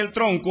sobre aquel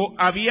tronco,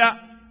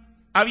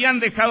 habían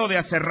dejado de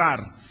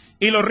aserrar,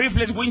 y los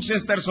rifles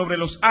Winchester sobre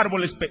los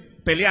árboles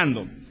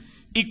peleando.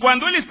 Y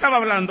cuando él estaba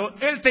hablando,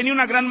 él tenía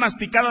una gran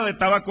masticada de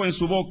tabaco en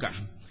su boca,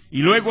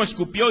 y luego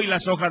escupió y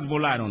las hojas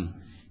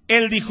volaron.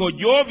 Él dijo,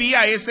 yo vi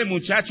a ese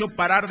muchacho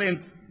parar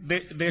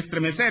de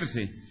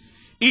estremecerse,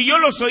 y yo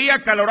los oía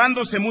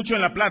acalorándose mucho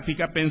en la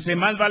plática. Pensé,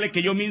 más vale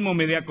que yo mismo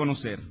me dé a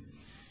conocer.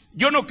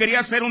 Yo no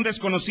quería ser un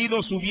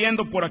desconocido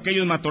subiendo por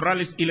aquellos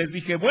matorrales, y les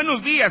dije,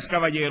 buenos días,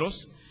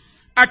 caballeros.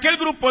 Aquel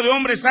grupo de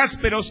hombres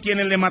ásperos,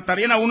 quienes le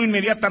matarían a uno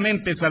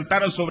inmediatamente,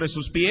 saltaron sobre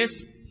sus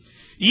pies,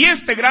 y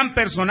este gran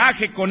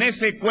personaje, con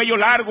ese cuello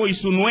largo y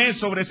su nuez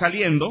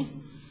sobresaliendo,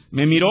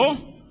 me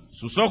miró,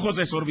 sus ojos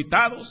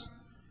desorbitados,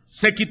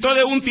 se quitó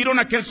de un tirón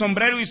aquel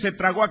sombrero y se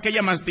tragó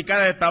aquella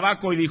masticada de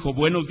tabaco y dijo,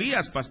 buenos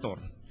días, pastor.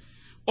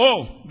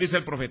 Oh, dice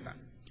el profeta,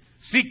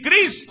 si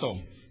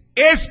Cristo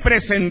es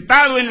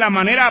presentado en la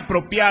manera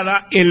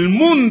apropiada, el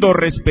mundo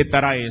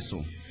respetará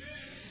eso.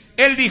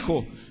 Él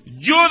dijo,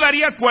 yo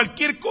daría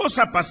cualquier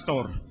cosa,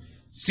 pastor,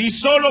 si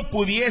solo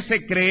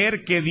pudiese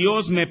creer que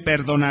Dios me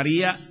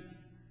perdonaría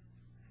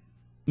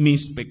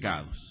mis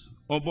pecados.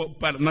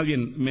 Más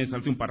bien, me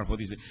salté un párrafo,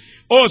 dice,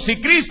 si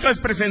Cristo es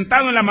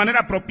presentado en la manera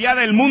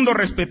apropiada, el mundo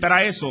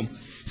respetará eso.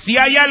 Si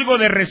hay algo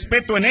de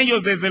respeto en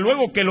ellos, desde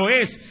luego que lo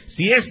es,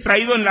 si es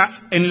traído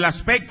en el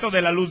aspecto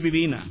de la luz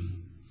divina.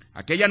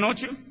 Aquella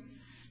noche,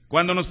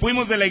 cuando nos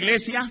fuimos de la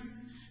iglesia,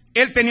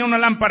 él tenía una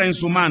lámpara en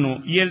su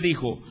mano y él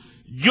dijo,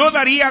 yo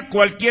daría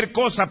cualquier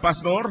cosa,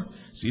 pastor,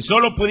 si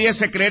solo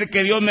pudiese creer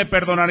que Dios me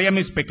perdonaría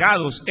mis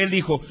pecados. Él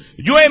dijo,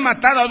 yo he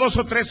matado a 2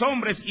 o 3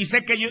 hombres y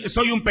sé que yo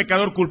soy un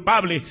pecador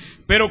culpable,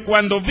 pero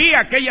cuando vi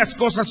aquellas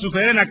cosas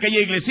suceder en aquella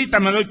iglesita,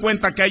 me doy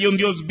cuenta que hay un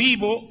Dios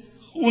vivo,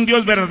 un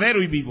Dios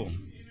verdadero y vivo.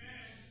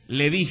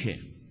 Le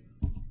dije,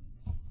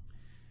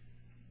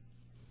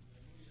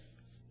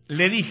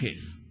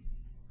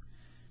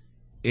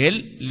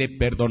 Él le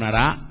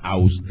perdonará a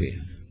usted.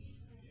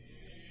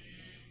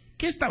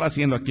 ¿Qué estaba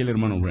haciendo aquí el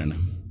hermano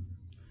Brennan?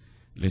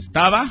 Le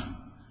estaba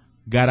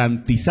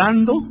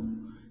garantizando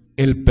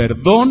el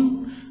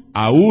perdón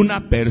a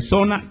una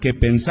persona que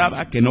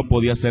pensaba que no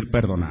podía ser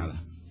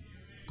perdonada.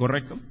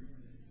 ¿Correcto?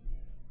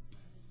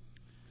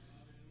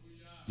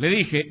 Le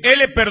dije, Él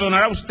le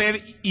perdonará a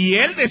usted y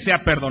Él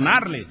desea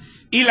perdonarle.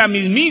 Y la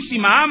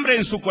mismísima hambre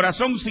en su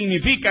corazón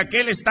significa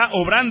que Él está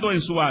obrando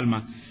en su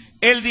alma.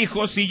 Él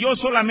dijo, si yo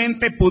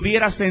solamente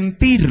pudiera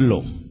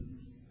sentirlo.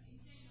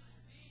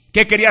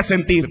 ¿Qué quería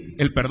sentir?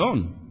 El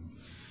perdón.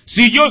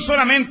 Si yo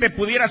solamente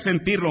pudiera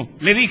sentirlo,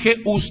 le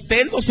dije,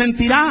 usted lo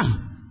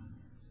sentirá.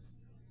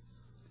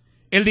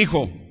 Él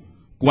dijo,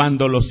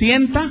 cuando lo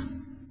sienta,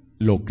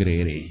 lo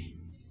creeré.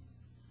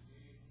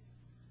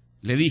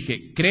 Le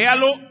dije,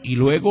 créalo y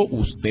luego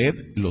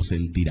usted lo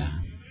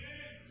sentirá.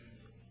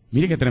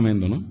 Mire qué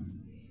tremendo, ¿no?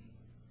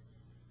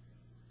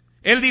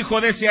 Él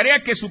dijo,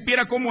 desearía que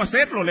supiera cómo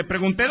hacerlo. Le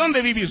pregunté,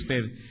 ¿dónde vive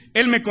usted?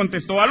 Él me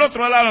contestó, al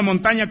otro lado de la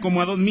montaña,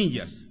 como a 2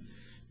 millas.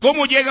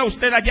 ¿Cómo llega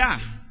usted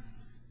allá?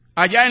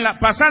 Allá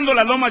pasando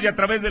las lomas y a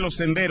través de los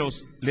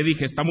senderos. Le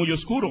dije, está muy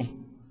oscuro.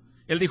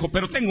 Él dijo,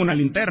 pero tengo una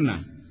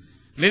linterna.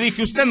 Le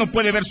dije, usted no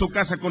puede ver su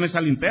casa con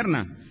esa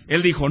linterna.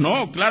 Él dijo,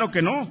 no, claro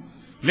que no.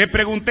 Le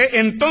pregunté,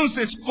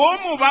 entonces,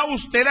 ¿cómo va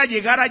usted a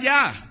llegar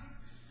allá?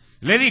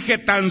 Le dije,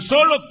 tan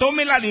solo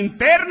tome la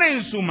linterna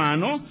en su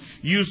mano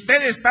y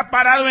usted está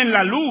parado en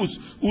la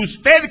luz.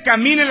 Usted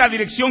camina en la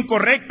dirección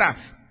correcta.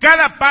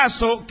 Cada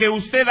paso que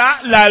usted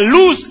da, la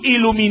luz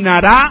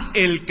iluminará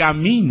el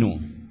camino.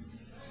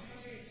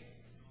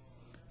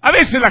 A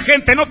veces la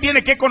gente no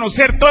tiene que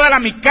conocer toda la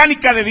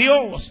mecánica de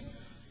Dios.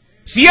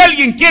 Si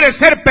alguien quiere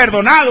ser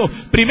perdonado,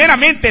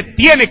 primeramente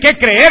tiene que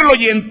creerlo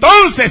y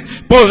entonces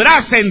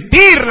podrá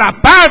sentir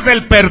la paz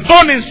del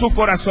perdón en su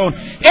corazón.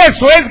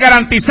 Eso es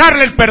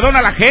garantizarle el perdón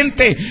a la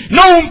gente,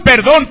 no un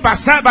perdón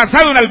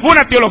basado en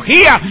alguna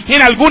teología,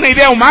 en alguna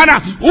idea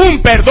humana,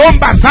 un perdón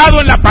basado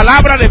en la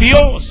palabra de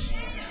Dios.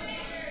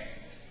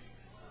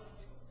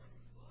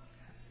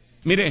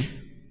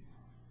 Mire,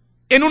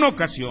 en una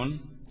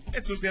ocasión,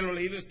 esto usted lo ha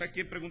leído, está aquí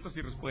en preguntas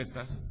y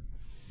respuestas.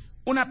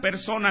 Una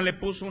persona le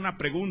puso una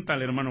pregunta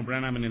al hermano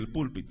Branham en el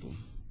púlpito.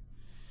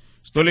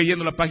 Estoy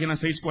leyendo la página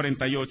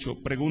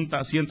 648,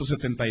 pregunta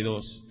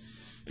 172.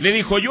 Le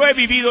dijo, yo he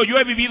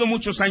vivido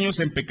muchos años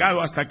en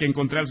pecado hasta que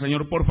encontré al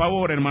Señor. Por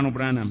favor, hermano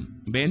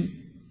Branham,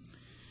 ven.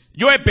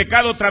 Yo he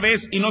pecado otra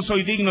vez y no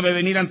soy digno de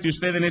venir ante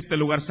usted en este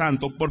lugar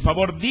santo. Por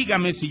favor,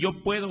 dígame si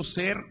yo puedo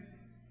ser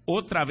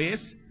otra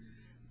vez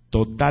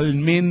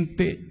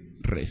totalmente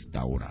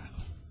restaurado.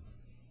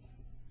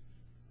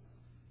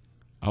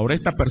 Ahora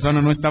esta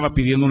persona no estaba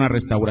pidiendo una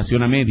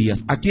restauración a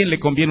medias. ¿A quién le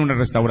conviene una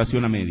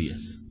restauración a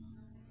medias?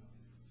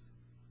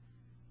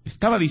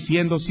 Estaba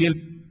diciendo si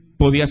él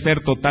podía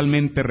ser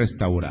totalmente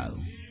restaurado.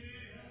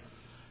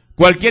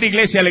 Cualquier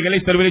iglesia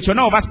legalista le hubiera dicho,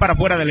 no, vas para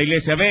afuera de la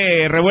iglesia,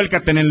 ve,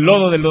 revuélcate en el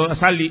lodo del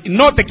lodazal y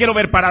no te quiero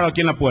ver parado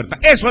aquí en la puerta.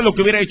 Eso es lo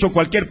que hubiera hecho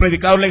cualquier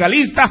predicador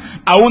legalista,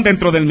 aún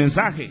dentro del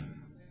mensaje.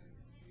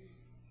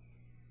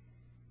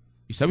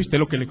 ¿Y sabe usted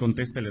lo que le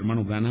contesta el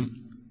hermano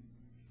Branham?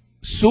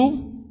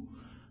 Su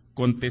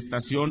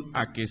contestación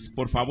a que,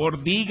 por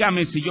favor,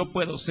 dígame si yo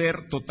puedo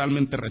ser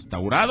totalmente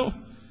restaurado.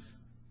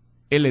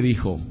 Él le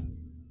dijo,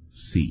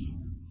 sí.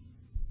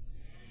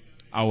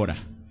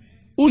 Ahora,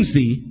 un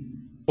sí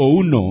o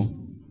un no,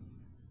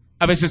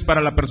 a veces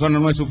para la persona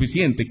no es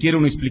suficiente, quiere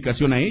una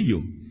explicación a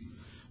ello.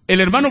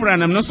 El hermano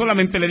Branham no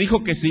solamente le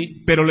dijo que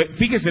sí, pero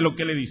fíjese lo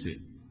que le dice.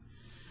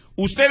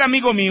 Usted,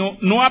 amigo mío,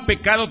 no ha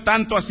pecado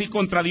tanto así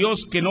contra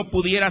Dios que no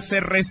pudiera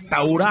ser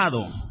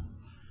restaurado.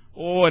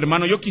 Oh,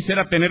 hermano, yo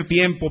quisiera tener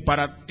tiempo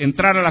para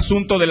entrar al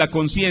asunto de la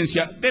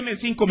conciencia. Deme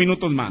 5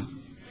 minutos más.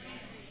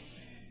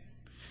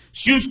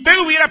 Si usted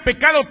hubiera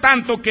pecado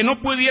tanto que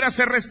no pudiera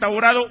ser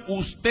restaurado,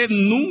 usted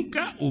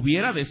nunca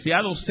hubiera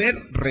deseado ser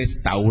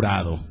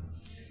restaurado.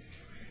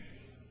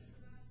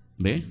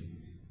 ¿Ve?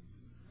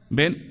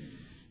 ¿Ven?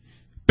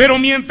 Pero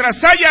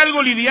mientras haya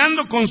algo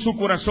lidiando con su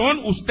corazón,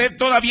 usted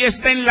todavía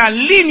está en la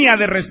línea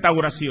de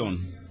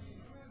restauración.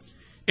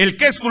 El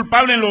que es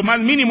culpable en lo más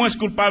mínimo es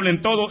culpable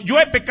en todo. Yo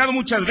he pecado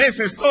muchas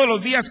veces, todos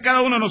los días,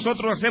 cada uno de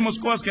nosotros hacemos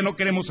cosas que no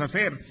queremos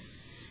hacer.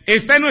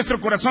 Está en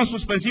nuestro corazón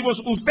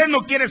suspensivos. Usted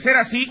no quiere ser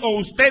así o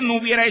usted no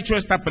hubiera hecho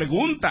esta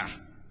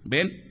pregunta.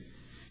 ¿Ven?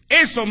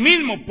 Eso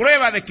mismo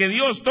prueba de que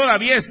Dios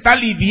todavía está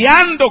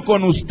lidiando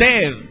con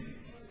usted.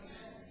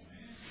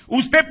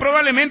 Usted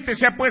probablemente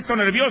se ha puesto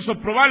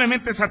nervioso,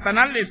 probablemente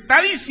Satanás le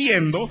está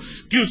diciendo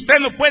que usted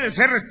no puede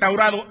ser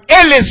restaurado.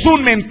 Él es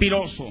un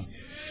mentiroso.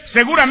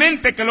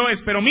 Seguramente que lo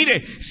es, pero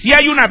mire, si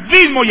hay un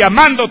abismo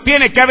llamando,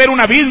 tiene que haber un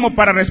abismo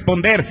para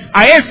responder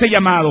a ese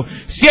llamado.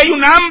 Si hay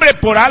un hambre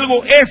por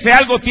algo, ese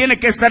algo tiene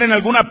que estar en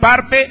alguna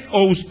parte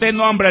o usted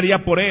no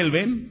hambraría por él,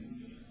 ¿ven?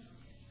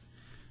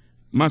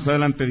 Más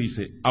adelante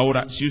dice,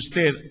 ahora, si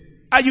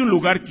hay un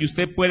lugar que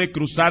usted puede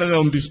cruzar de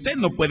donde usted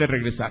no puede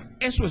regresar,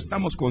 eso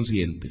estamos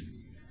conscientes.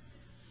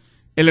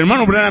 El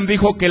hermano Branham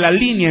dijo que la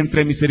línea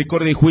entre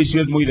misericordia y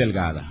juicio es muy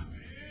delgada.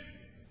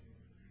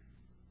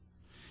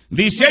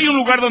 Dice, hay un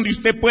lugar donde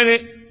usted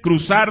puede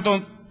cruzar,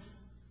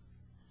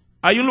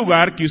 hay un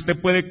lugar que usted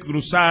puede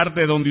cruzar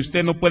de donde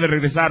usted no puede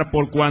regresar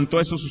por cuanto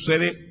eso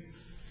sucede,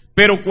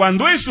 pero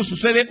cuando eso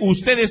sucede,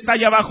 usted está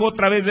allá abajo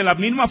otra vez de la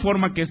misma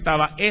forma que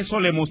estaba. Eso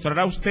le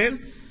mostrará a usted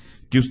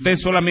que usted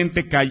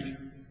solamente cae,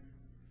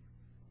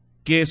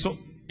 que eso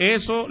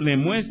Eso le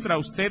muestra a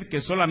usted que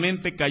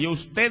solamente cayó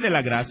usted de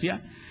la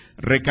gracia.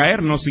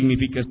 Recaer no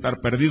significa estar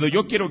perdido.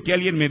 Yo quiero que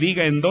alguien me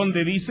diga en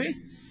dónde dice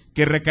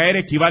que recaer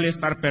equivale a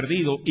estar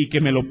perdido y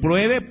que me lo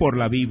pruebe por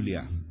la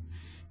Biblia.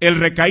 El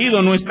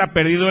recaído no está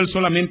perdido, él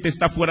solamente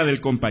está fuera del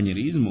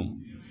compañerismo.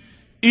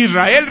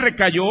 Israel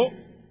recayó,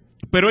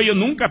 pero ellos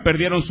nunca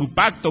perdieron su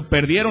pacto,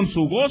 perdieron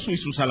su gozo y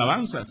sus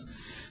alabanzas.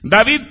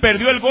 David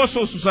perdió el gozo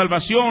de su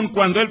salvación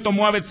cuando él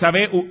tomó a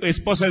Betsabé,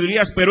 esposa de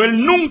Urías, pero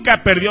él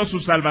nunca perdió su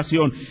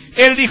salvación.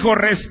 Él dijo,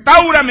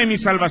 restáurame mi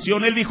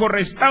salvación. Él dijo,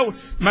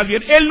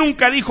 él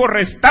nunca dijo,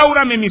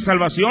 restáurame mi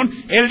salvación.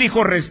 Él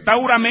dijo,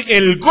 restáurame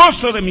el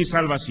gozo de mi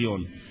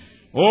salvación.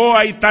 Oh,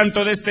 hay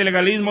tanto de este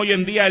legalismo hoy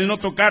en día, el no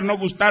tocar, no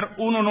gustar.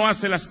 Uno no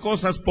hace las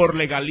cosas por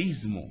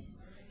legalismo.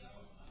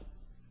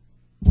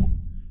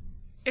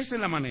 Esa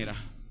es la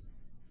manera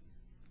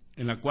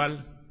en la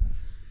cual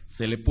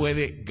se le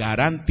puede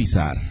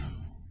garantizar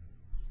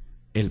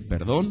el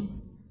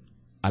perdón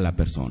a la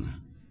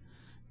persona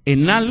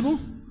en algo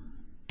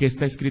que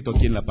está escrito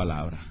aquí en la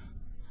palabra.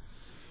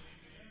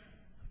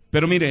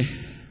 Pero mire,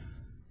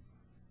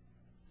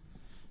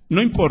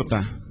 no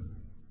importa,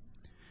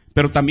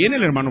 pero también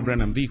el hermano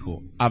Branham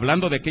dijo,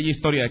 hablando de aquella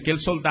historia de aquel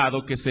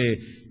soldado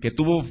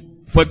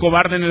fue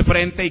cobarde en el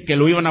frente y que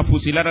lo iban a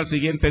fusilar al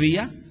siguiente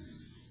día,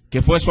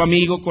 que fue su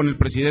amigo con el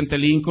presidente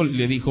Lincoln y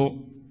le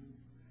dijo,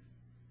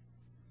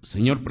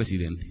 señor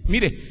presidente,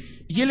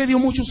 mire, y él le dio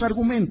muchos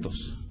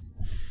argumentos.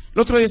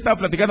 El otro día estaba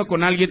platicando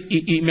con alguien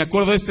y me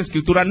acuerdo de esta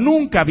escritura,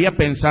 nunca había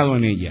pensado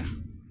en ella.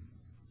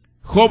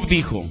 Job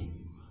dijo,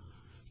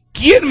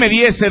 ¿quién me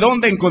diese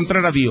dónde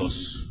encontrar a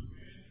Dios?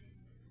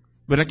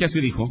 ¿Verdad que así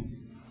dijo?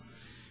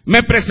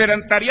 Me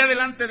presentaría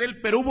delante de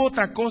él, pero hubo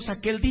otra cosa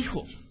que él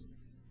dijo.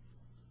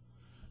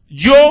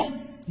 Yo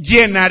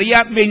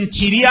me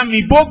henchiría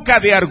mi boca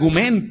de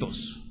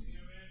argumentos.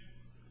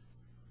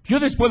 Yo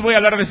después voy a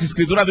hablar de esa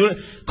escritura.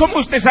 Como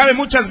usted sabe,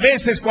 muchas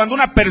veces cuando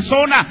una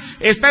persona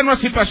está en una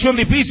situación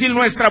difícil,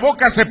 nuestra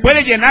boca se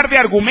puede llenar de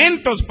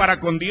argumentos para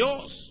con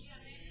Dios.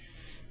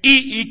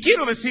 Y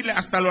quiero decirle,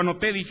 hasta lo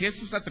anoté, dije,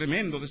 esto está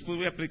tremendo, después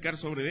voy a explicar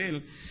sobre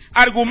él.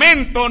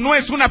 Argumento no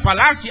es una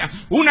falacia,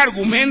 un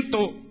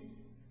argumento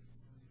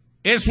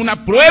es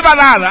una prueba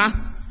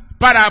dada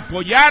para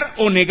apoyar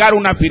o negar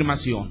una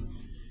afirmación.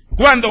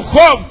 Cuando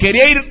Job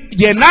quería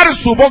llenar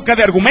su boca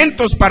de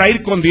argumentos para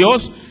ir con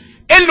Dios,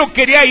 él no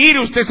quería ir,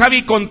 usted sabe,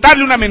 y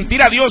contarle una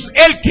mentira a Dios.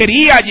 Él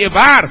quería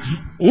llevar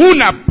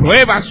una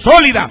prueba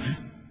sólida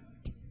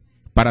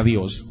para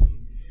Dios.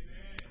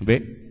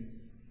 ¿Ve?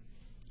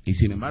 Y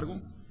sin embargo,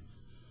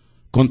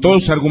 con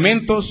todos sus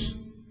argumentos,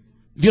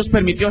 Dios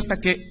permitió hasta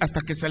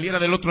que saliera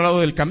del otro lado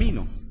del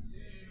camino.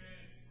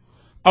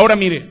 Ahora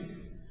mire,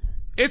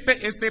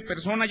 este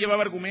persona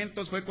llevaba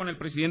argumentos, fue con el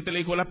presidente, le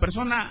dijo, la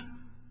persona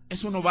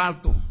es un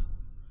novato.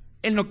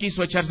 Él no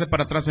quiso echarse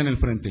para atrás en el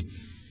frente.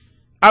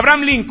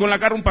 Abraham Lincoln le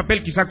agarra un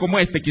papel quizá como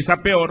este,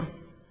 quizá peor,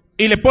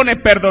 y le pone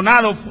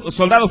perdonado,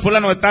 soldado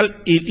fulano de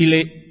tal, y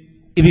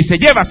dice,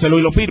 llévaselo,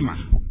 y lo firma.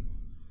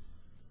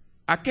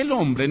 Aquel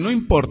hombre, no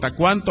importa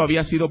cuánto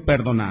había sido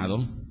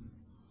perdonado,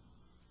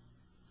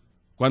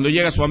 cuando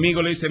llega su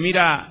amigo le dice,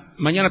 mira,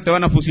 mañana te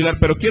van a fusilar,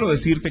 pero quiero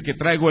decirte que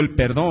traigo el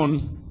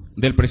perdón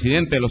del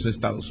presidente de los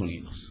Estados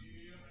Unidos.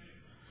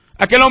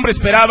 Aquel hombre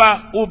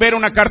esperaba ver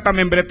una carta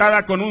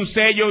membretada con un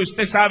sello, y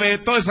usted sabe,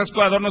 todas esas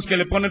adornos que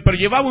le ponen, pero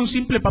llevaba un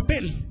simple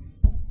papel.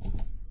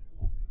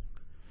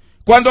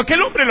 Cuando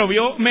aquel hombre lo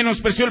vio,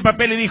 menospreció el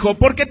papel y dijo,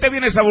 ¿por qué te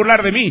vienes a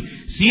burlar de mí?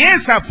 Si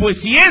ese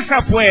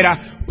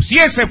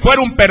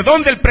fuera un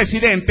perdón del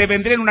presidente,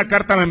 vendría en una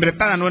carta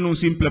membretada, no en un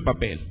simple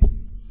papel.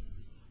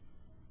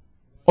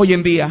 Hoy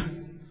en día,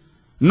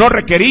 no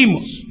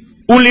requerimos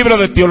un libro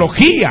de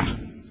teología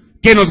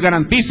que nos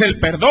garantice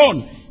el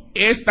perdón.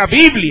 Esta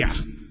Biblia,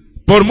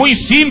 por muy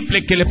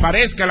simple que le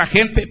parezca a la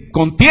gente,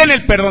 contiene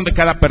el perdón de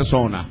cada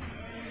persona.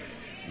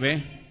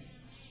 ¿Ve?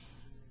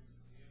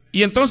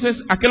 Y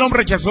entonces aquel hombre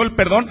rechazó el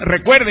perdón.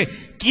 Recuerde,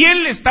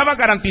 ¿quién le estaba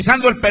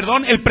garantizando el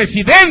perdón? El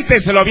presidente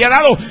se lo había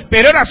dado,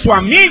 pero era su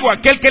amigo,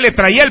 aquel que le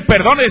traía el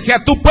perdón, y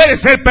decía, tú puedes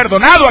ser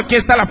perdonado, aquí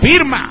está la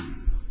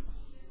firma.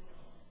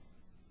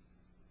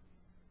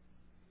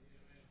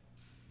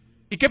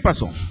 ¿Y qué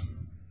pasó?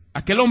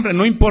 Aquel hombre,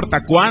 no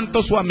importa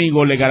cuánto su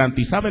amigo le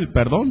garantizaba el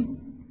perdón,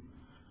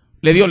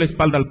 le dio la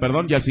espalda al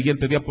perdón y al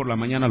siguiente día por la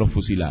mañana lo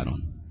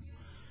fusilaron.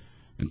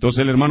 Entonces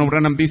el hermano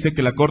Branham dice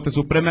que la Corte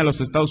Suprema de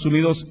los Estados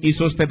Unidos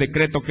hizo este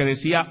decreto que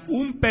decía,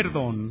 un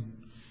perdón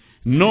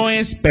no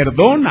es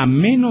perdón a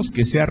menos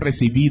que sea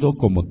recibido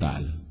como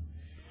tal.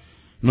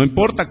 No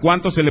importa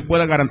cuánto se le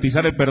pueda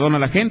garantizar el perdón a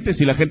la gente,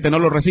 si la gente no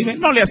lo recibe,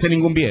 no le hace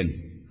ningún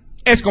bien.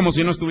 Es como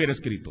si no estuviera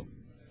escrito.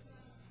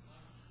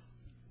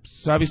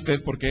 ¿Sabe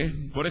usted por qué?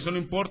 Por eso no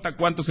importa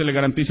cuánto se le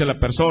garantice a la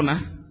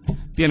persona,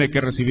 tiene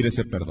que recibir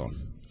ese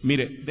perdón.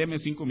 Mire, deme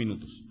 5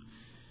 minutos.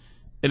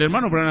 El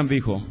hermano Branham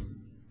dijo,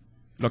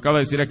 lo acaba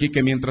de decir aquí,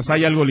 que mientras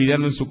hay algo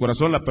lidiando en su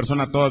corazón, la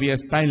persona todavía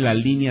está en la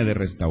línea de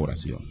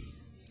restauración.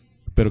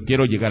 Pero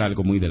quiero llegar a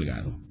algo muy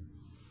delgado.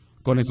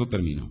 Con eso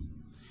termino.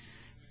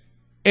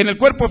 En el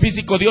cuerpo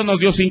físico Dios nos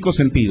dio 5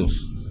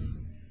 sentidos.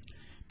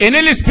 En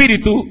el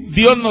espíritu,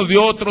 Dios nos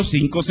dio otros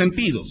 5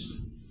 sentidos: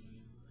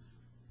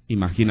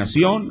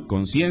 imaginación,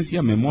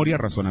 conciencia, memoria,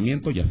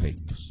 razonamiento y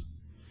afectos.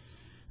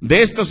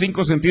 De estos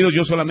 5 sentidos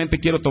yo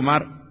solamente quiero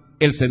tomar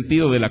el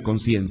sentido de la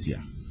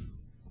conciencia.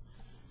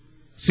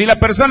 Si la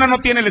persona no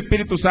tiene el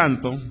Espíritu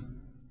Santo,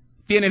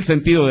 tiene el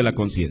sentido de la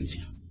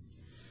conciencia.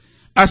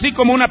 Así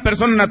como una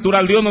persona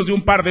natural, Dios nos dio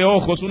un par de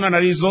ojos, una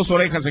nariz, 2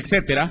 orejas,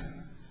 etcétera.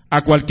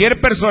 A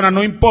cualquier persona,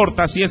 no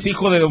importa si es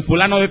hijo de don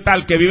fulano de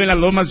tal que vive en las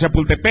lomas de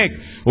Chapultepec,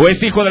 o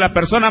es hijo de la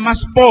persona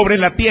más pobre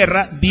en la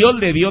tierra, Dios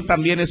le dio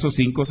también esos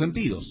 5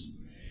 sentidos.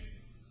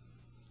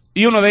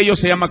 Y uno de ellos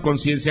se llama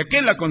conciencia. ¿Qué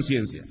es la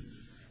conciencia?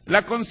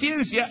 La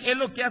conciencia es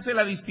lo que hace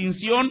la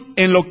distinción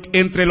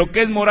entre lo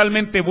que es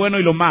moralmente bueno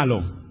y lo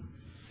malo,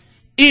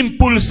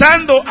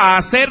 impulsando a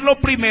hacerlo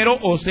primero,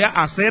 o sea,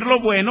 hacerlo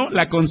bueno.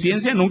 La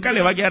conciencia nunca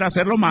le va a guiar a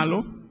hacer lo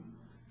malo,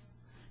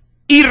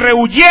 y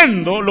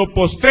rehuyendo lo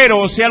postrero,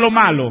 o sea, lo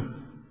malo,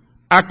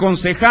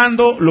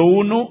 aconsejando lo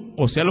uno,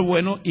 o sea, lo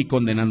bueno, y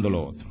condenando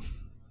lo otro.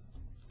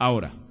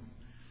 Ahora,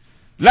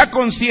 la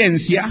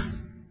conciencia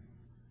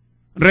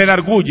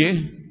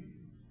redarguye,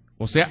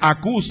 o sea,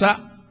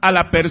 acusa a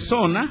la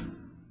persona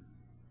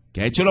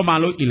que ha hecho lo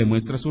malo y le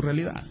muestra su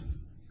realidad.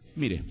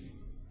 Mire,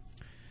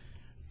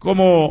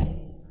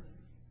 como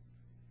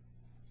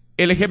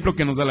el ejemplo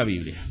que nos da la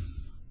Biblia.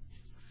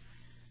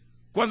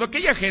 Cuando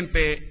aquella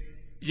gente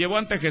llevó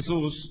ante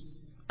Jesús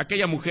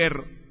aquella mujer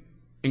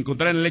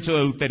encontrada en el lecho de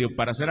adulterio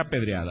para ser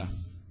apedreada,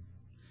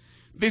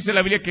 dice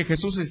la Biblia que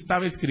Jesús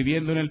estaba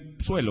escribiendo en el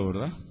suelo,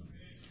 ¿verdad?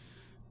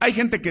 Hay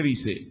gente que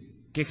dice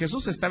que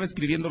Jesús estaba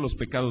escribiendo los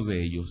pecados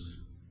de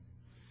ellos.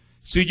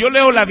 Si yo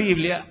leo la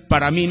Biblia,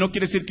 para mí no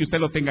quiere decir que usted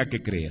lo tenga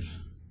que creer.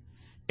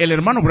 El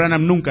hermano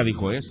Branham nunca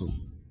dijo eso.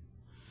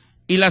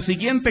 Y la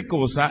siguiente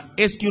cosa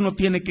es que uno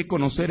tiene que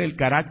conocer el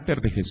carácter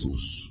de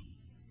Jesús.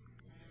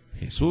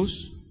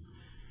 Jesús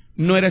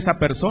no era esa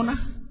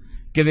persona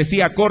que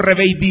decía, corre,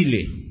 ve y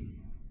dile.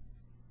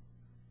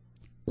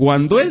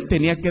 Cuando él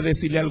tenía que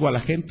decirle algo a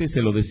la gente,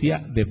 se lo decía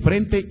de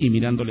frente y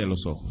mirándole a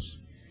los ojos.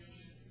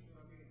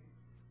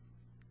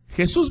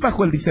 Jesús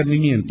bajo el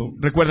discernimiento,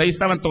 recuerda, ahí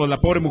estaban todos, la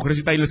pobre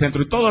mujercita ahí en el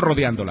centro y todos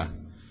rodeándola.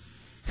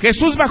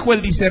 Jesús bajo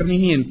el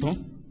discernimiento,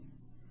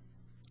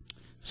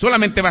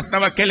 solamente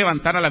bastaba que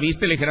levantara la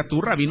vista y le dijera,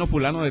 tú, rabino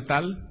fulano de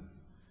tal,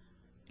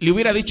 le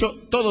hubiera dicho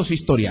todo su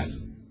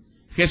historial.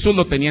 Jesús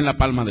lo tenía en la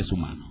palma de su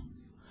mano.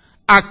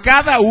 A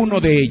cada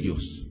uno de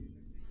ellos.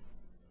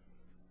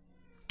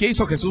 ¿Qué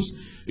hizo Jesús?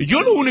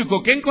 Yo lo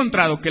único que he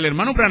encontrado, que el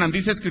hermano Branham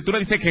dice, escritura,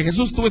 dice que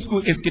Jesús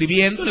estuvo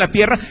escribiendo en la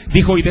tierra,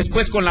 dijo, y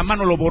después con la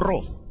mano lo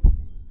borró.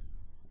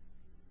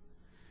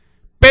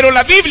 Pero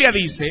la Biblia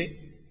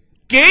dice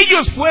que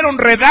ellos fueron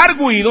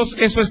redarguidos,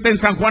 eso está en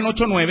San Juan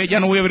 8:9, ya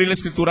no voy a abrir la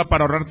escritura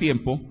para ahorrar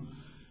tiempo.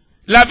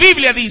 La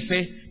Biblia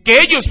dice que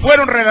ellos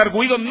fueron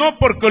redarguidos no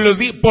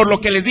por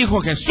lo que les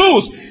dijo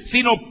Jesús,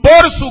 sino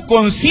por su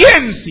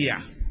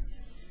conciencia.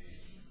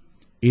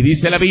 Y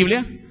dice la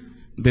Biblia,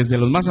 desde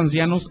los más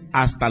ancianos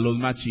hasta los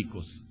más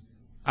chicos.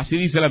 Así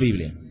dice la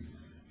Biblia.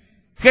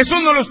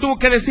 Jesús no les tuvo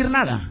que decir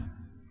nada.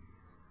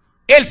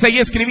 Él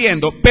seguía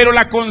escribiendo, pero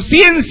la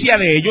conciencia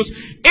de ellos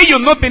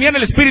no tenían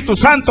el Espíritu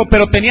Santo,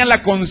 pero tenían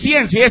la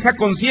conciencia, y esa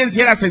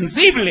conciencia era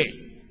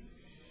sensible.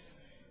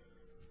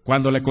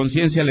 Cuando la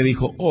conciencia le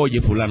dijo,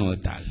 oye, fulano de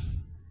tal,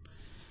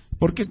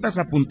 ¿por qué estás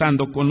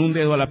apuntando con un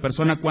dedo a la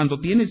persona cuando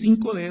tienes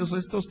 5 dedos,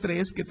 estos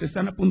 3 que te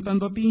están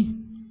apuntando a ti?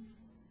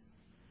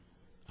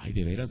 Ay,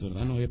 de veras,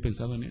 ¿verdad? No había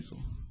pensado en eso.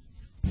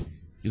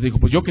 Y dijo,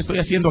 pues yo qué estoy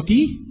haciendo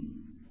aquí.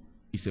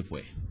 Y se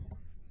fue.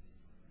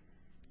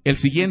 El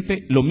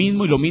siguiente, lo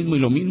mismo y lo mismo y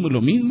lo mismo y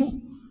lo mismo,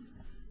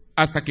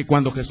 hasta que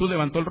cuando Jesús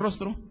levantó el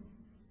rostro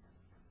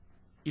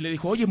y le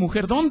dijo, oye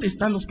mujer, ¿dónde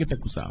están los que te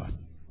acusaban?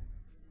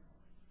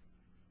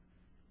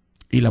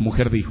 Y la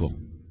mujer dijo,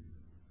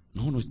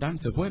 no están,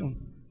 se fueron.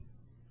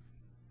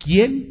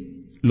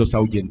 ¿Quién los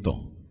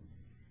ahuyentó?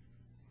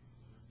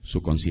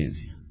 Su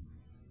conciencia.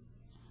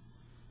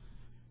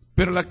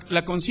 Pero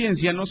la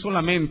conciencia no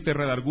solamente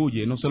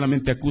redarguye, no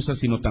solamente acusa,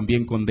 sino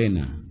también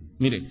condena.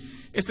 Mire,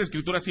 esta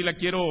escritura sí la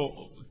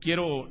quiero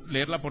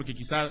leerla porque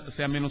quizá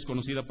sea menos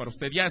conocida para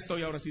usted. Ya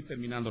estoy ahora sí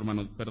terminando,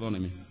 hermano,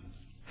 perdóneme.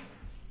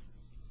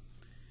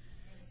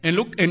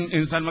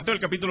 En San Mateo, el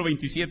capítulo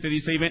 27,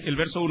 dice el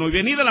verso 1, y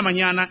venida la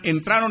mañana,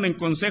 entraron en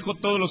consejo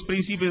todos los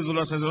príncipes de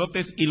los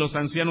sacerdotes y los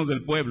ancianos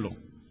del pueblo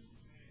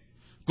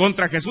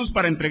contra Jesús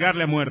para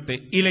entregarle a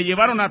muerte, y le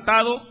llevaron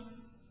atado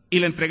y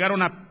le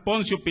entregaron a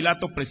Poncio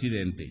Pilato,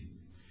 presidente.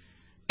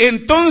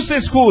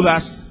 Entonces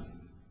Judas,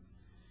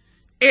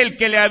 el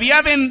que le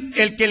había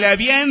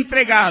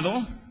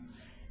entregado,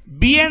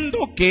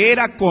 viendo que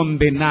era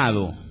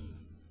condenado.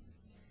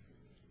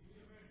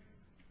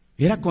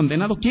 Era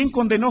condenado. ¿Quién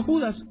condenó a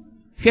Judas?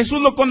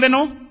 ¿Jesús lo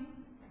condenó?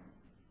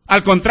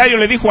 Al contrario,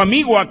 le dijo,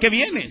 amigo, ¿a qué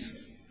vienes?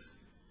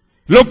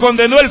 ¿Lo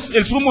condenó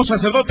el sumo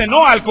sacerdote?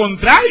 No, al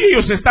contrario,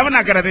 ellos estaban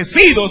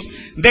agradecidos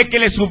de que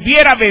les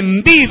hubiera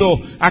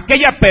vendido a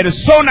aquella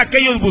persona que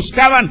ellos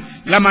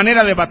buscaban la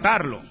manera de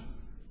matarlo.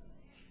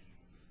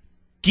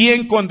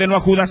 ¿Quién condenó a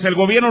Judas? ¿El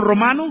gobierno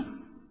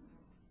romano?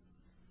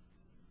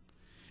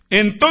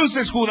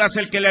 Entonces Judas,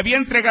 el que le había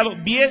entregado,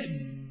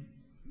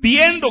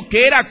 viendo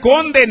que era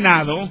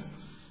condenado,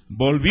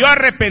 volvió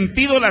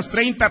arrepentido las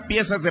 30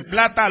 piezas de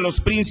plata a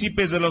los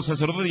príncipes de los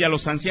sacerdotes y a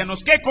los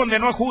ancianos. ¿Qué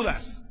condenó a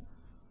Judas?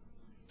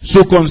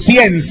 Su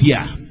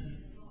conciencia.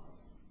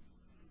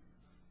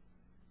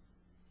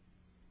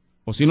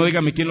 O si no,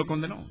 dígame quién lo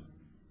condenó.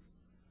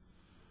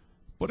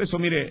 Por eso,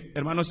 mire,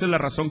 hermano, esa es la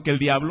razón que el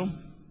diablo,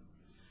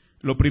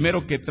 lo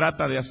primero que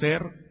trata de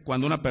hacer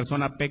cuando una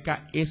persona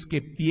peca es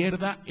que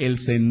pierda el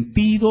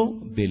sentido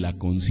de la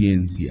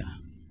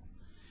conciencia.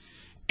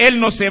 Él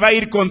no se va a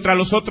ir contra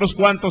los otros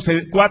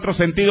 4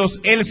 sentidos,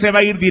 él se va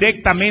a ir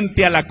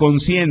directamente a la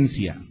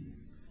conciencia.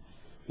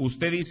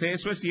 ¿Usted dice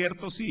eso es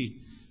cierto?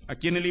 Sí.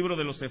 Aquí en el libro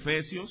de los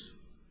Efesios,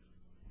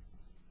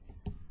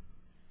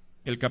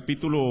 el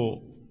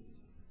capítulo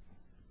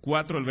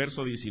 4, el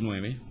verso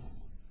 19.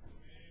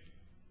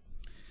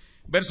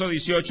 Verso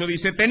 18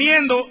 dice,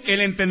 teniendo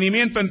el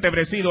entendimiento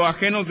entebrecido,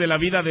 ajenos de la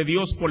vida de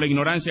Dios por la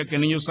ignorancia que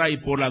en ellos hay,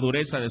 por la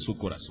dureza de su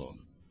corazón,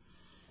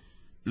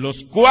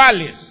 los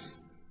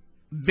cuales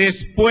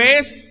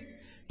después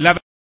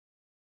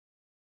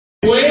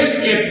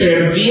que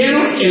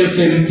perdieron el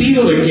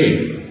sentido de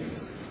 ¿qué?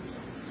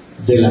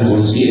 De la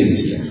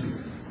conciencia.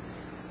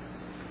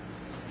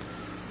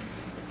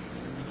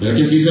 ¿Verdad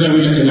que sí dice la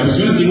Biblia? En la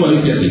versión antigua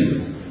dice así.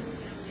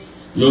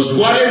 Los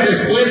cuales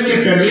después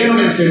que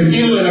perdieron el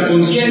sentido de la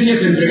conciencia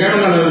se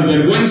entregaron a la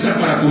vergüenza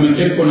para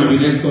cometer con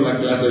avidez toda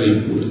clase de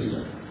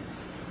impureza.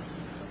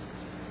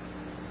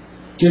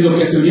 ¿Qué es lo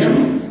que hace el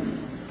diablo?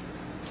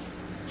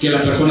 Que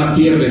la persona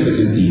pierde ese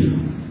sentido.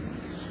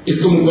 Es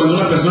como cuando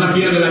una persona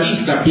pierde la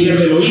vista,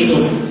 pierde el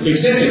oído,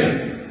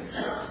 etc.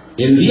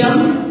 El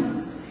diablo,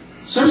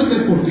 ¿sabe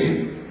usted por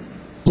qué?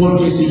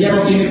 Porque si ya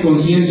no tiene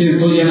conciencia,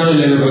 entonces ya nada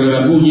le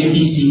redarguye,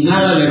 y si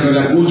nada le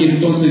redarguye,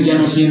 entonces ya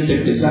no siente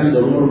pesar y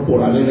dolor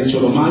por haber hecho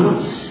lo malo,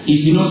 y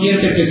si no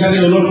siente pesar y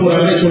dolor por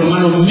haber hecho lo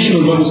malo,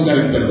 menos va a buscar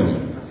el perdón.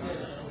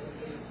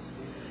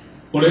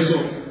 Por eso,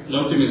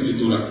 la última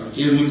escritura,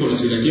 y es muy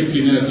conocida, aquí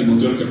en 1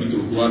 Timoteo, el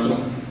capítulo 4,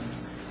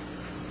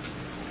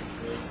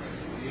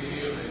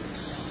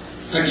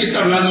 aquí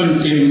está hablando en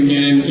 1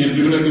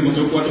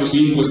 Timoteo 4,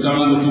 5, está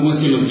hablando cómo es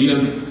que los días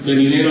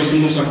venideros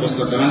unos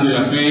apostatarán de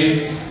la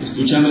fe,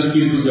 escuchando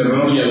espíritus de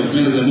error y a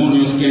doctrinas de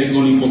demonios, que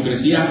con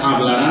hipocresía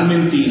hablarán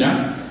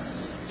mentira,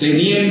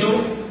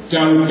 teniendo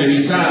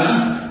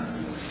cauterizada,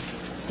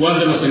 ¿cuál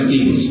de los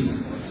sentidos?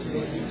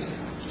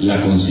 La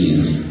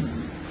conciencia.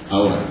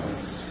 Ahora,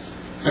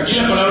 aquí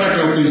la palabra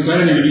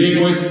cauterizar en el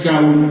griego es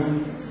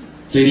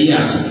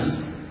cauteriazo.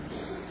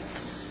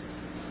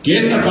 Que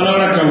esta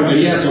palabra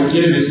cauteriazo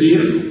quiere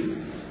decir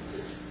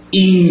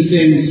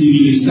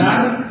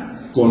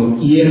insensibilizar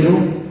con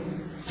hierro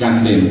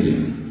candente.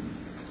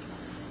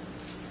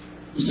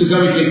 Usted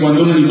sabe que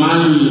cuando un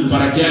animal,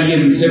 para que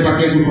alguien sepa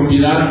que es su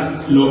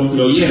propiedad,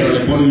 lo hierra,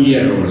 le pone un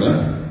hierro,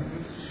 ¿verdad?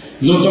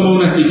 No toma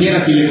unas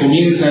tijeras y le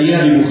comienza ahí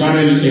a dibujar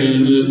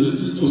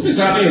usted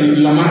sabe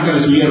la marca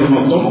de su hierro,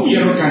 no, toma un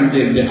hierro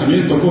candente. A mí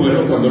me tocó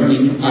verlo cuando era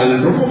niño,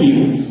 al rojo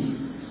vivo,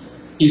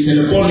 y se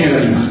le pone al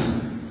animal.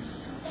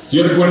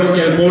 Yo recuerdo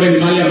que al pobre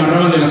animal le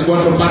amarraban de las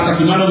 4 patas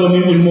y mano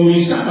Domingo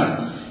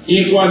inmovilizaban.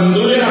 Y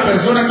cuando era la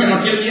persona que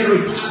metía el hierro,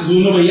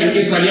 uno veía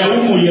que salía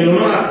humo y el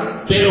olor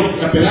a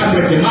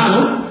pelambre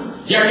quemado,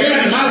 y aquel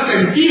animal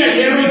sentía el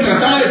hierro y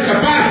trataba de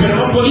escapar, pero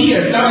no podía,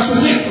 estaba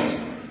sujeto.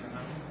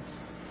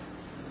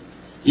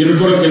 Yo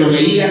recuerdo que lo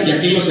veía y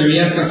aquello se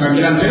veía hasta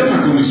sangrante, era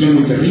una condición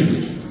muy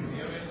terrible.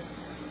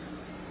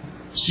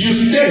 Si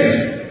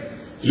usted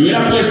le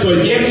hubiera puesto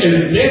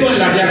el dedo en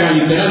la llaga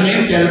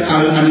literalmente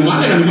al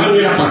animal, el animal lo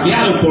hubiera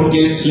pateado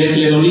porque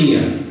le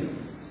dolía.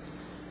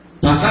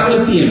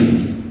 Pasado el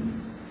tiempo,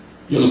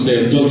 yo no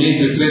sé, 2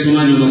 meses, 3, 1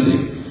 año, no sé,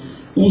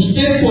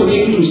 usted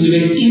podía inclusive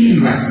ir y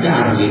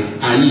rascarle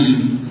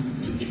ahí,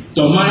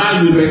 tomar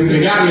algo y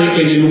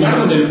restregarle en el lugar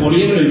donde le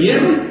ponían el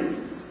hierro,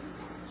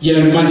 y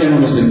el animal ya no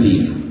lo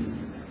sentía.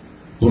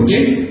 ¿Por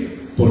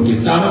qué? Porque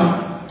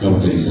estaba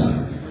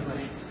cauterizado.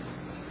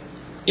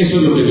 Eso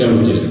es lo que el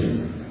diablo quiere hacer.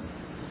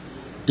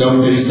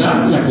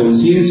 Cauterizar la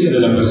conciencia de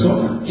la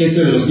persona,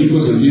 ese de los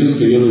 5 sentidos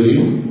que Dios le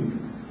dio,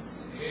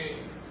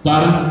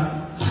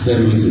 para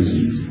hacerlo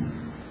insensible.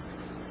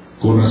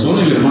 Con razón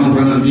el hermano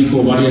Branham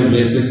dijo varias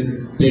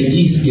veces,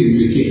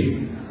 pellizquense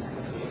 ¿qué?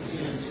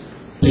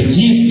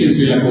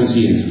 Pellizquense la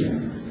conciencia.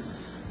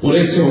 Por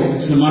eso,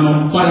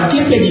 hermano, ¿para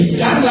qué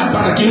pellizcarla?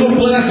 Para que uno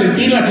pueda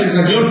sentir la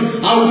sensación,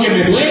 aunque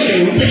me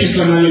duele, un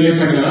pellizco a nadie le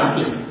es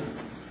agradable.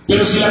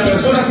 Pero si la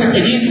persona se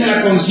pellizca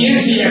la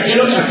conciencia y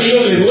aquello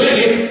le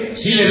duele,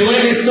 si le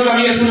duele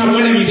todavía es una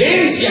buena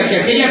evidencia que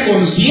aquella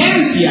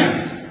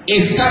conciencia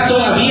está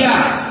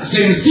todavía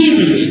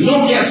sensible,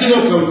 no que ha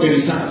sido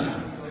cauterizada.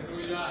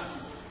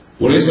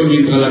 Por eso,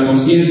 mientras la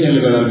conciencia le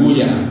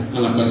redarguya a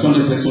la persona,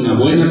 esa es una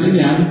buena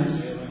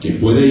señal que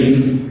puede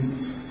ir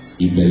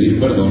y pedir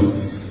perdón,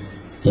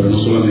 pero no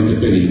solamente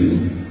pedirlo,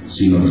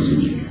 sino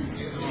recibirlo.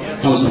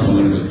 Vamos a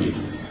ponernos de pie.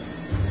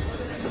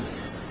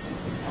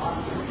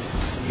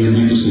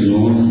 Bendito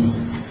Señor,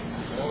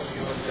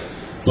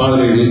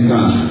 Padre, en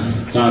esta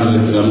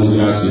tarde te damos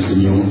gracias,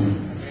 Señor,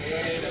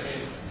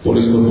 por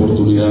esta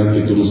oportunidad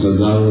que tú nos has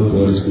dado de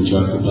poder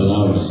escuchar tu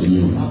palabra,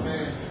 Señor.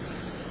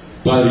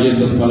 Padre, y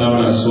estas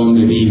palabras son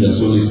de vida,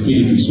 son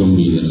espíritu y son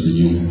vida,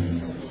 Señor.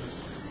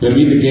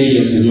 Permite que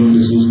ellas, Señor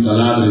Jesús,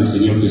 taladren,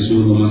 Señor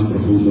Jesús, lo más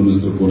profundo de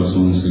nuestro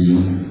corazón,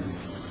 Señor.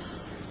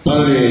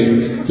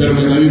 Padre, pero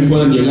que también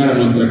puedan llegar a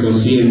nuestra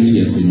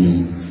conciencia,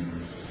 Señor.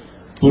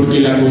 Porque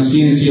la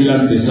conciencia es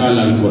la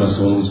antesala al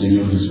corazón,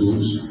 Señor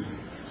Jesús.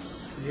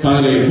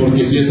 Padre,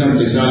 porque si esa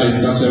antesala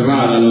está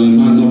cerrada, lo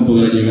demás no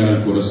podrá llegar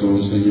al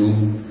corazón, Señor.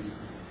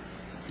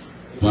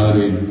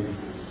 Padre,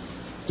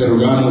 te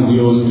rogamos,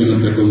 Dios, que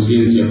nuestra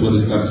conciencia pueda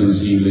estar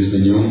sensible,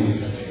 Señor.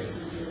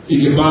 Y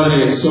que,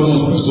 Padre,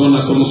 somos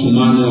personas, somos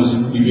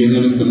humanos viviendo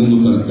en este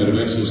mundo tan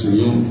perverso,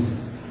 Señor,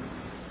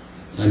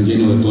 tan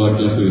lleno de toda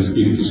clase de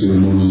espíritus y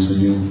demonios,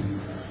 Señor.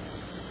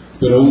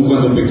 Pero aun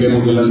cuando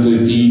pequemos delante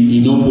de ti,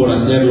 y no por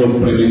hacerlo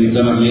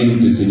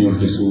premeditadamente, Señor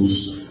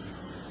Jesús,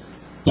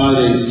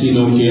 Padre,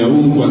 sino que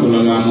aun cuando lo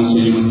hagamos,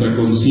 Señor, nuestra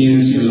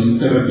conciencia nos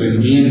esté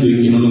reprendiendo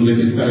y que no nos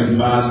deje estar en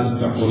paz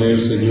hasta poder,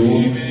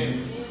 Señor,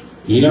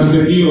 ir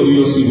ante ti, oh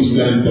Dios, y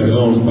buscar el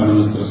perdón para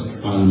nuestras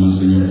almas,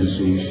 Señor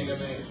Jesús.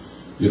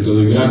 Yo te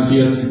doy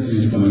gracias en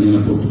esta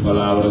mañana por tu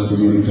palabra,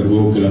 Señor, y te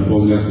ruego que la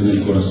pongas en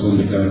el corazón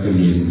de cada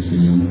creyente,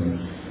 Señor,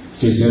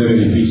 que sea de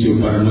beneficio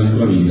para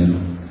nuestra vida,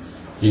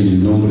 en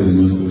el nombre de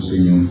nuestro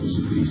Señor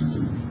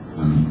Jesucristo.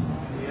 Amén.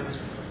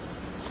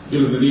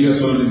 Yo les bendiga,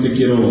 solamente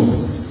quiero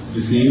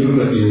decir,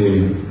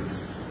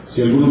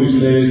 si alguno de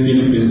ustedes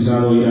tiene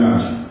pensado ir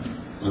a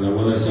la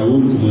boda de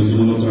Saúl, como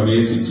decimos la otra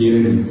vez, si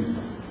quieren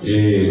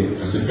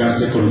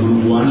acercarse con el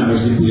hermano Juan, a ver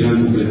si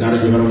pudieran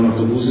completar y llevar un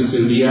autobús, es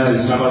el día del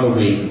sábado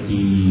 20,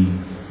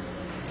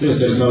 debe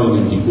ser sábado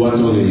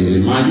 24 de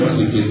mayo,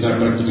 así que está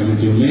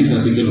prácticamente un mes,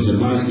 así que los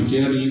hermanos que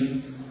quieran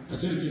ir,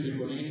 acérquense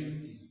con ellos.